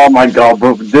wonderful? Oh my God,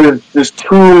 bro! There's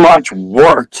too much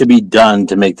work to be done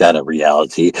to make that a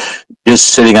reality. Just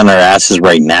sitting on our asses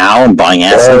right now and buying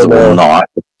assets will not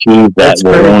achieve that. It's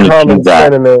pretty common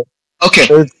sentiment. Okay,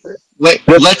 wait.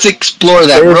 Let's explore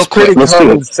that real quick. It's pretty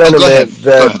common sentiment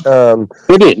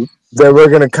that we're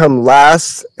going to come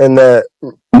last, and that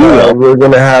we're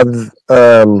going to have.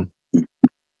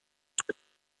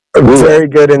 A very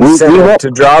good incentive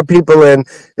to draw people in,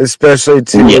 especially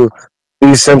to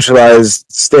decentralized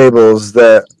stables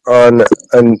that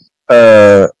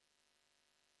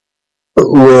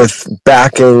with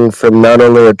backing from not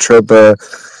only ATROPA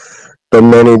but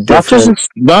many different.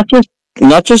 Not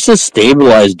just a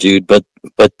stabilized, dude, but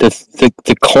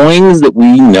the coins that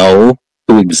we know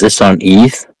who exist on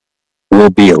ETH will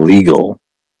be illegal.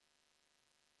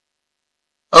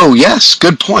 Oh, yes.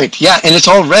 Good point. Yeah, and it's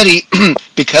already,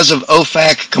 because of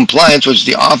OFAC compliance, which is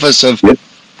the Office of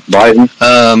Biden.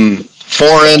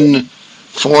 Foreign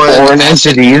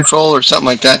Entity Control or something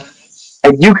like that.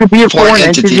 And you could be a foreign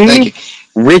entity. Thank you.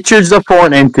 Richard's a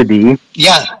foreign entity.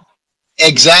 Yeah,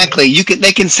 exactly.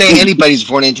 They can say anybody's a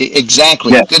foreign entity.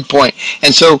 Exactly. Yeah. Good point.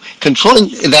 And so controlling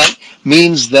that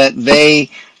means that they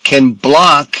can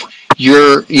block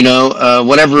your,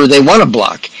 whatever they want to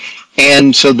block.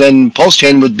 And so then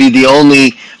PulseChain would be the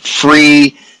only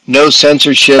free, no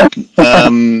censorship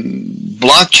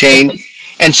blockchain.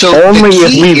 And so only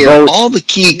if we vote. All the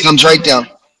key comes right down.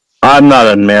 I'm not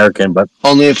an American, but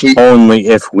only if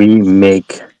we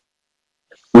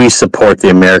support the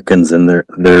Americans, and they're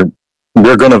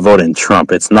going to vote in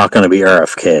Trump. It's not going to be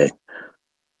RFK.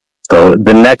 So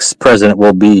the next president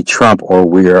will be Trump, or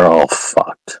we are all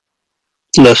fucked.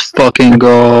 Let's fucking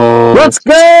go. Let's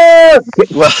go!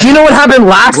 Well, you know what happened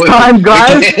last time,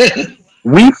 guys?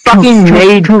 We fucking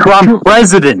made Trump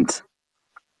president.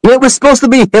 It was supposed to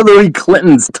be Hillary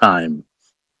Clinton's time.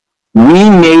 We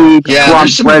made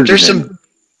Trump president.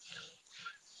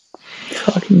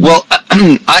 Well,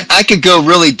 I could go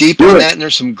really deep on that, and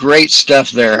there's some great stuff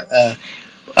there.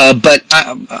 But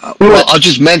I'll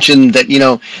just mention that,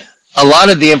 a lot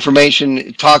of the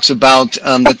information talks about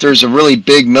that there's a really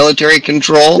big military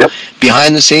control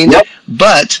behind the scenes,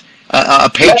 but a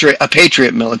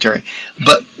patriot military.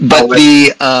 But but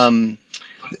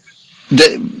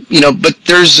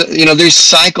there's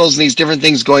cycles and these different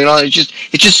things going on. It's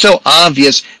just so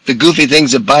obvious the goofy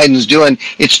things that Biden's doing.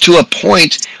 It's to a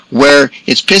point where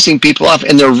it's pissing people off,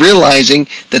 and they're realizing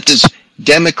that this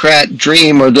Democrat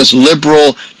dream, or this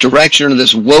liberal direction, or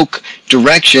this woke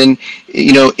direction,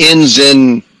 ends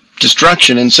in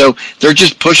destruction. And so they're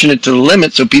just pushing it to the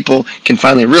limit so people can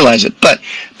finally realize it. But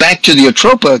back to the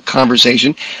ATROPA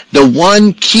conversation, the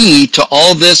one key to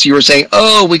all this, you were saying,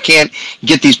 we can't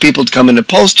get these people to come into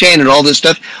PulseChain and all this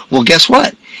stuff. Well, guess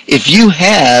what? If you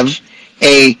have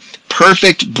a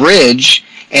perfect bridge,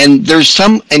 and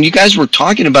and you guys were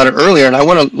talking about it earlier, and I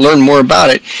want to learn more about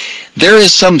it. There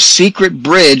is some secret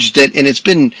bridge and it's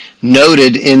been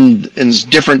noted in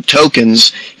different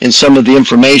tokens, in some of the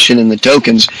information in the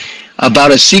tokens,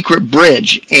 about a secret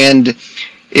bridge. And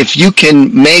if you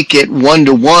can make it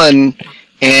 1-to-1,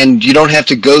 and you don't have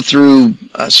to go through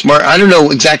I don't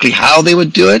know exactly how they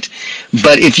would do it,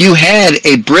 but if you had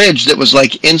a bridge that was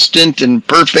like instant and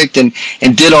perfect and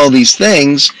did all these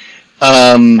things,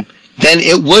 then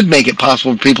it would make it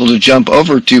possible for people to jump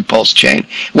over to PulseChain.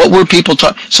 What were people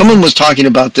someone was talking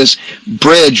about this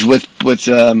bridge with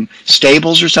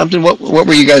stables or something. What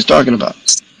were you guys talking about?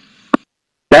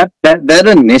 That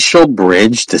initial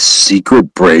bridge, the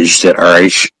secret bridge that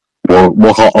RH, or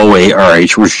we'll call OA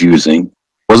RH was using,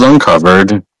 was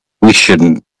uncovered. We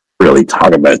shouldn't really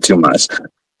talk about it too much,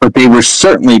 but they were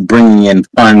certainly bringing in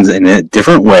funds in a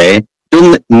different way.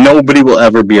 Nobody will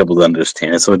ever be able to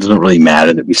understand it, so it doesn't really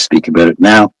matter that we speak about it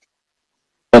now.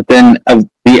 But then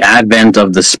the advent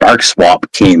of the Spark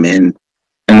Swap came in,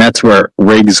 and that's where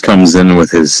Riggs comes in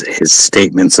with his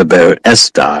statements about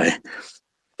SDAI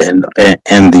and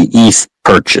the ETH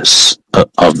purchase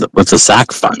with the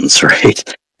SAC funds,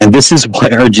 right? And this is why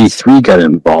RG3 got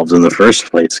involved in the first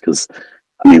place, because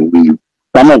I mean,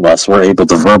 some of us were able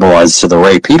to verbalize to the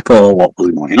right people what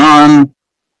was going on.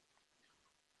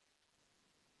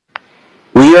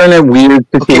 We are in a weird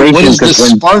situation. Okay, what is the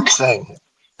Spark thing?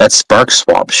 That Spark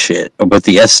Swap shit about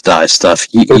the SDAI stuff.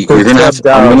 You're gonna have.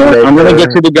 I'm gonna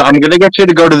get you to go. I'm gonna get you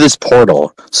to go to this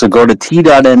portal. So go to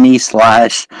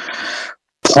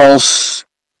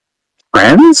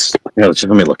t.me/PulseChain's. Let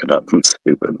me look it up. I'm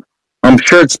stupid. I'm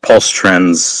sure it's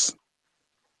PulseChain's,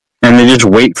 and they just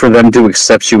wait for them to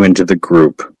accept you into the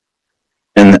group,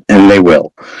 and they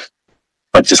will.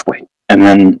 But just wait,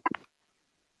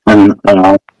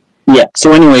 yeah,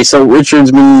 so anyway, so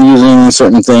Richard's been using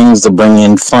certain things to bring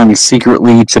in funds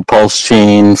secretly to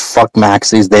PulseChain. Fuck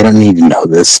Maxis, they don't need to know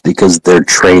this because they're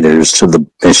traitors to the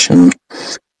mission.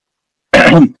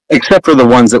 Except for the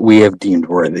ones that we have deemed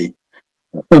worthy.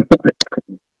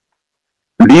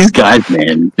 These guys,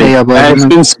 man, I've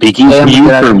been speaking to you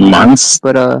for months.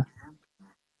 But,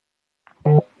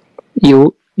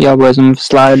 y'all boys, I'm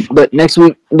slide. But next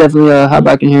week, definitely hop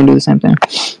back in here and do the same thing.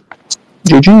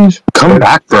 GG's. Come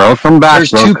back, bro. Come back, There's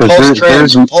bro. two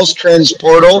PulseChain's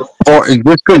portal. And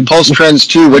PulseChain's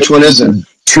 2. Which one is it?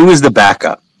 2 is the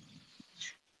backup.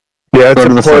 Yeah, it's a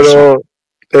portal.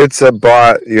 It's a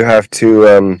bot. You have to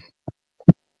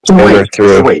enter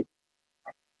through. Wait.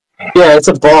 Yeah, it's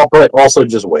a bot, but also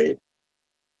just wait.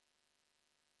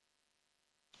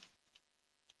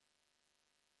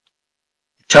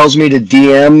 Tells me to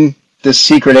DM the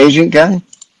secret agent guy.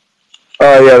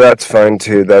 Oh yeah, that's fine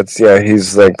too.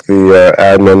 He's like the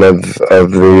admin of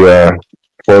the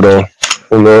portal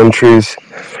and the entries.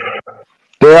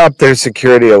 They up their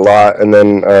security a lot, and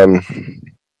then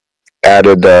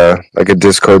added like a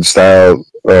Discord style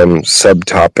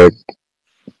subtopic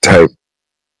type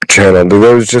channel.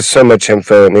 There was just so much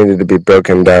info it needed to be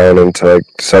broken down into like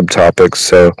subtopics.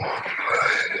 So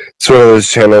it's one of those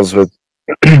channels with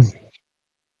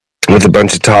a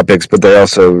bunch of topics, but they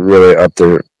also really up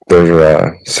their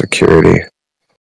security.